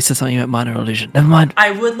 I thought you said something about minor illusion. Never mind.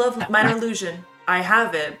 I would love minor illusion. I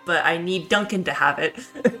have it, but I need Duncan to have it.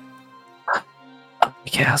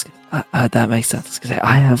 Okay, that makes sense. Because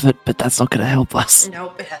I have it, but that's not going to help us.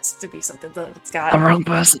 Nope, it has to be something that's got the wrong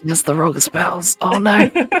person has the wrong spells. Oh no!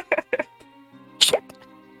 Shit.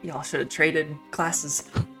 Y'all should have traded classes.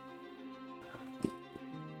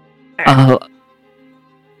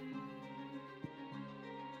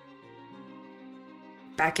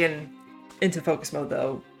 Back into focus mode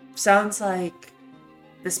though. Sounds like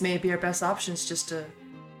this may be our best options just to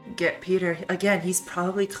get Peter. Again, he's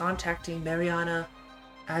probably contacting Mariana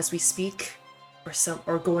as we speak,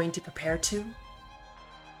 or going to prepare to.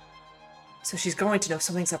 So she's going to know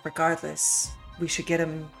something's up regardless. We should get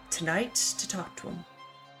him tonight to talk to him.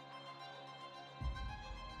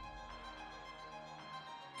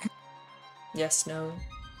 Yes, no.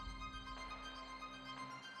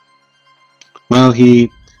 Well, he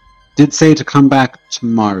did say to come back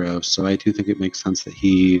tomorrow, so I do think it makes sense that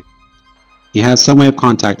he He has some way of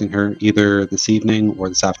contacting her, either this evening or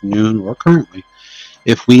this afternoon or currently.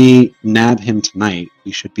 If we nab him tonight,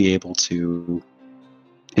 we should be able to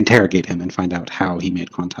interrogate him and find out how he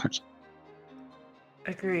made contact.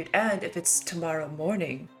 Agreed. And if it's tomorrow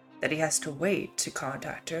morning that he has to wait to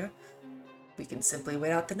contact her, we can simply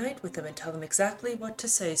wait out the night with him and tell him exactly what to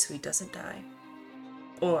say so he doesn't die.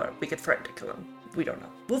 Or we could threaten to kill him. We don't know.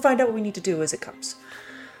 We'll find out what we need to do as it comes.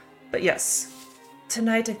 But yes,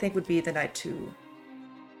 tonight I think would be the night to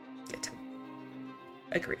get him.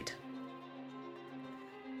 Agreed.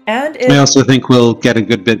 And I also think we'll get a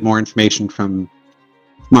good bit more information from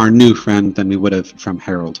our new friend than we would have from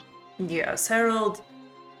Harold. Yes, Harold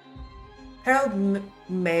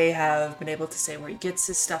may have been able to say where he gets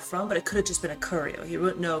his stuff from, but it could have just been a courier. He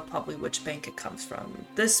wouldn't know probably which bank it comes from.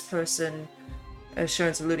 This person, as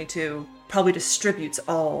Sharon's alluding to, probably distributes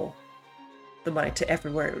all the money to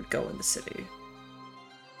everywhere it would go in the city.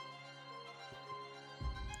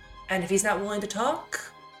 And if he's not willing to talk,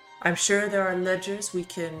 I'm sure there are ledgers we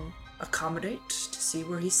can accommodate to see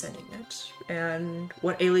where he's sending it and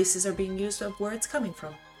what aliases are being used of where it's coming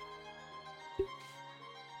from.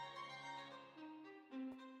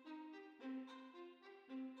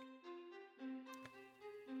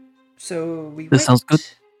 So we This wait sounds good.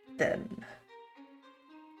 then.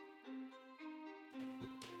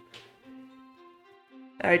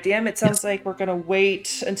 Alright, DM, it sounds like we're gonna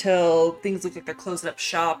wait until things look like they're closing up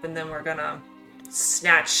shop, and then we're gonna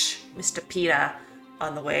snatch Mr. Pita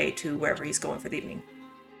on the way to wherever he's going for the evening.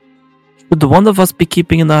 Should one of us be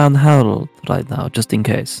keeping an eye on Harold right now, just in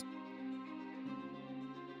case?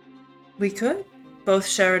 We could. Both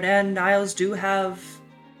Sharon and Niles do have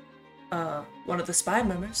one of the spy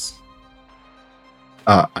murmurs.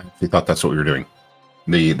 I actually thought that's what we were doing.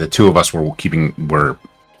 The two of us were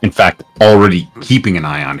in fact already keeping an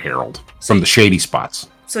eye on Harold from the shady spots.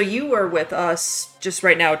 So you were with us just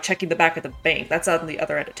right now checking the back of the bank. That's on the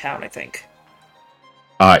other end of town, I think.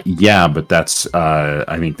 Yeah, but that's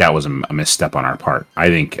I think that was a misstep on our part. I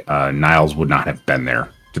think Niles would not have been there,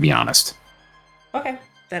 to be honest. Okay.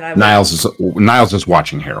 Then I Niles is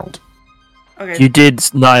watching Harold. Okay.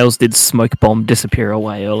 Niles did smoke bomb disappear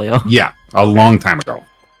away earlier. Yeah, a long time ago.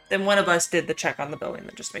 Then one of us did the check on the building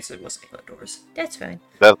that just makes it wasn't any doors. That's fine.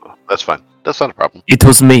 That's fine. That's not a problem. It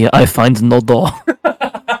was me. I find no door.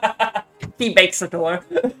 He makes a door.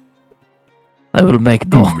 I will make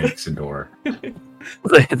door. Who makes a door?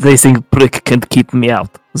 They think brick can't keep me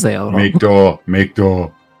out. They are wrong. Make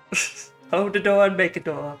door. Hold the door and make a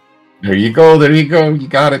door. There you go. You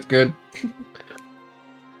got it. Good.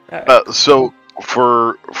 So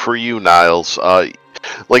for you, Niles,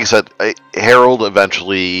 like I said, Harold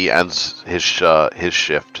eventually ends his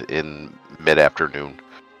shift in mid-afternoon,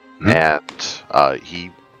 and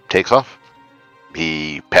he takes off.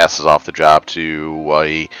 He passes off the job to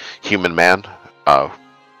a human man,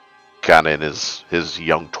 kind of in his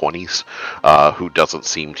young 20s, who doesn't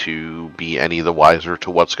seem to be any the wiser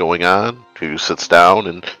to what's going on, who sits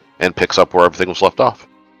down and picks up where everything was left off.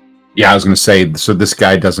 Yeah, I was going to say, so this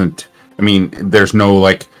guy doesn't, I mean, there's no,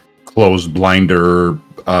 like, closed blinder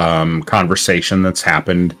conversation that's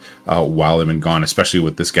happened while I've been gone, especially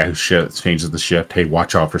with this guy who changes the shift. Hey,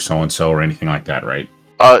 watch out for so-and-so or anything like that, right?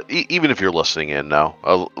 Even if you're listening in now,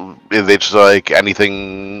 they just like,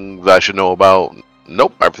 anything that I should know about?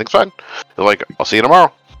 Nope, everything's fine. They're like, I'll see you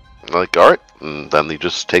tomorrow. I'm like, all right, and then he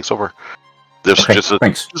just takes over.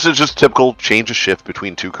 Thanks. This is just typical change of shift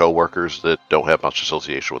between two coworkers that don't have much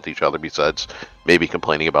association with each other besides maybe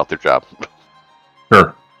complaining about their job.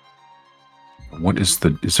 Sure. Is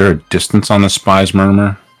there a distance on the spy's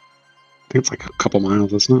murmur? I think it's like a couple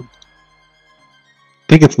miles, isn't it? I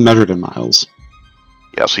think it's measured in miles.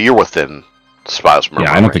 Yeah, so you're within spy's murmur.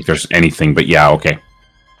 Yeah, I don't think there's anything, but yeah, okay.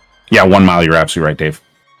 Yeah, 1 mile, you're absolutely right, Dave.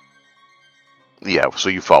 Yeah, so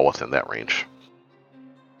you fall within that range.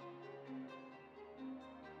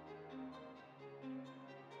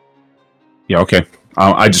 Yeah, okay.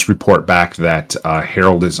 I just report back that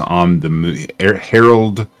Harold is on the move.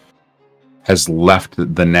 Harold has left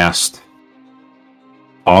the nest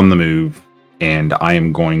on the move, and I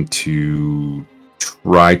am going to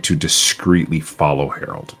try to discreetly follow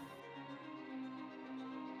Harold.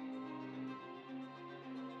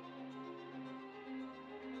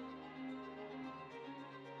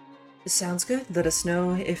 Sounds good. Let us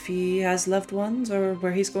know if he has loved ones or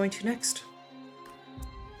where he's going to next.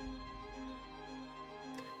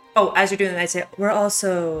 Oh, as you're doing that, I'd say we're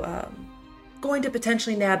also going to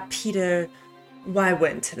potentially nab Peter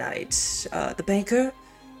Wywin tonight. The banker.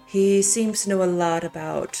 He seems to know a lot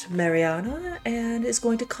about Mariana and is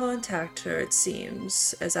going to contact her, it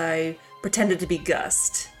seems, as I pretended to be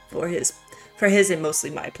Gust for his for his and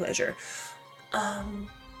mostly my pleasure.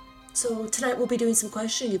 So tonight we'll be doing some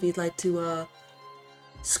questioning if you'd like to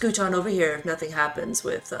scooch on over here if nothing happens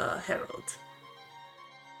with Harold.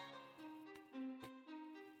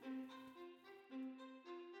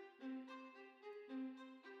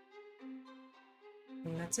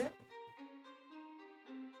 And that's it.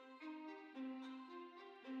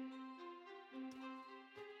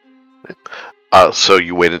 So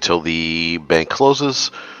you wait until the bank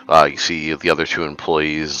closes. You see the other two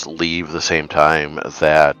employees leave the same time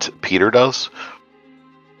that Peter does.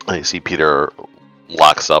 You see Peter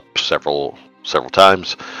locks up several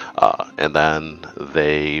times, and then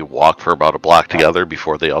they walk for about a block together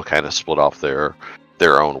before they all kind of split off their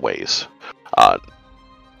own ways.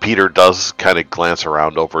 Peter does kind of glance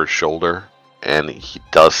around over his shoulder, and he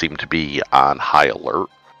does seem to be on high alert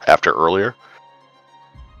after earlier.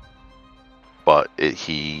 But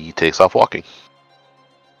he takes off walking.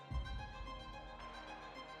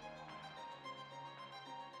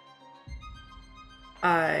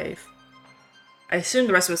 I assume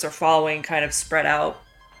the rest of us are following, kind of spread out.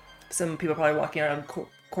 Some people are probably walking around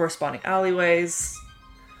corresponding alleyways.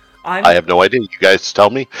 I have no idea. You guys tell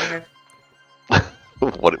me. Okay.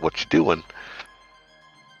 What you doing?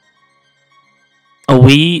 Are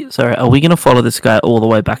we gonna follow this guy all the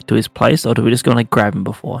way back to his place, or do we just gonna grab him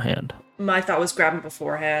beforehand? My thought was grab him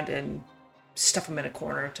beforehand and stuff him in a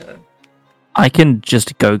corner to... I can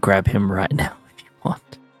just go grab him right now if you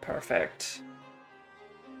want. Perfect.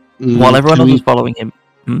 While everyone else is following him.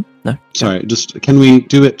 No. Sorry, just can we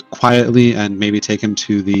do it quietly and maybe take him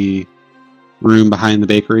to the room behind the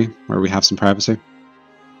bakery where we have some privacy?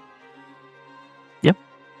 Yep.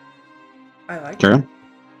 I like Carry it. on.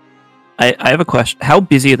 I have a question. How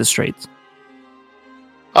busy are the streets?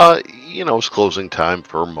 It's closing time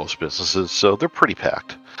for most businesses, so they're pretty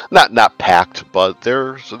packed. Not packed, but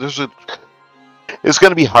it's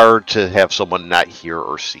going to be hard to have someone not hear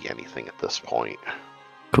or see anything at this point.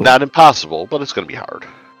 Cool. Not impossible, but it's going to be hard.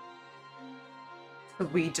 So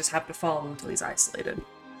we just have to follow him until he's isolated.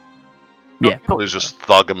 Yeah, Probably just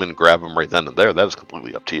thug him and grab him right then and there. That is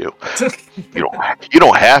completely up to you. You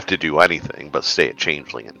don't have to do anything but stay at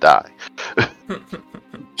Changeling and die.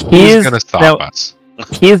 Who's gonna stop us?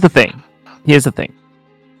 Here's the thing.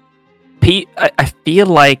 I feel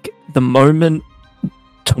like the moment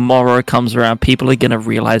tomorrow comes around, people are gonna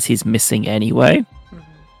realize he's missing anyway. Mm-hmm.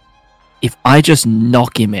 If I just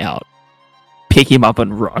knock him out, pick him up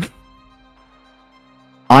and run.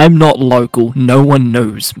 I'm not local. No one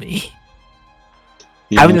knows me.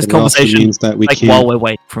 Yeah, Having this but it also conversation means that we can't... while we're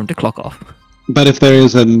waiting for him to clock off. But if there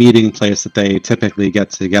is a meeting place that they typically get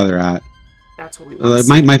together at, That's what we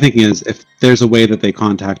want. my thinking is if there's a way that they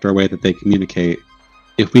contact or a way that they communicate,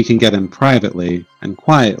 if we can get him privately and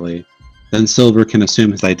quietly, then Silver can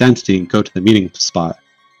assume his identity and go to the meeting spot.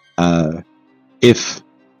 And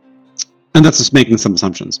that's just making some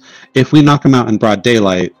assumptions. If we knock him out in broad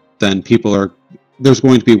daylight, then there's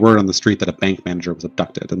going to be word on the street that a bank manager was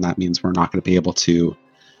abducted, and that means we're not going to be able to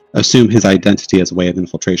assume his identity as a way of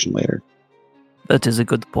infiltration later. That is a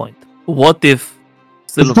good point. What if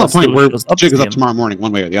There's no point where shows up Jig as is up him, tomorrow morning,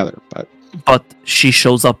 one way or the other. but she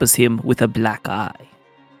shows up as him with a black eye?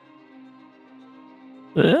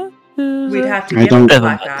 We'd have to I give him don't- a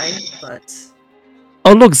black eye, but...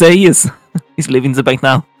 Oh look, there he is. He's leaving the bank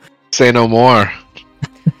now. Say no more.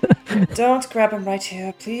 Don't grab him right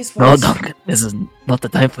here, please. No, Wait. Duncan, this is not the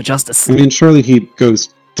time for justice. I mean, surely he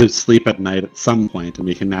goes to sleep at night at some point, and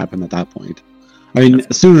we can nab him at that point. I mean,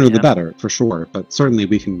 That's- sooner the yeah. better, for sure, but certainly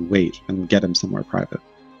we can wait and get him somewhere private.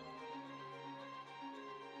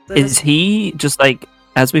 Is he just like,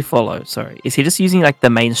 as we follow, is he just using like the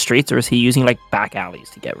main streets, or is he using like back alleys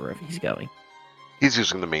to get wherever he's going? He's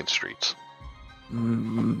using the main streets.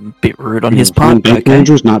 Bit rude on his One part. bank Okay.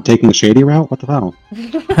 manager's not taking the shady route? What the hell?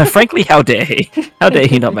 Frankly, how dare he? How dare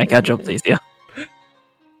he not make our jobs easier?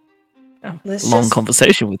 Yeah, Let's long just-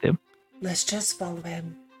 conversation with him. Let's just follow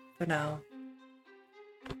him for now.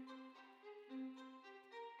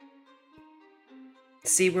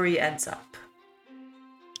 See where he ends up.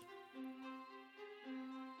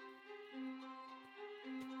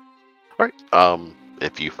 Right.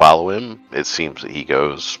 If you follow him, it seems that he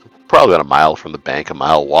goes probably about a mile from the bank, a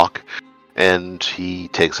mile walk, and he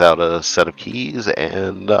takes out a set of keys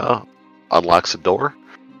and unlocks a door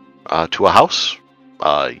to a house.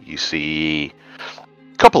 You see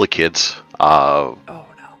a couple of kids Oh no.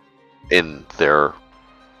 in their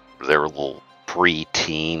little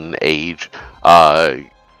pre-teen age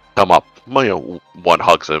come up. One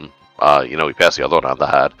hugs him. We pass the other one on the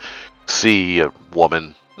head. See a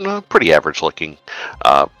woman, pretty average looking,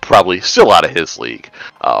 probably still out of his league.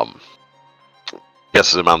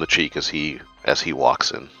 Kisses him on the cheek as he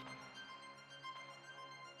walks in.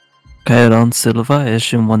 Chiron, Silva, I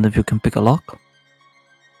assume one of you can pick a lock.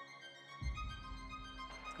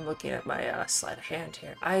 I'm looking at my sleight of hand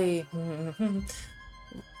here.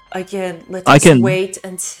 Again, I let's can- wait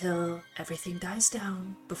until everything dies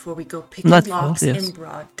down before we go picking That's locks fine, yes. in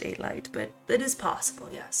broad daylight. But it is possible,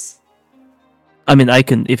 yes. I mean, I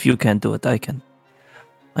can. If you can't do it, I can.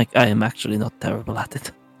 Like, I am actually not terrible at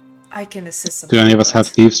it. I can assist Do somebody. any of us have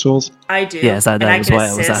thieves' tools? I do. Yes, that and I was can why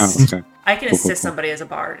I was assist. Oh, okay. I can Cool, assist cool, cool. somebody as a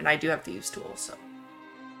bard, and I do have thieves' tools. So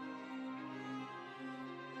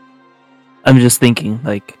I'm just thinking,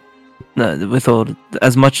 like, with all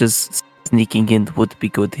as much as sneaking in would be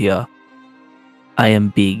good here, I am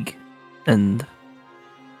big, and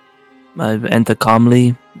I enter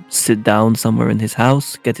calmly, sit down somewhere in his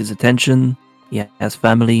house, get his attention. He has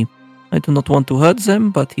family. I do not want to hurt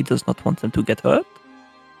them, but he does not want them to get hurt.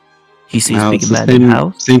 He sees Well, big it's the man in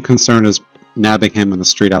house. same concern as nabbing him in the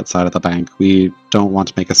street outside of the bank. We don't want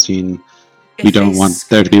to make a scene. if We don't they want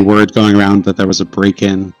there to be scream- word going around that there was a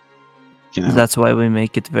break-in. You know, That's why we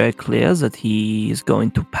make it very clear that he is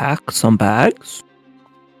going to pack some bags,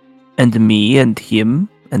 and me and him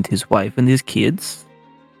and his wife and his kids,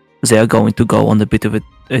 they are going to go on a bit of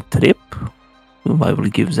a trip. I will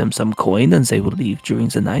give them some coin, and they will leave during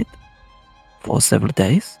the night for several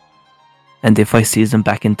days. And if I see them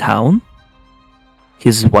back in town,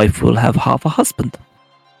 his wife will have half a husband.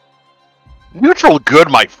 Neutral good,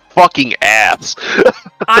 my fucking ass.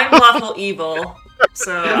 I'm lawful evil,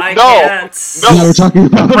 so I No, can't. no. we're talking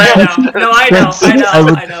about. I know. No, I know.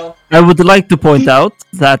 I I know. I would like to point out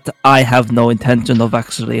that I have no intention of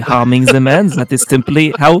actually harming the man. That is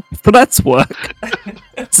simply how threats work.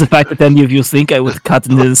 The fact that any of you think I would cut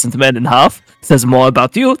an innocent man in half says more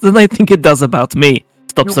about you than I think it does about me.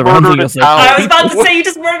 Stop You surrounding murdered a yourself. town. I was about to say you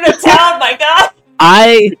just murdered a town. My God.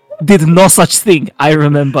 I did no such thing. I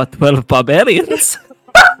remember 12 barbarians.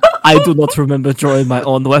 I do not remember drawing my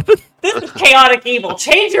own weapon. This is chaotic evil.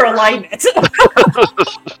 Change your alignment.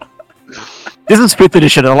 This is 5th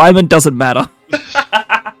edition. Alignment doesn't matter.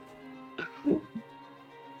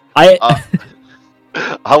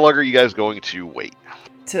 How long are you guys going to wait?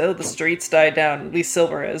 Till the streets die down. At least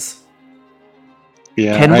Silver is.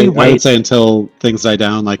 Yeah, Can we I wait? would say until things die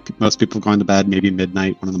down. Like most people going to bed, maybe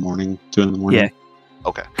midnight, 1 in the morning, 2 in the morning. Yeah.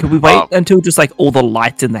 Okay. Can we wait Um, until just like all the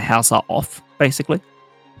lights in the house are off, basically?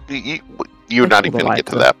 You're not That's even all going to get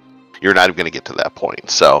to right, that. You're not even going to get to that point.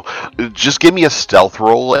 So, just give me a stealth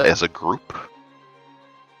roll as a group.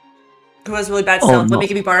 Who has really bad Oh, stealth? no. Let me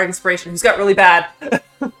give you bardic inspiration. Who's got really bad?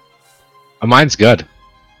 Mine's good.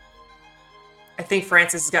 I think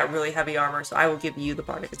Francis has got really heavy armor, so I will give you the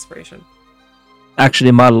bardic inspiration.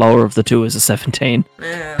 Actually, my lower of the two is a 17.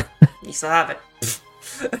 Yeah, you still have it.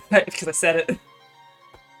 Because I said it.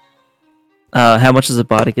 How much is a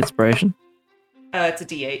bardic inspiration? It's a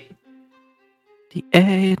D8. The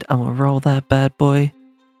 8. I'm gonna roll that bad boy.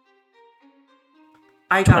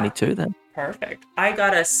 I got 22 then. perfect. I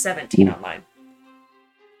got a 17 on mine.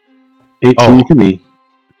 18 Oh. for me.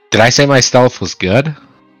 Did I say my stealth was good?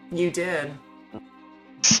 You did.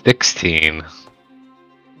 16.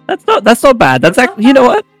 That's not bad. That's actually, you know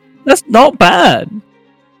what? That's not bad.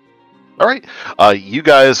 All right. You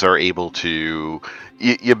guys are able to.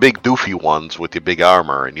 You big doofy ones with your big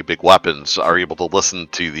armor and your big weapons are able to listen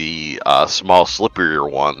to the small, slipperier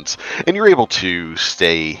ones, and you're able to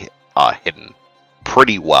stay hidden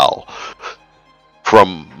pretty well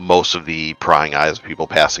from most of the prying eyes of people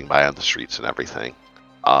passing by on the streets and everything.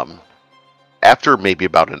 After maybe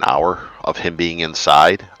about an hour of him being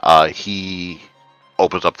inside, he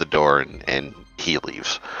opens up the door and he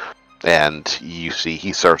leaves. And you see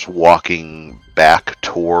he starts walking back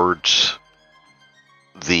towards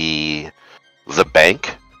the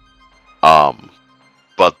bank.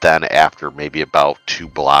 But then after maybe about 2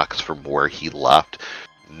 blocks from where he left,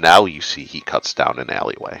 now you see he cuts down an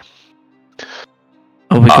alleyway.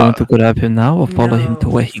 Are we going to grab him now or follow him to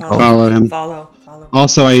where he follow. goes? Follow him. Follow.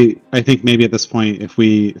 Also, I think maybe at this point, if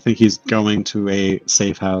we think he's going to a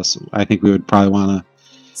safe house, I think we would probably want to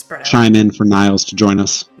Spread out. chime in for Niles to join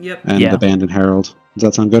us Yep. and Yeah. abandon Harold. Does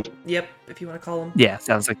that sound good? Yep. If you want to call him. Yeah,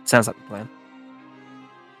 sounds like the plan.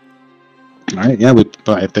 All right. Yeah,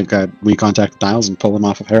 I think we contact Niles and pull him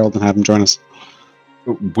off of Harold and have him join us.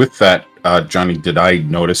 With that, Johnny, did I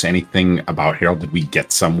notice anything about Harold? Did we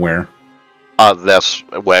get somewhere? That's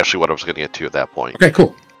actually what I was going to get to at that point. Okay,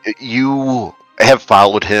 cool. You have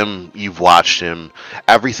followed him, you've watched him.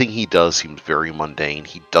 Everything he does seems very mundane.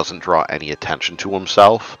 He doesn't draw any attention to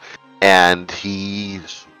himself, and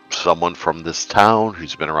he's someone from this town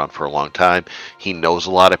who's been around for a long time. He knows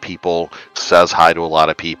a lot of people, says hi to a lot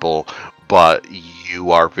of people, but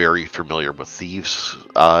you are very familiar with Thieves'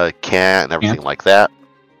 Cant and everything like that.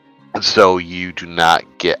 So you do not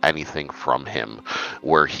get anything from him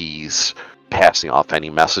where he's passing off any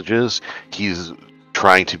messages. He's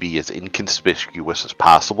trying to be as inconspicuous as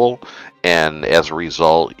possible, and as a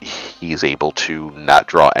result, he's able to not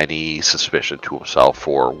draw any suspicion to himself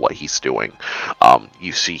for what he's doing.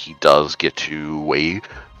 You see, he does get to a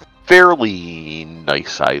fairly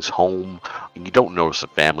nice size home. You don't notice a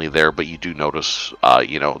family there, but you do notice,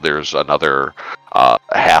 there's another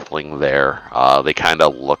halfling there. They kind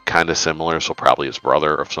of look kind of similar, so probably his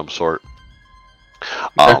brother of some sort.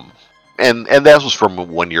 Okay. And that was from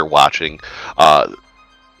when you're watching.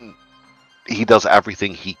 He does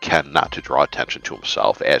everything he can not to draw attention to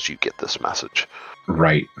himself as you get this message.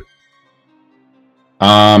 Right.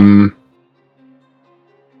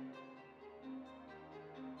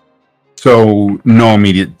 So no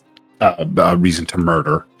immediate reason to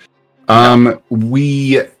murder.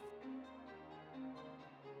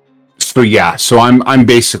 So I'm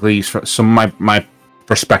basically, so my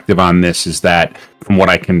perspective on this is that, from what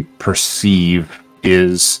I can perceive,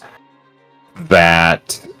 is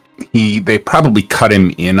that they probably cut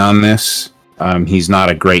him in on this. He's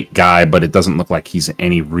not a great guy, but it doesn't look like he's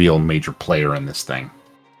any real major player in this thing.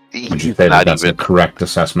 Would you say that's a correct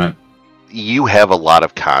assessment? You have a lot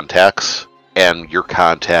of contacts, and your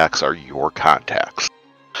contacts are your contacts.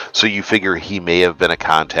 So you figure he may have been a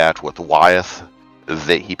contact with Wyeth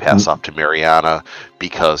that he passed off to Mariana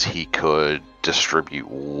because he could distribute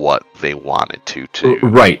what they wanted to.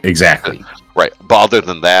 Right, exactly. Right, but other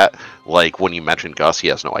than that, like when you mentioned Gus, he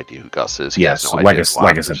has no idea who Gus is. He has no idea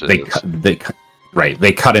like I said,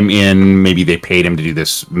 they cut him in. Maybe they paid him to do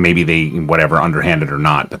this. Maybe they whatever, underhanded or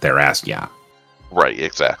not. But they're asked, yeah. Right,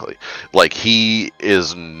 exactly. Like, he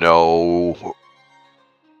is no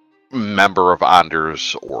member of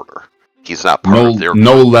Anders' order. He's not part of their...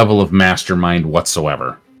 No level of mastermind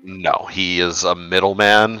whatsoever. No, he is a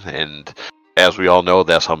middleman, and as we all know,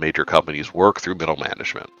 that's how major companies work, through middle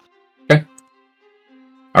management. Okay.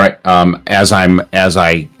 All right.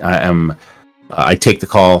 I take the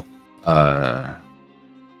call. I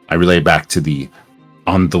relay back to the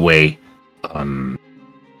on the way.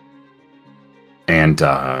 And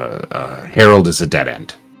Harold is a dead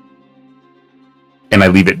end. And I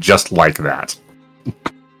leave it just like that.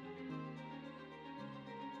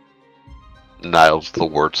 Niles the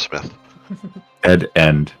wordsmith. Dead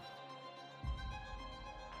end.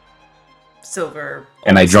 Silver.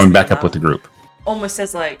 And I join back up with the group. Almost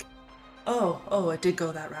says like, oh, I did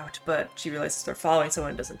go that route, but she realizes they're following someone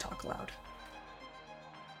and doesn't talk aloud.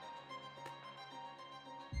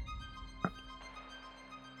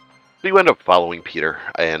 So you end up following Peter,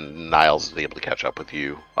 and Niles is able to catch up with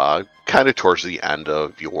you kind of towards the end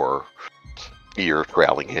of you're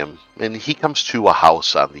trailing him. And he comes to a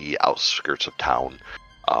house on the outskirts of town.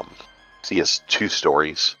 So he has 2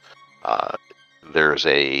 stories. There's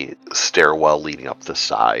a stairwell leading up the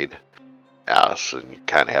side. So you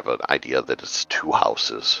kind of have an idea that it's 2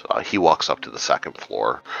 houses. He walks up to the 2nd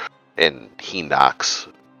floor, and he knocks,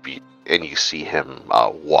 and you see him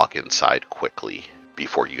walk inside quickly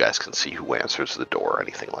before you guys can see who answers the door or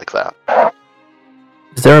anything like that.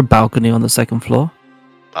 Is there a balcony on the 2nd floor?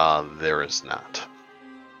 There is not.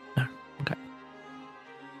 Oh, okay.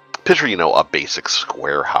 Picture, a basic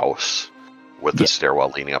square house with the stairwell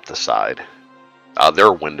leading up the side. There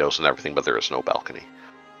are windows and everything, but there is no balcony.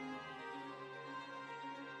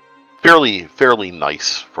 Fairly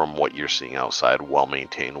nice from what you're seeing outside. Well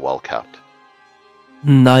maintained, well kept.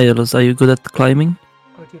 Niles, are you good at climbing?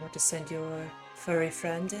 Or do you want to send your furry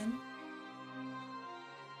friend in?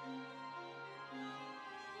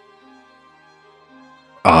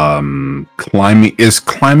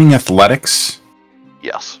 Climbing athletics?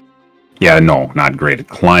 Yes. Yeah, no, not great at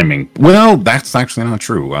climbing. Well, that's actually not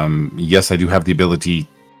true. Yes, I do have the ability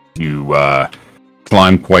to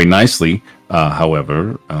climb quite nicely.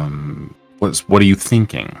 However, what are you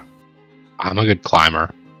thinking? I'm a good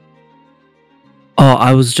climber. Oh,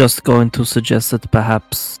 I was just going to suggest that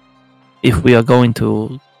perhaps if we are going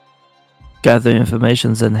to gather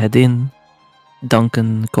information and head in,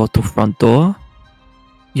 Duncan, go to front door.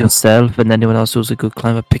 Yourself and anyone else who's a good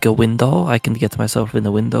climber, pick a window. I can get myself in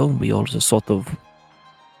the window. We all just sort of,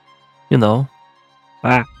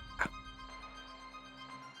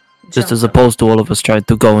 just as opposed to all of us trying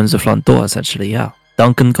to go in the front door, essentially, yeah.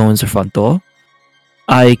 Duncan, go in the front door.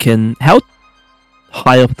 I can... How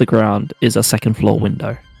high off the ground is a 2nd floor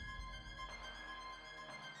window?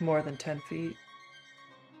 More than 10 feet,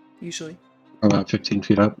 usually. About 15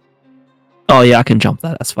 feet up. Oh yeah, I can jump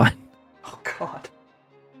that. That's fine. Oh God.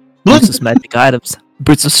 Bruce's magic items.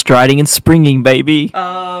 Bruce's striding and springing, baby.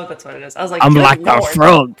 Oh, that's what it is. I was like, I'm good like a Lord.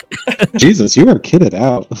 frog. Jesus, you are kitted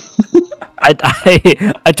out.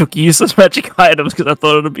 I took useless magic items because I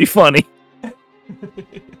thought it would be funny.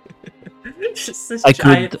 Just this I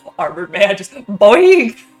giant could- armored man, just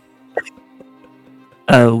boing.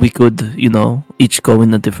 We could, each go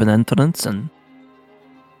in a different entrance,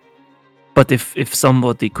 but if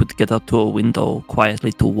somebody could get up to a window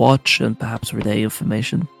quietly to watch and perhaps relay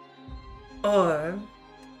information. Or,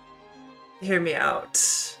 hear me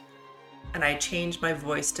out. And I changed my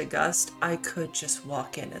voice to Gust. I could just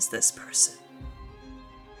walk in as this person.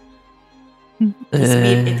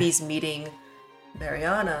 If he's meeting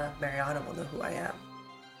Mariana will know who I am.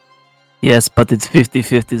 Yes, but it's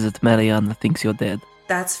 50-50 that Mariana thinks you're dead.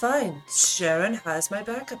 That's fine. Sharon has my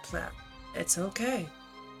backup plan. It's okay.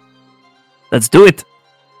 Let's do it.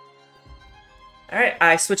 Alright,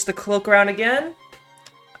 I switch the cloak around again.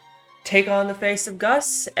 Take on the face of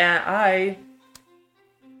Gus, and I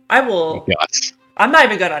will... Yes. I'm not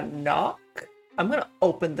even gonna knock. I'm gonna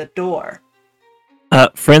open the door.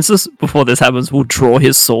 Francis, before this happens, will draw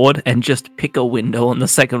his sword and just pick a window on the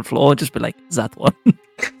second floor and just be like, that one.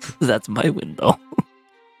 That's my window.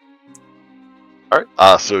 All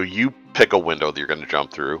right. So you pick a window that you're going to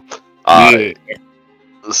jump through.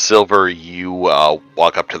 Silver, you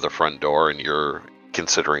walk up to the front door and you're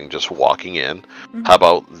considering just walking in. Mm-hmm. How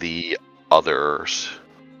about the others?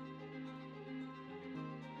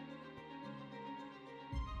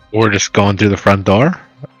 We're just going through the front door?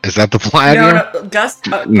 Is that the plan here? No, Gust.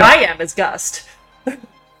 No. I am as Gust.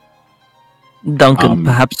 Duncan,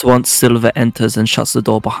 perhaps once Silver enters and shuts the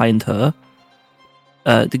door behind her,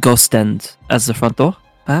 the ghost stand as the front door,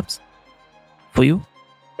 perhaps? For you?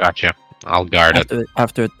 Gotcha. I'll guard it.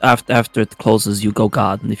 After it closes, you go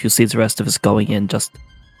guard, and if you see the rest of us going in, just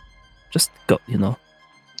go, Can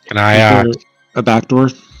Is I, there a back door?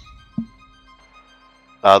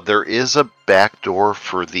 There is a back door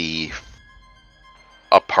for the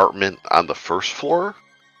apartment on the first floor,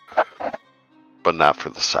 but not for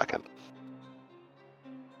the second.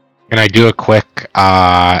 can I do a quick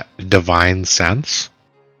divine sense?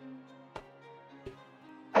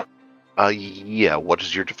 Yeah, what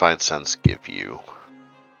does your divine sense give you?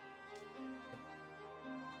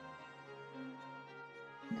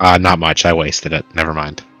 Not much. I wasted it. Never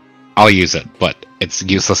mind. I'll use it, but it's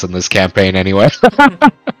useless in this campaign anyway. Is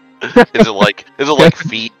it like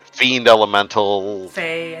fiend elemental?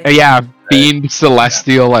 Faye. Yeah, fiend,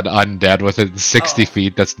 celestial, and undead within 60 Oh.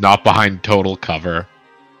 feet. That's not behind total cover.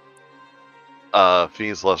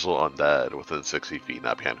 Fiend, celestial, undead within 60 feet,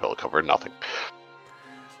 not behind hill cover, nothing.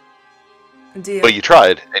 Deal. But you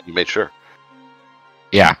tried and you made sure.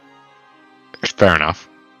 Yeah, fair enough.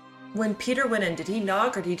 When Peter went in, did he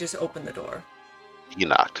knock or did he just open the door? You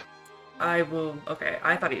knocked. I will. Okay,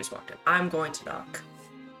 I thought he just walked in. I'm going to knock.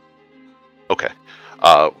 Okay.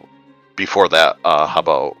 Before that, how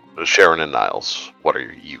about Sharon and Niles? What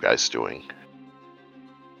are you guys doing?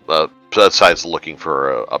 Besides looking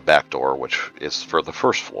for a back door, which is for the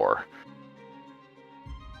first floor.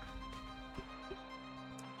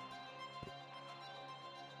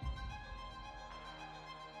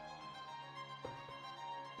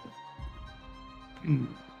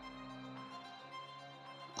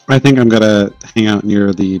 I think I'm gonna hang out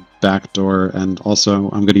near the back door, and also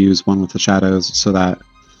I'm gonna use one with the shadows so that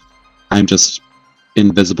I'm just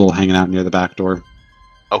invisible, hanging out near the back door.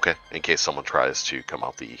 Okay, in case someone tries to come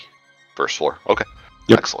out the first floor. Okay,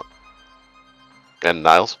 Yep. Excellent. And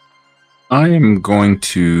Niles? I am going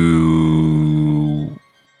to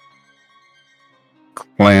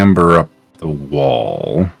clamber up the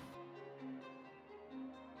wall.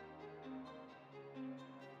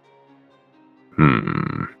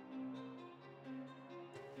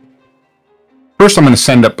 First, I'm going to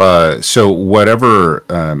send up. So whatever,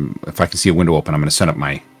 if I can see a window open, I'm going to send up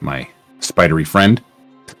my spidery friend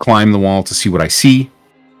to climb the wall to see what I see,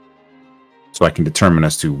 so I can determine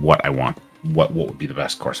as to what I want, what would be the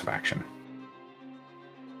best course of action.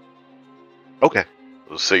 Okay.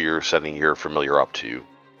 So you're sending your familiar up to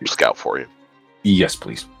scout for you. Yes,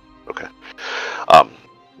 please. Okay.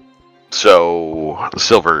 So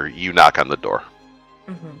Silver, you knock on the door.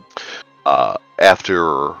 Mm-hmm.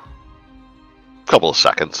 After a couple of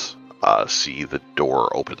seconds, see the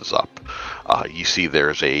door opens up. You see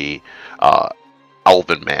there's a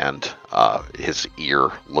elven man. His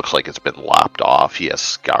ear looks like it's been lopped off. He has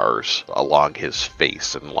scars along his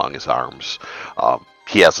face and along his arms.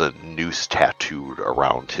 He has a noose tattooed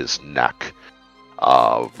around his neck.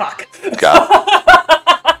 Fuck.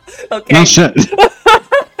 Okay. No shit.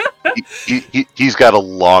 He's got a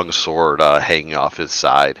long sword hanging off his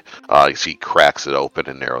side. You see, he cracks it open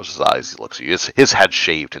and narrows his eyes. He looks at you. His head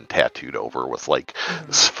shaved and tattooed over with like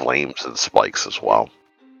flames and spikes as well.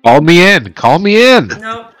 Call me in. Call me in.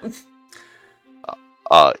 No.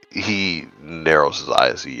 He narrows his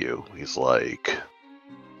eyes at you. He's like,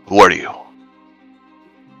 "Who are you?"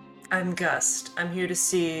 I'm Gust. I'm here to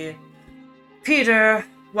see Peter,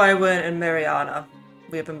 Wywin, and Mariana.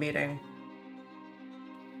 We have a meeting.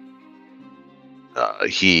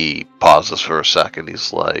 He pauses for a second.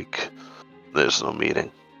 He's like, "There's no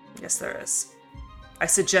meeting." Yes, there is. I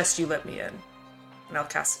suggest you let me in, and I'll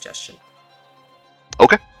cast suggestion.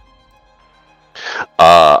 Okay.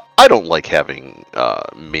 I don't like having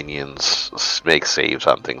minions make saves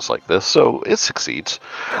on things like this, so it succeeds.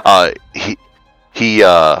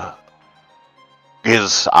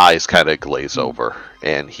 His eyes kind of glaze over,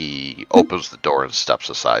 and he opens the door and steps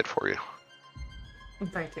aside for you.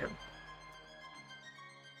 Thank you.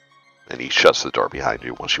 And he shuts the door behind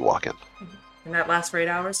you once you walk in. And that lasts for 8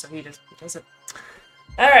 hours, so he does it.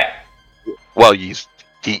 All right. Well, he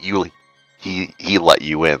let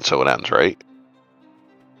you in, so it ends, right?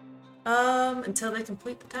 Until they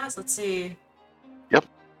complete the task. Let's see. Yep.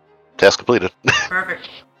 Task completed. Perfect.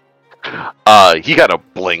 He kind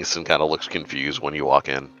of blinks and kind of looks confused when you walk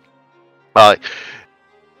in. Now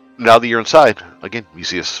that you're inside, again, you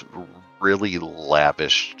see this really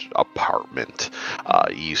lavish apartment.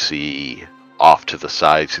 You see off to the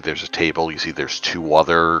side, you see there's a table. You see there's 2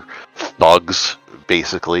 other thugs,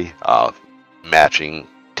 basically, matching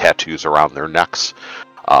tattoos around their necks.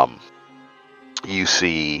 You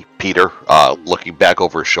see Peter looking back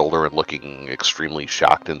over his shoulder and looking extremely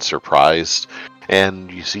shocked and surprised.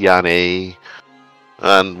 And you see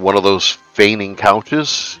on one of those feigning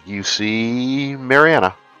couches, you see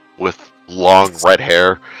Mariana with long red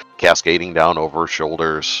hair cascading down over her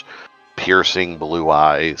shoulders, piercing blue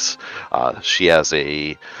eyes. She has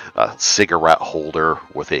a cigarette holder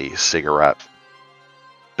with a cigarette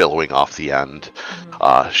billowing off the end.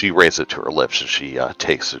 She raises it to her lips and she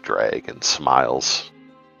takes a drag and smiles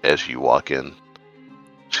as you walk in.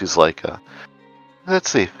 She's like,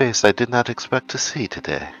 "That's a face I did not expect to see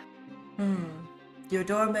today." Your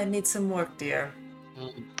doorman needs some work, dear.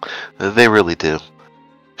 They really do.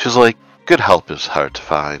 She's like, "Good help is hard to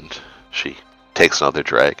find." She takes another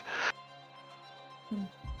drag. You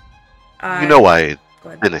know I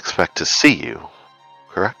didn't expect to see you,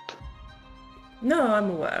 correct? No, I'm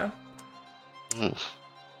aware.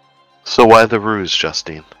 So why the ruse,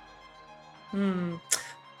 Justine?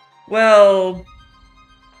 Well,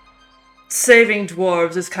 saving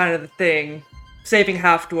dwarves is kind of the thing. Saving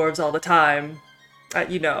half-dwarves all the time.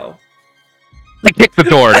 You know. I kick the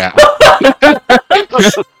door down.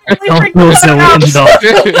 Don't close the window.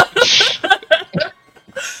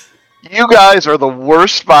 You guys are the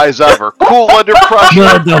worst spies ever. Cool under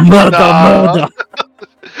pressure. Murder.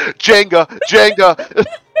 Jenga.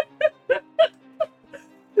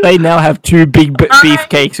 They now have 2 big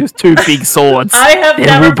beefcakes with 2 big swords. I have There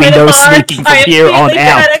never will be been no a bard. sneaking from I am here on feeling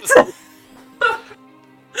out. panicked.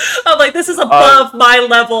 I'm like, this is above my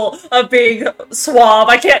level of being suave.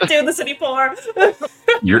 I can't do this anymore.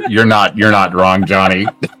 You're not wrong, Johnny.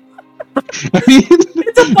 I mean,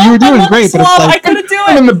 It's above you were my doing level great, of but it's suave. I like couldn't do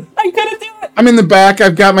I'm in it. the I couldn't do it. I'm in the back.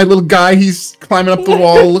 I've got my little guy. He's climbing up the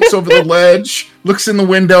wall, looks over the ledge, looks in the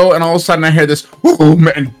window, and all of a sudden I hear this, "Oh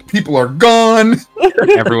man, people are gone."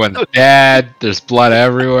 Everyone's dead. There's blood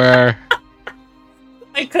everywhere.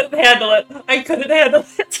 I couldn't handle it.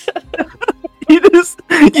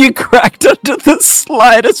 You cracked under the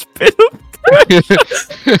slightest bit of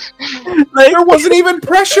There wasn't even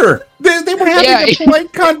pressure. They were having a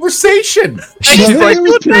polite conversation. no, like, there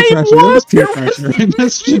was peer pressure. There was peer pressure. I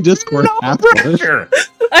missed your Discord No afterwards. pressure.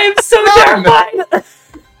 I am so terrified.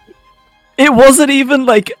 It wasn't even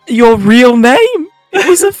like your real name. It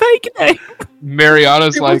was a fake name.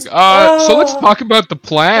 Mariana's It like, was- so let's talk about the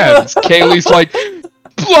plans. Kaylee's like,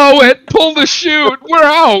 blow it, pull the chute, we're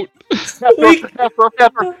out.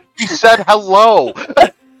 Pepper. He said hello.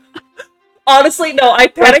 Honestly, no, I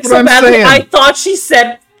panicked That's so what I'm badly. saying. I thought she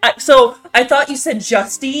said. I thought you said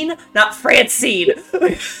Justine, not Francine.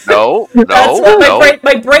 No. That's what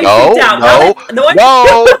my brain freaked out.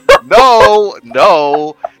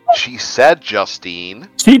 No. She said Justine.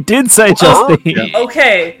 She did say Justine.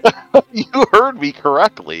 Okay. You heard me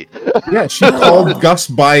correctly. Yeah, she called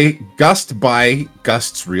Gust by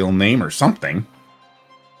Gust's real name or something.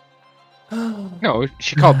 No,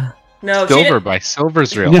 she called No, she Silver didn't. by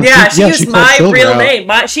Silver's real. Yeah. Yeah, she Yeah, used she called my Silver real out. name.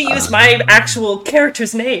 She used my actual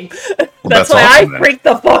character's name. That's that's why awesome, I then. freaked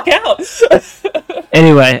the fuck out.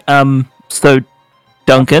 Anyway, so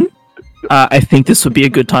Duncan, I think this would be a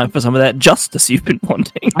good time for some of that justice you've been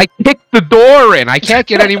wanting. I kicked the door in. I can't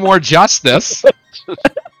get any more justice.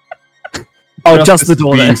 Oh, just the Justice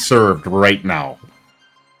door being there. served right now.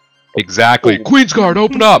 Exactly. Queen's Guard,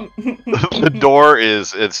 open up. The door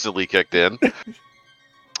is instantly kicked in.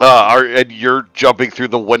 And you're jumping through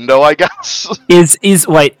the window, I guess.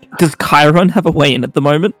 Wait, does Chiron have a way in at the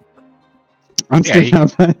moment? I'm Yeah, staying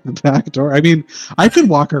out the back door. I mean, I could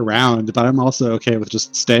walk around, but I'm also okay with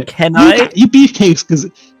just staying. Can you I? You beefcakes, because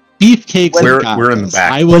beefcakes. We're in the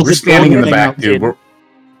back. I will We're standing in the back, everything dude. else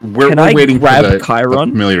We're Can I waiting for grab the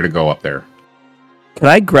Chiron? familiar to go up there. Can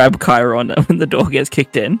I grab Chiron when the door gets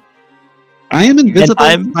kicked in? I am invisible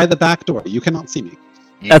I'm- by the back door. You cannot see me.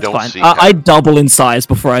 You That's don't fine. see I double in size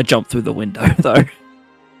before I jump through the window, though.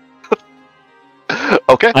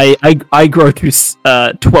 Okay. I grow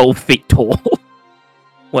to 12 feet tall.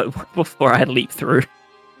 Before I leap through,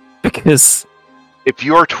 because If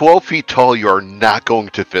you are 12 feet tall, you are not going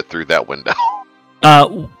to fit through that window.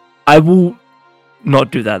 I will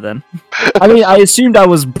not do that then. I mean, I assumed I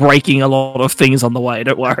was breaking a lot of things on the way.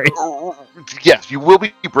 Don't worry. Yes, you will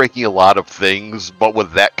be breaking a lot of things, but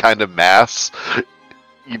with that kind of mass,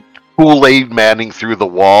 Kool-Aid manning through the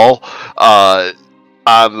wall on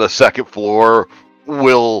the second floor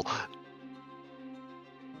will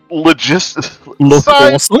Look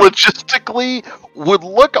awesome. logistically would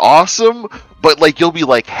look awesome, but like you'll be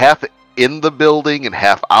like half in the building and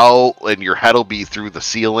half out, and your head will be through the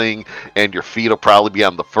ceiling, and your feet will probably be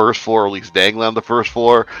on the first floor, or at least dangling on the first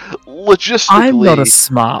floor. Logistically, I'm not a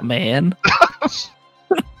smart man.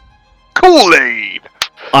 Kool-Aid.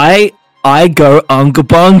 I go unga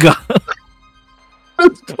bunga.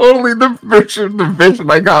 That's totally the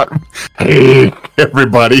vision I got. Hey,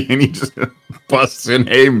 everybody, and he just busts in.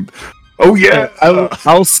 Hey, oh yeah.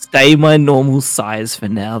 I'll stay my normal size for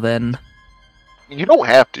now. Then You don't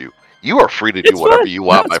have to. You are free to do It's whatever fine. you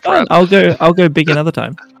want, No, my it's fine. friend. I'll go big another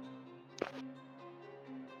time.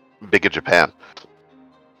 Big in Japan.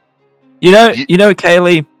 You know,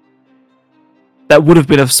 Kaylee, that would have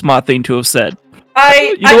been a smart thing to have said.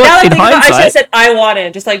 I You know what? now that I In think about it, I should have hindsight- said I want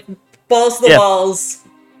in. Just like balls to the Yeah. walls.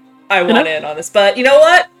 I know? want in on this. But you know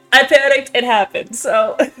what? I panicked. It happened.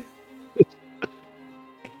 So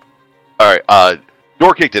Alright,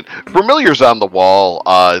 door kicked in. Familiar's on the wall.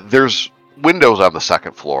 There's windows on the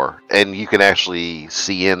second floor, and you can actually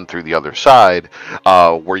see in through the other side,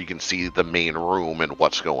 where you can see the main room and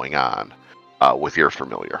what's going on with your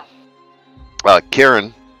familiar.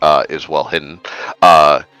 Karen is well hidden.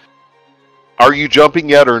 Are you jumping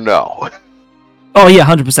yet or no? Oh yeah,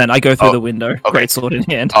 100%. I go through Oh, the window, okay. great sword in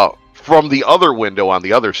hand. From the other window on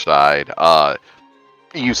the other side,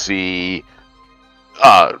 you see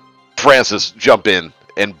Francis jump in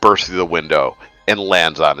and burst through the window and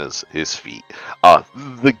lands on his feet.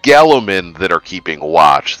 The Gallowmen that are keeping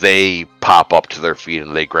watch, they pop up to their feet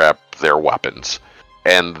and they grab their weapons.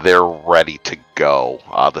 And they're ready to go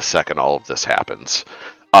the second all of this happens.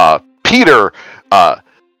 Peter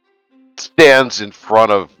stands in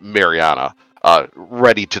front of Mariana,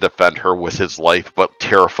 ready to defend her with his life, but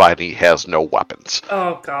terrified he has no weapons.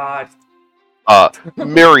 oh god.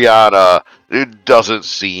 Mariana doesn't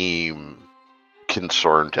seem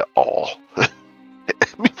concerned at all.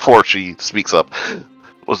 Before she speaks up,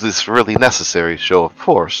 was this really necessary show of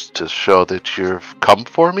force to show that you've come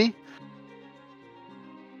for me?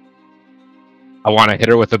 I want to hit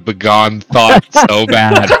her with a begone thought so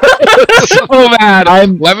bad. So bad.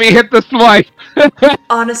 Let me hit the swipe.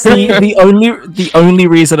 Honestly, The only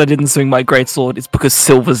reason I didn't swing my great sword is because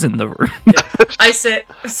Silver's in the room.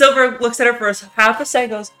 Silver looks at her for half a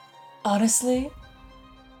second and goes, honestly,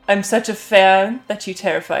 I'm such a fan that you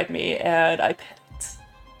terrified me and I panicked.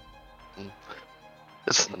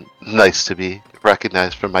 It's nice to be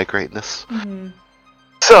recognized for my greatness. Mm-hmm.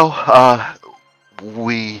 So, how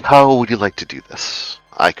would you like to do this?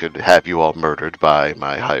 I could have you all murdered by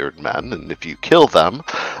my hired men, and if you kill them,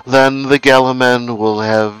 then the Gallowmen will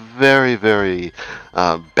have very, very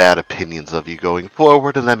bad opinions of you going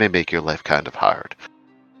forward, and that may make your life kind of hard.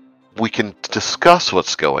 We can discuss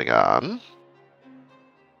what's going on,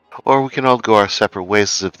 or we can all go our separate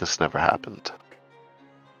ways as if this never happened.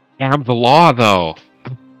 Damn the law, though.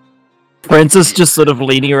 Francis just sort of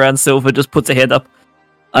leaning around Silver, just puts her head up.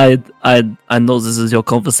 I know this is your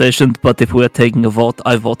conversation, but if we're taking a vote,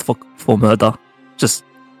 I vote for murder.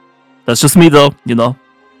 That's just me though, you know.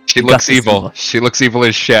 She You looks got this, evil. Silver. She looks evil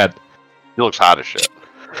as shit. He looks hot as shit.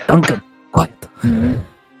 Duncan, quiet.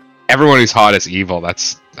 Everyone who's hot is evil.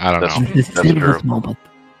 That's I don't know. This is That's Silver's true. moment.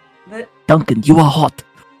 But Duncan, you are hot.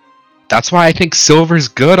 That's why I think Silver's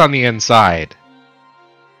good on the inside.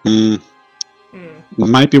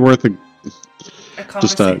 Might be worth just a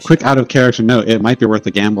conversation. quick out of character note. It might be worth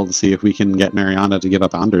a gamble to see if we can get Mariana to give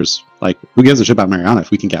up Anders. Like, who gives a shit about Mariana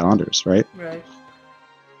if we can get Anders, right? Right.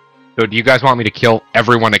 So do you guys want me to kill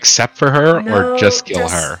everyone except for her, No, or just kill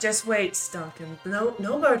her? Just wait, Duncan.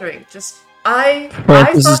 No murdering. Just I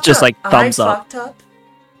Francis is fucked just up. like, thumbs I up. fucked up.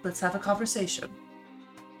 Let's have a conversation.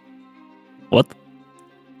 What?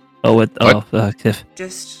 Oh, what? What? Oh, okay.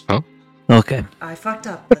 Just Okay. I fucked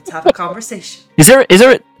up. Let's have a conversation. Is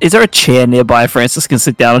there a chair nearby Francis can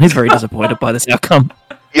sit down on? He's very disappointed by this outcome.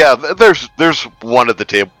 Yeah, there's one at the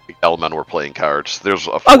table. Elemen were playing cards. There's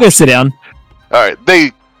a. I'll go sit down. All right,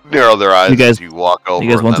 they narrow their eyes You guys- as you walk over. You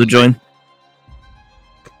guys and want to then join?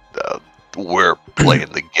 we're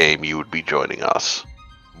playing the game. You would be joining us,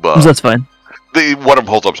 but That's fine. one of them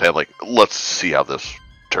holds up his hand like, "Let's see how this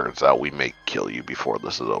turns out. We may kill you before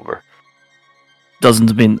this is over."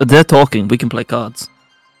 Doesn't mean they're talking. We can play cards.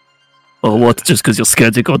 Or what? Just because you're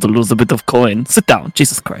scared you're going to lose a bit of coin? Sit down.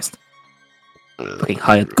 Jesus Christ. Fucking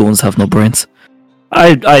hired goons have no brains.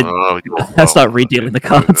 I start redealing the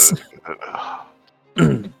cards.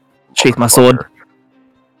 Sheath my sword.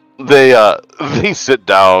 They sit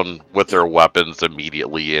down with their weapons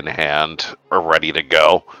immediately in hand, are ready to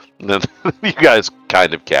go. And then you guys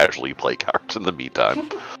kind of casually play cards in the meantime.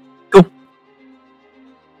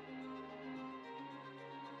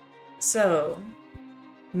 So,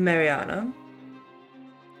 Mariana,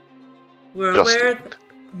 we're Just- aware.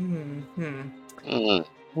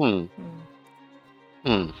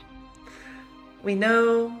 We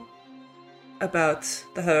know about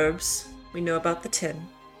the herbs. We know about the tin.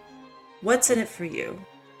 What's in it for you?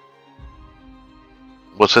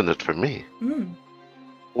 What's in it for me? Hmm.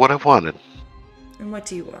 What I wanted. And what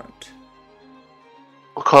do you want?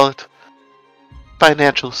 We'll call it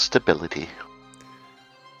financial stability.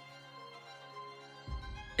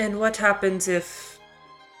 And what happens if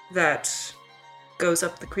that goes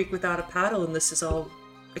up the creek without a paddle and this is all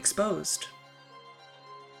exposed?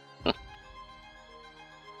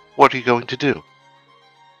 What are you going to do?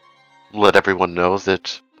 Let everyone know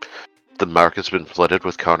that the market's been flooded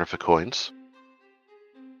with counterfeit coins?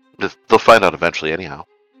 They'll find out eventually anyhow.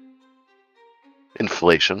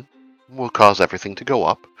 Inflation will cause everything to go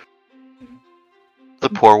up. The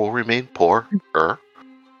poor will remain poorer.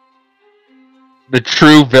 The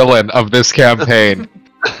true villain of this campaign.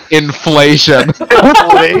 Inflation.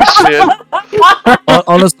 Inflation!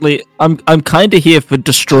 Honestly, I'm kind of here for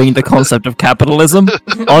destroying the concept of capitalism.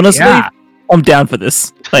 Honestly, Yeah. I'm down for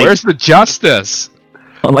this. Like, Where's the justice?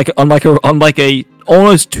 on like a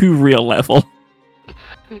almost too real level.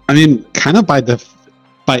 I mean, kind of by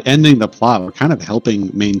ending the plot, we're kind of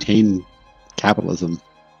helping maintain capitalism.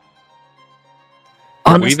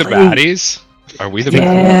 Are we the baddies? Are we the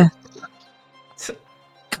Yeah. baddies?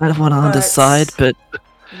 Kind of on Anders' side, but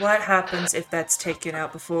What happens if that's taken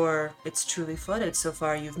out before it's truly flooded? So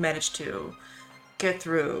far, you've managed to get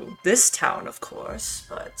through this town, of course,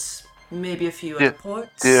 but maybe a few other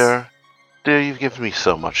ports. Dear, you've given me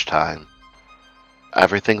so much time.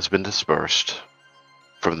 Everything's been dispersed.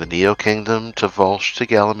 From the Neo Kingdom to Volsh to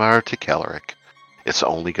Galamar to Kelleric. It's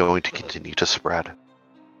only going to continue to spread.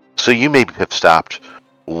 So you maybe have stopped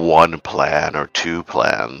one plan or two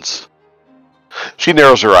plans. She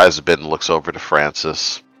narrows her eyes a bit and looks over to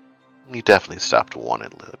Francis. You definitely stopped one,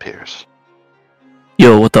 it appears.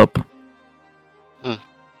 yo, what up?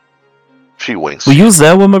 She winks. Were you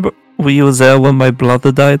there when my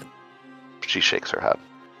brother died? She shakes her head.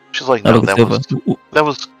 She's like, I no, looked over. that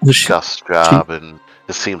was Was she- Gus' job, and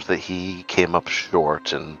it seems that he came up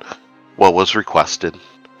short in what was requested.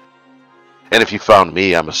 And if you found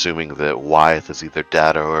me, I'm assuming that Wyeth is either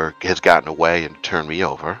dead or has gotten away and turned me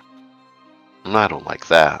over. And I don't like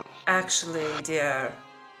that. Actually, dear,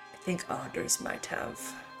 I think Anders might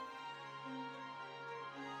have.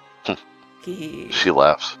 She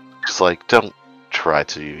laughs. She's like, don't try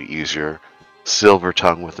to use your silver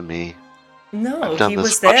tongue with me. No, I've done he this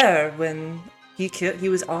was much- there when he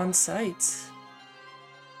was on site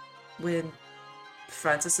when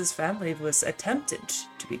Francis's family was attempted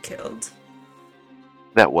to be killed.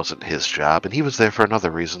 That wasn't his job, and he was there for another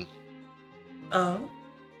reason. Oh,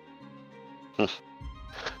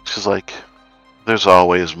 She's like, there's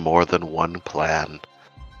always more than one plan.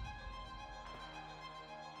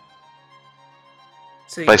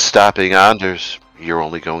 so By stopping Anders, you're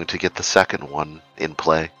only going to get the second one in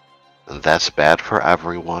play. And that's bad for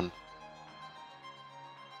everyone.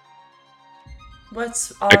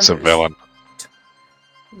 what's It's a Anders? villain.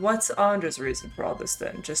 What's Anders' reason for all this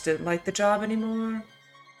then? Just didn't like the job anymore?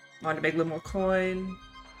 Wanted to make a little more coin?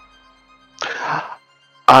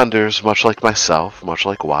 Anders, much like myself, much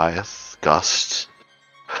like Wyeth, Gust,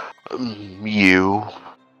 you,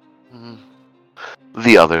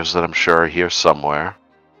 the others that I'm sure are here somewhere,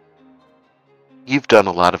 you've done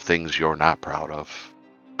a lot of things you're not proud of.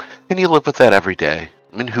 And you live with that every day.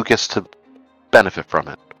 I mean, who gets to benefit from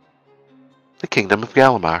it? The Kingdom of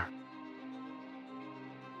Galamar.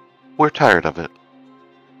 We're tired of it.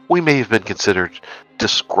 We may have been considered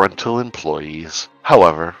disgruntled employees.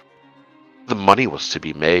 However, the money was to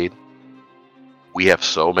be made. We have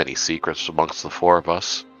so many secrets amongst the four of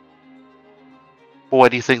us. Why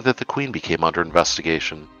do you think that the Queen became under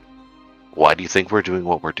investigation? Why do you think we're doing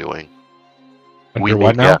what we're doing? Under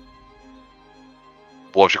what now?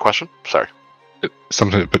 What was your question? Sorry.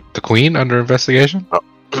 Something, but the Queen under investigation?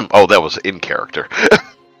 Oh, that was in character.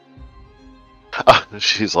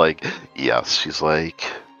 She's like, yes. She's like,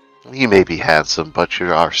 you may be handsome, but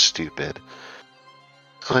you are stupid.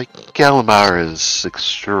 It's like, Galamar is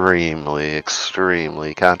extremely,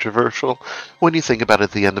 extremely controversial. When you think about it,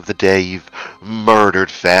 at the end of the day, you've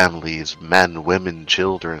murdered families, men, women,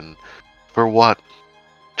 children. For what?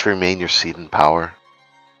 To remain your seat in power.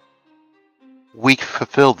 We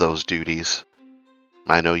fulfilled those duties.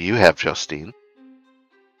 I know you have, Justine.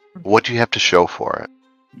 What do you have to show for it?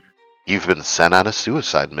 You've been sent on a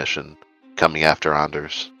suicide mission, coming after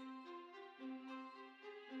Anders.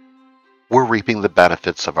 We're reaping the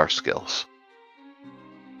benefits of our skills.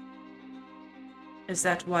 Is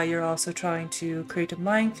that why you're also trying to create a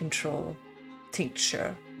mind control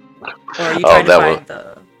tincture? Or are you trying to find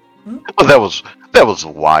the... Well, that was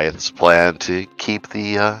Wyatt's plan, to keep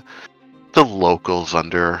the locals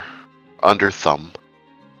under thumb.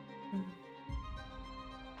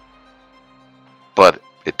 But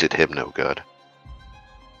it did him no good.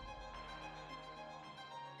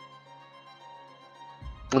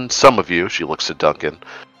 And some of you, she looks at Duncan,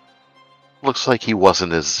 looks like he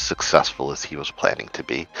wasn't as successful as he was planning to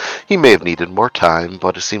be. He may have needed more time,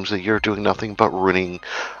 but it seems that you're doing nothing but ruining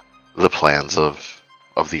the plans of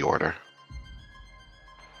the Order.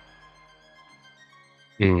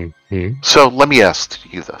 Mm-hmm. So let me ask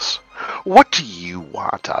you this. What do you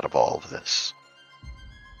want out of all of this?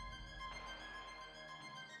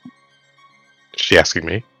 Is she asking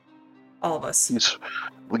me? All of us. He's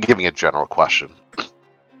giving a general question.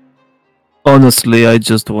 Honestly, I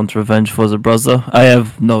just want revenge for the brother. I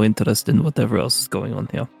have no interest in whatever else is going on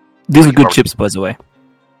here. These are good chips, by the way.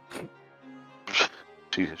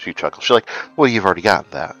 She chuckles. She's like, well, you've already gotten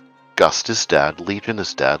that. Gust is dead. Legion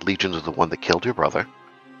is dead. Legion is the one that killed your brother.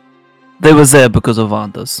 They were there because of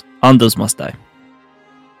Anders. Anders must die.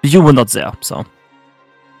 You were not there, so...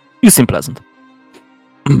 You seem pleasant.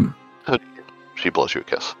 She blows you a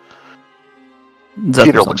kiss. That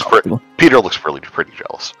Peter was looks uncomfortable. Peter looks really pretty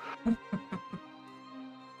jealous.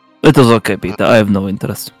 It was okay, Peter. I have no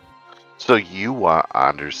interest. So you want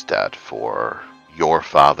Anders dead for your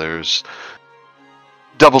father's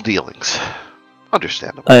double dealings.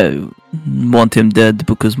 Understandable. I want him dead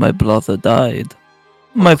because my brother died.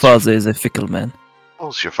 My father is a fickle man. Well,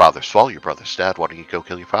 it's your father's fault. Your brother's dead. Why don't you go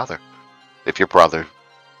kill your father? If your father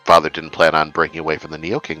didn't plan on breaking away from the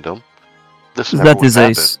Neo Kingdom, this never would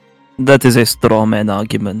happen. That is a straw man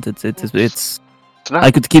argument. It's not.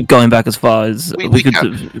 I could keep going back as far as we could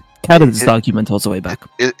carry this argument all the way back.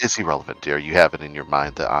 It's irrelevant, dear. You have it in your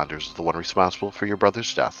mind that Anders is the one responsible for your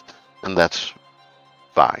brother's death, and that's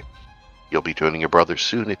fine. You'll be joining your brother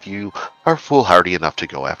soon if you are foolhardy enough to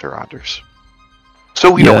go after Anders.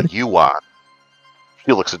 So we know what you want.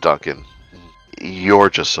 She looks at Duncan. You're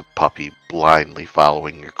just a puppy blindly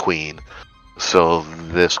following your queen. So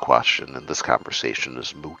this question and this conversation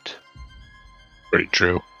is moot. Very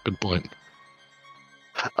true. Good point.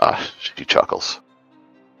 She chuckles.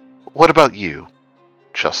 What about you,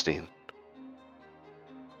 Justine?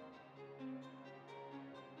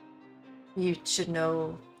 You should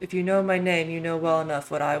know, if you know my name, you know well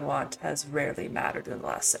enough what I want has rarely mattered in the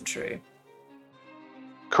last century.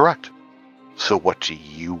 Correct. So what do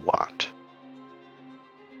you want?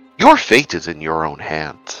 Your fate is in your own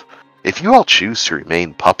hands. If you all choose to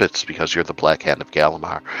remain puppets because you're the Black Hand of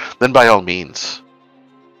Galamar, then by all means,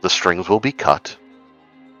 the strings will be cut,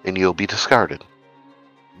 and you'll be discarded.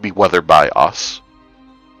 Whether by us,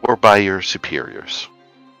 or by your superiors,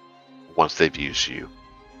 once they've used you.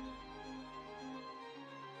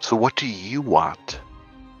 So what do you want?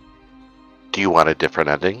 Do you want a different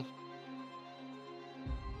ending?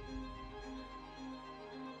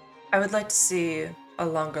 I would like to see a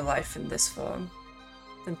longer life in this form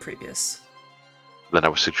than previous. Then I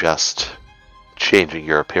would suggest changing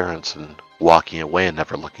your appearance and walking away and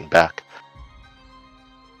never looking back.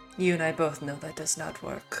 You and I both know that does not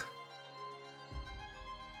work.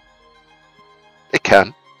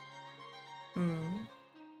 can. Hmm.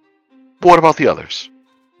 What about the others?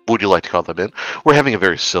 Would you like to call them in? We're having a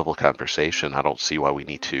very civil conversation. I don't see why we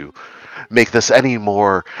need to make this any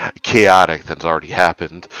more chaotic than's already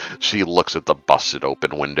happened. She looks at the busted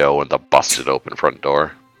open window and the busted open front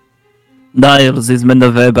door. Niles, these men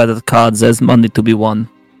are very bad at cards. There's money to be won.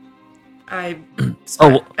 I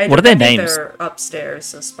what are their I think names? they're upstairs,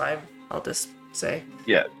 so Spy, I'll just say.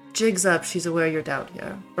 Yeah. Jig's up, she's aware you're down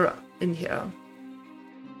here. Or in here.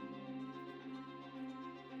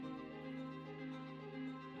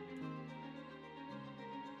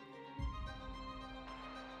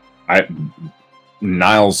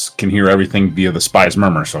 Niles can hear everything via the spy's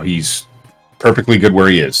murmur, so he's perfectly good where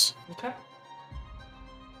he is. Okay.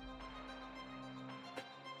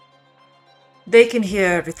 They can hear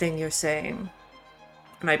everything you're saying.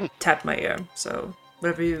 And I tapped my ear, so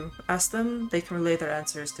whatever you ask them, they can relay their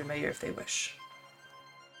answers through my ear if they wish.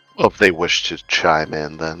 Well, if they wish to chime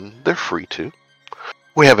in, then they're free to.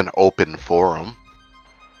 We have an open forum.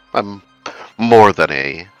 I'm more than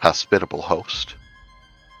a hospitable host.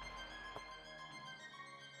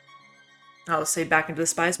 I'll say back into the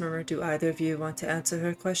spy's murmur, do either of you want to answer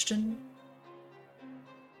her question?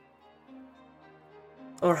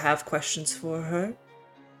 Or have questions for her?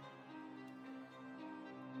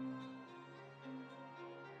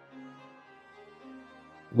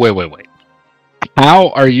 Wait. How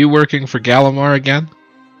are you working for Gallimar again?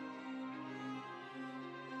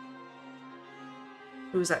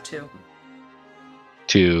 Who's that to?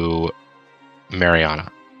 To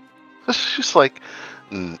Mariana. She's like,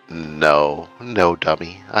 no,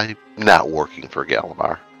 dummy. I'm not working for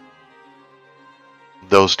Gallimar.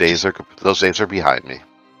 Those days are behind me.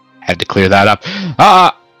 Had to clear that up.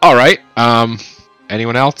 All right.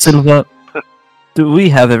 Anyone else? Silva, do we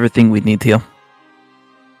have everything we need here?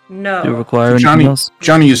 No. Do you require anything Johnny, else?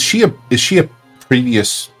 Johnny, is she a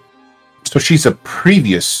previous? So she's a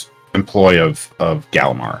previous employee of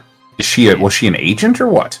Gallimar. Was she an agent or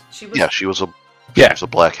what? She was, Yeah, she was a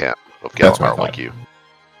black hat of That's what I Gallimar, thought. like you.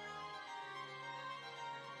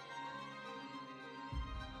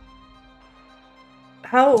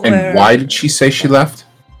 How And aware... why did she say she left?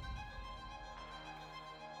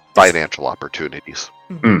 Financial opportunities.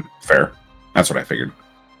 Fair. That's what I figured.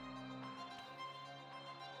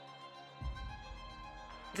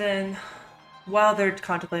 Then, while they're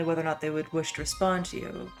contemplating whether or not they would wish to respond to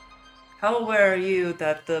you, how aware are you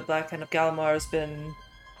that the Black Hand of Gallimar has been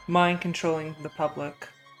mind-controlling the public?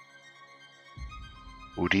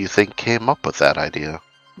 Who do you think came up with that idea?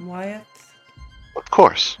 Wyatt? Of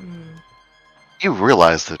course. Hmm. You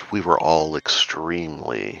realize that we were all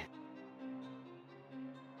extremely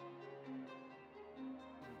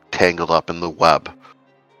tangled up in the web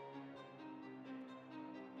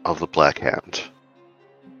of the Black Hand.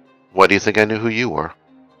 Why do you think I knew who you were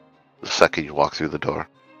the second you walked through the door?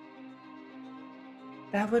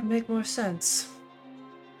 That would make more sense.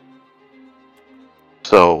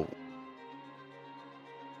 So,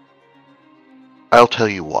 I'll tell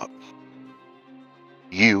you what.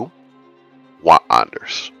 You want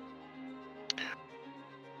Anders.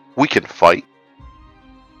 We can fight.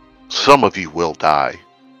 Some of you will die.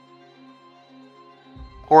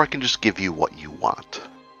 Or I can just give you what you want.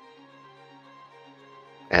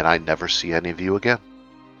 And I never see any of you again.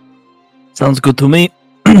 Sounds good to me.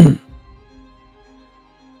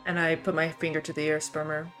 And I put my finger to the ear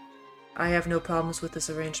spermer. I have no problems with this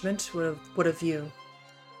arrangement. What of you?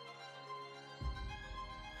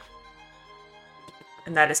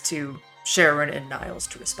 And that is to Sharon and Niles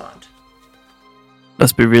to respond.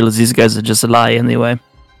 Let's be real, these guys are just a lie anyway.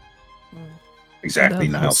 Exactly.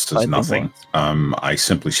 That Niles was does fighting nothing. I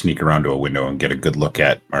simply sneak around to a window and get a good look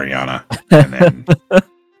at Mariana,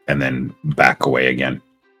 and then back away again.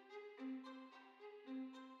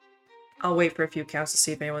 I'll wait for a few counts to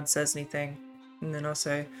see if anyone says anything, and then I'll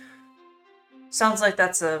say, "Sounds like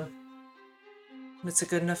that's a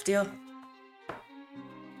good enough deal."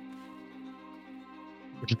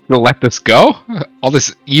 We're just gonna let this go? All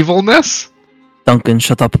this evilness? Duncan,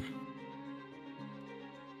 shut up.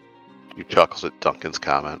 She chuckles at Duncan's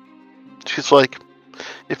comment. She's like,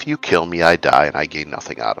 if you kill me, I die and I gain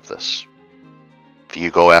nothing out of this. If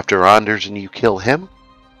you go after Anders and you kill him,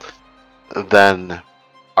 then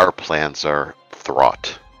our plans are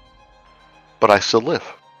thwart. But I still live.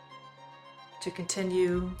 To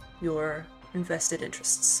continue your invested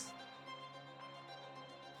interests.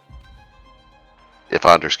 If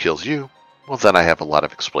Anders kills you, well then I have a lot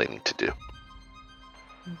of explaining to do.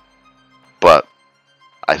 But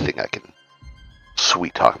I think I can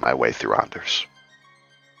sweet talk my way through Anders.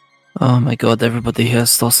 Oh my god, everybody here is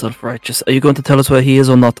so self-righteous. Are you going to tell us where he is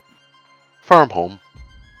or not? Farm home.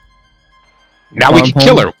 Now we Farm can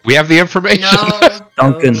kill home? her. We have the information. No.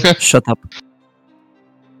 Duncan, no. shut up.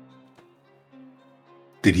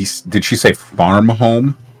 Did she say farm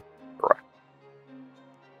home?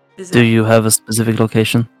 Is Do it? you have a specific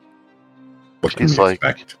location? What can She's we like-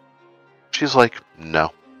 expect? She's like,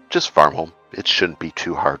 no, just farm home. It shouldn't be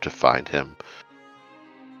too hard to find him.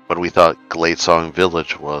 When we thought Gladesong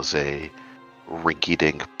Village was a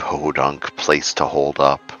rinky-dink podunk place to hold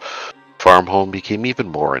up, farm home became even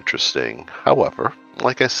more interesting. However,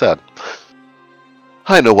 like I said,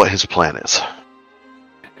 I know what his plan is.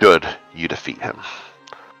 Should you defeat him.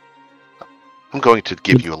 I'm going to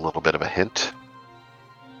give you a little bit of a hint.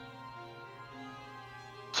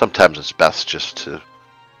 Sometimes it's best just to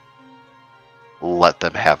let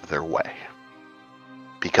them have their way.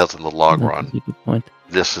 Because in the long That's run, a good point.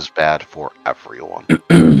 this is bad for everyone.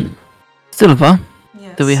 Silva,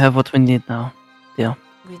 Yes. do we have what we need now?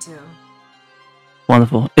 We do.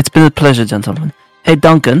 Wonderful. It's been a pleasure, gentlemen. Hey,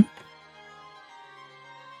 Duncan.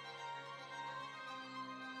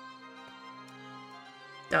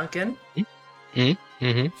 Duncan?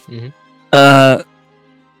 I'll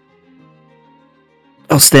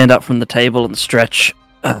stand up from the table and stretch.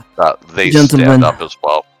 They Gentlemen. stand up as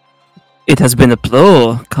well. It has been a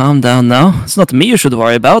blow. Calm down now. It's not me you should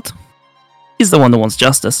worry about. He's the one who wants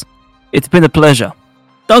justice. It's been a pleasure.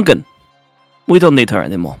 Duncan, we don't need her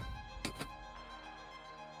anymore.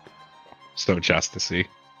 So justicey.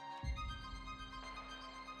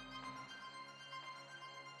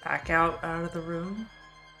 Back out of the room.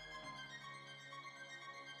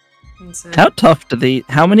 And say, How tough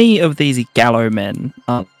how many of these gallow men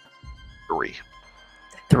are 3.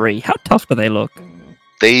 3? How tough do they look?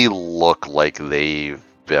 They look like they've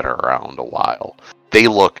been around a while. They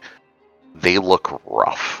look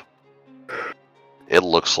rough. It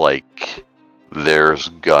looks like there's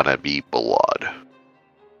gonna be blood.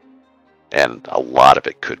 And a lot of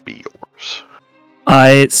it could be yours.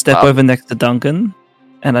 I step over next to Duncan,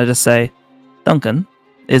 and I just say, Duncan,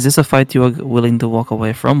 is this a fight you are willing to walk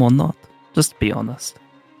away from or not? Just be honest.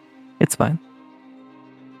 It's fine.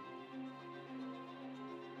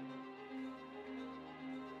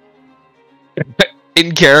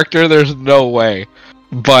 In character, there's no way.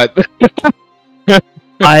 But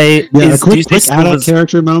I Yeah, is, a do you quick say out of Silver's-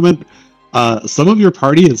 character moment. Some of your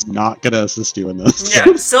party is not going to assist you in this.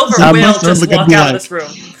 Yeah, Silver Some will of them just are gonna walk be out of like, this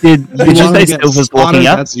room. Did you wanna say get Silver's walking spotted?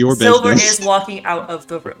 out? That's your Silver business. is walking out of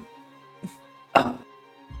the room.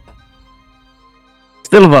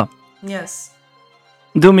 Silver, Yes.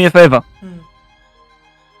 do me a favor. Hmm.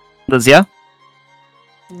 Does yeah?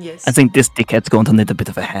 Yes. I think this dickhead's going to need a bit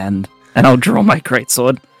of a hand, and I'll draw my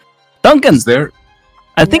greatsword. Duncan, Is there?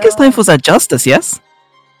 I think it's time for that justice. Yes.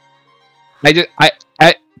 I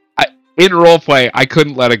in roleplay, I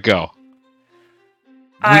couldn't let it go.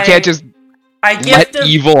 We can't just I let gift him.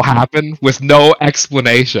 evil happen with no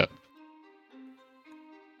explanation.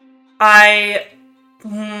 I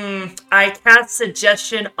cast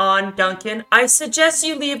suggestion on Duncan. I suggest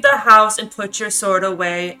you leave the house and put your sword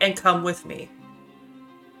away and come with me.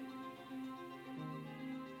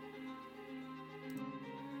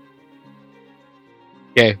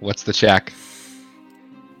 Okay, what's the check?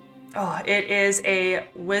 Oh, it is a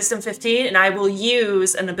wisdom 15, and I will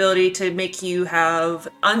use an ability to make you have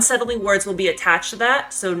unsettling words will be attached to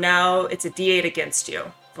that. So now it's a D8 against you.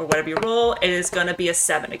 For whatever you roll, it is going to be a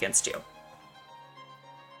 7 against you.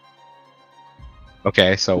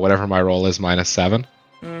 Okay, so whatever my roll is, -7.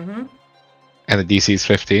 Mm-hmm. And the DC is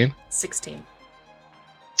 15? 16.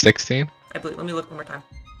 16? I believe. Let me look one more time.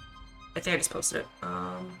 I think I just posted it.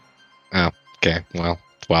 Okay, well,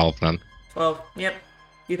 12 then. 12. Yep.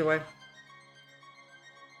 Either way.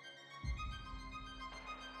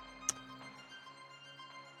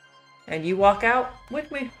 And you walk out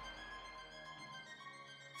with me.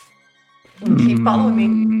 And keep following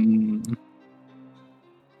me.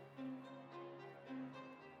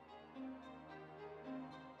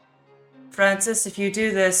 Francis, if you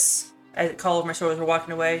do this, I call over my shoulder as we're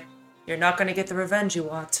walking away, you're not going to get the revenge you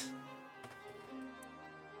want.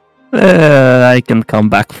 I can come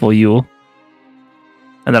back for you.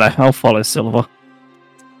 And then I'll follow Silver.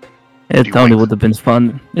 It You only wink. would have been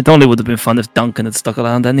fun. It only would have been fun if Duncan had stuck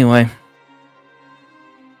around anyway.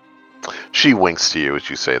 She winks to you as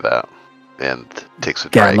you say that, and takes a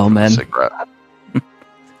drag Gallo from the man. cigarette.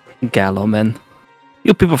 Gallo men.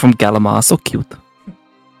 You people from Gallimar are so cute.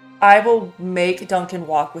 I will make Duncan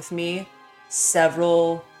walk with me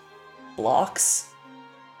several blocks.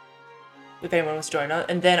 If anyone wants to join us.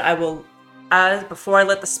 And then I will, before I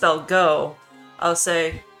let the spell go, I'll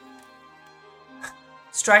say,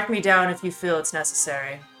 strike me down if you feel it's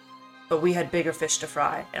necessary. But we had bigger fish to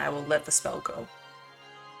fry, and I will let the spell go.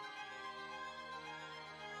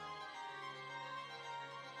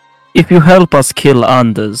 If you help us kill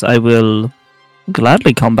Anders, I will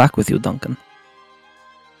gladly come back with you, Duncan.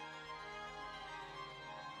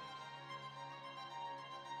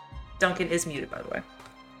 Duncan is muted, by the way.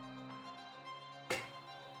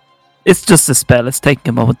 It's just a spell. It's taking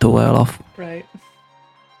a moment to wear off. Right.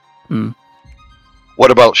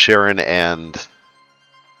 What about Sharon and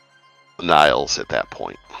Niles at that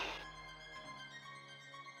point?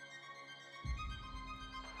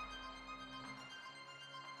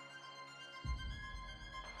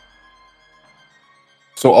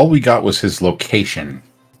 So all we got was his location.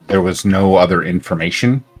 There was no other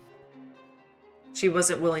information. She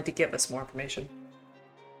wasn't willing to give us more information.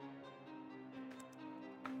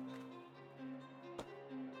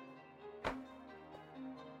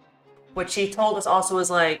 What she told us also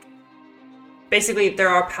was like, basically there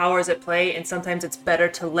are powers at play and sometimes it's better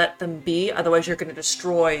to let them be, otherwise you're going to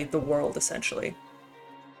destroy the world essentially.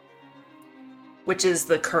 Which is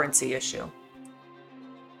the currency issue.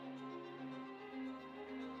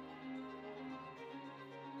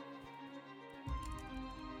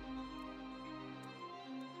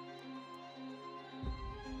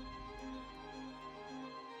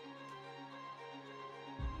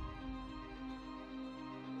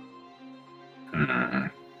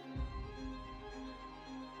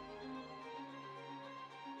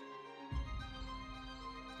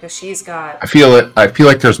 Because she's got... I feel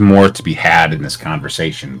like there's more to be had in this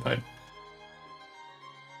conversation, but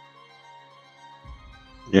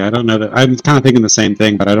Yeah, I don't know that. I'm kind of thinking the same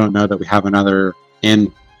thing, but I don't know that we have another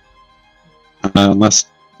in unless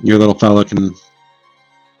your little fellow can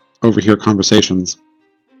overhear conversations.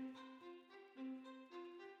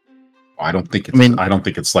 I don't think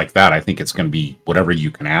it's like that. I think it's going to be whatever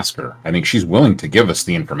you can ask her. I think she's willing to give us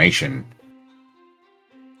the information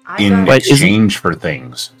in exchange for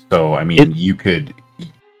things. So, I mean,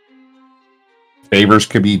 favors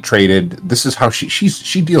could be traded. This is how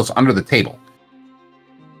she deals under the table.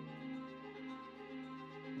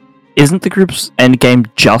 Isn't the group's end game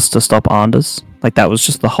just to stop Anders? Like, that was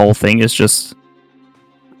just the whole thing, is just...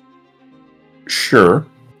 Sure.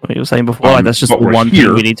 What you were saying before, like, that's just the one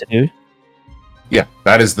thing we need to do? Yeah,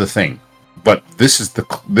 that is the thing. But this is the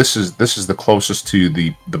closest to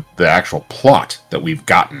the actual plot that we've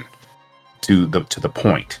gotten to the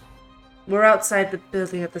point. We're outside the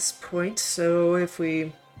building at this point, so if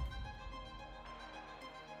we...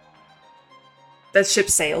 That ship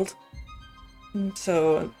sailed.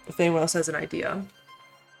 So, if anyone else has an idea.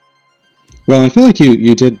 Well, I feel like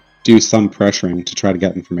you did do some pressuring to try to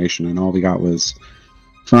get information, and all we got was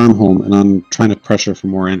Farmholm, and I'm trying to pressure for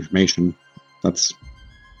more information.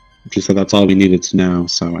 She said that's all we needed to know,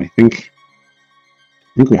 so I think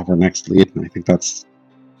we have our next lead, and I think that's...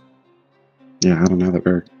 Yeah, I don't know that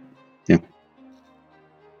we're... Yeah.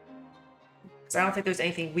 Because I don't think there's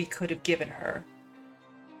anything we could have given her.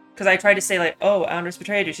 Because I tried to say, like, oh, Anders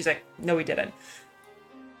betrayed you. She's like, no, we didn't.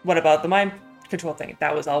 What about the mind control thing?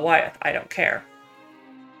 That was all Wyeth. I don't care.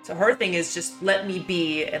 So her thing is just let me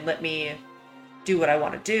be and let me do what I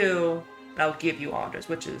want to do, and I'll give you Anders,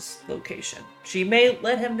 which is location. She may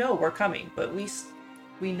let him know we're coming, but we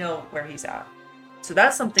know where he's at. So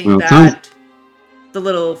that's something that the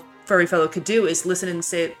little furry fellow could do, is listen and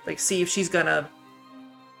say, like, see if she's gonna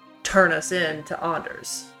turn us in to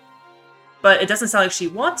Anders. But it doesn't sound like she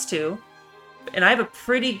wants to, and I have a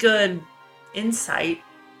pretty good insight.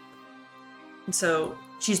 And so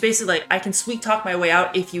she's basically like, I can sweet talk my way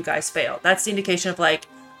out if you guys fail. That's the indication of, like,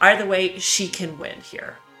 either way, she can win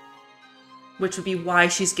here. Which would be why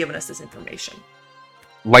she's given us this information.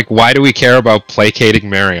 Like, why do we care about placating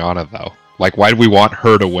Mariana, though? Like, why do we want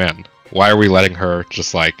her to win? Why are we letting her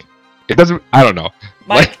just, like... It doesn't... I don't know.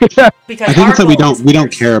 Because I think it's that we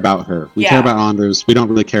don't care about her. We care about Anders. We don't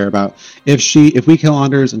really care about... If we kill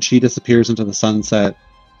Anders and she disappears into the sunset,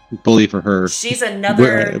 bully for her. She's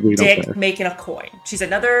another dick making a coin. She's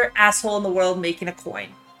another asshole in the world making a coin.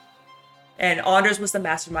 And Anders was the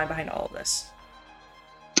mastermind behind all of this.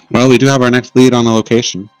 Well, we do have our next lead on the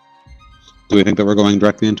location. Do we think that we're going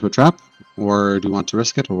directly into a trap? Or do you want to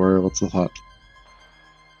risk it? Or what's the thought?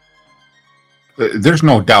 There's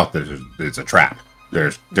no doubt that it's a trap.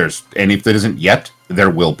 And if there isn't yet, there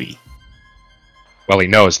will be. Well, he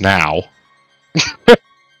knows now.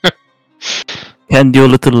 Can your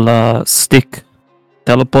little stick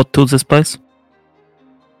teleport to this place?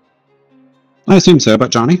 I assume so,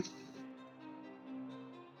 but Johnny?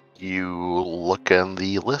 You look on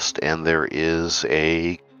the list, and there is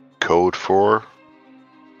a code for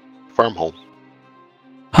Farmholm.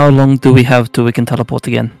 How long do we have till we can teleport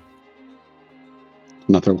again?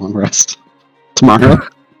 another long rest tomorrow.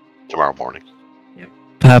 Tomorrow morning.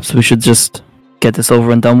 Perhaps we should just get this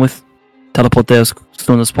over and done with. Teleport there as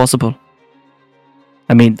soon as possible.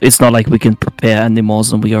 I mean, it's not like we can prepare any more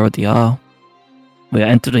than we already are. We are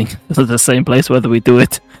entering the same place whether we do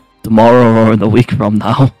it tomorrow or in a week from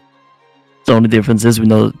now. The only difference is we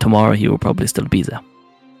know that tomorrow he will probably still be there.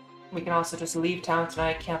 We can also just leave town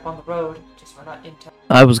tonight, camp on the road, just we're not in town.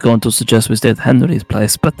 I was going to suggest we stay at Henry's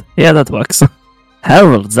place, but yeah, that works.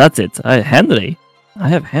 Harold, that's it. Henry. I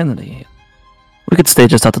have Henry here. We could stay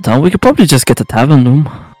just out of town. We could probably just get a tavern room.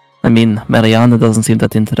 I mean, Mariana doesn't seem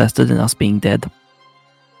that interested in us being dead.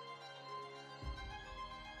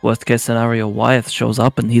 Worst case scenario, Wyeth shows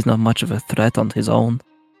up and he's not much of a threat on his own.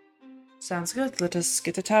 Sounds good. Let us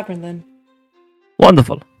get a tavern then.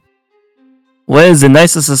 Wonderful. Where's the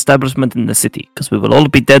nicest establishment in the city? Because we will all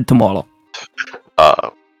be dead tomorrow.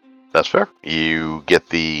 That's fair. You get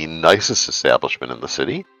the nicest establishment in the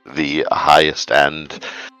city, the highest end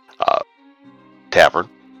tavern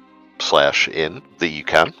 / inn that you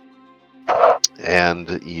can,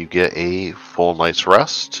 and you get a full night's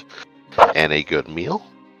rest and a good meal.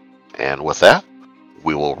 And with that,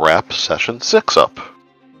 we will wrap session 6 up.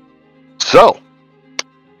 So,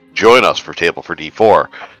 join us for Table for D4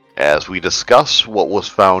 as we discuss what was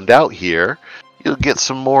found out here. You'll get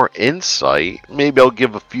some more insight. Maybe I'll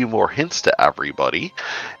give a few more hints to everybody.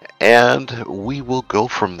 And we will go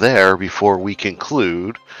from there before we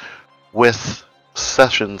conclude with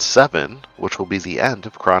Session 7, which will be the end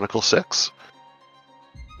of Chronicle 6.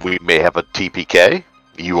 We may have a TPK.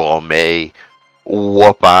 You all may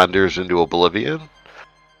whoop Anders into oblivion.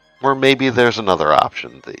 Or maybe there's another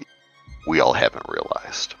option that we all haven't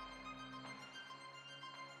realized.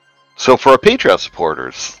 So for our Patreon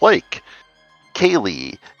supporters like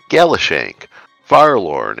Kaylee, Galashank,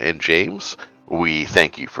 Firelorn, and James, we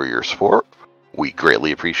thank you for your support. We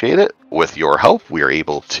greatly appreciate it. With your help, we are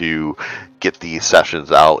able to get these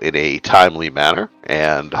sessions out in a timely manner,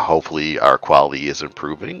 and hopefully our quality is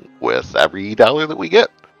improving with every dollar that we get.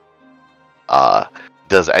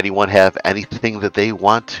 Does anyone have anything that they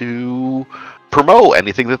want to promote?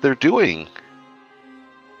 Anything that they're doing?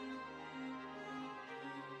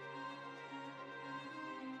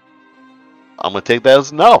 I'm going to take that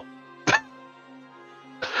as no.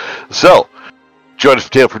 So, join us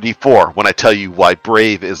for Tale for D4 when I tell you why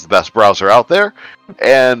Brave is the best browser out there.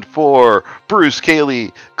 And for Bruce,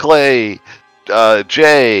 Kaylee, Clay,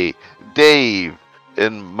 Jay, Dave,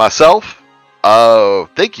 and myself,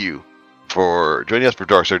 thank you for joining us for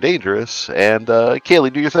Dorks Are Dangerous. And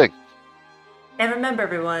Kaylee, do your thing. And remember,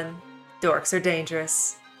 everyone, dorks are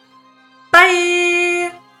dangerous. Bye!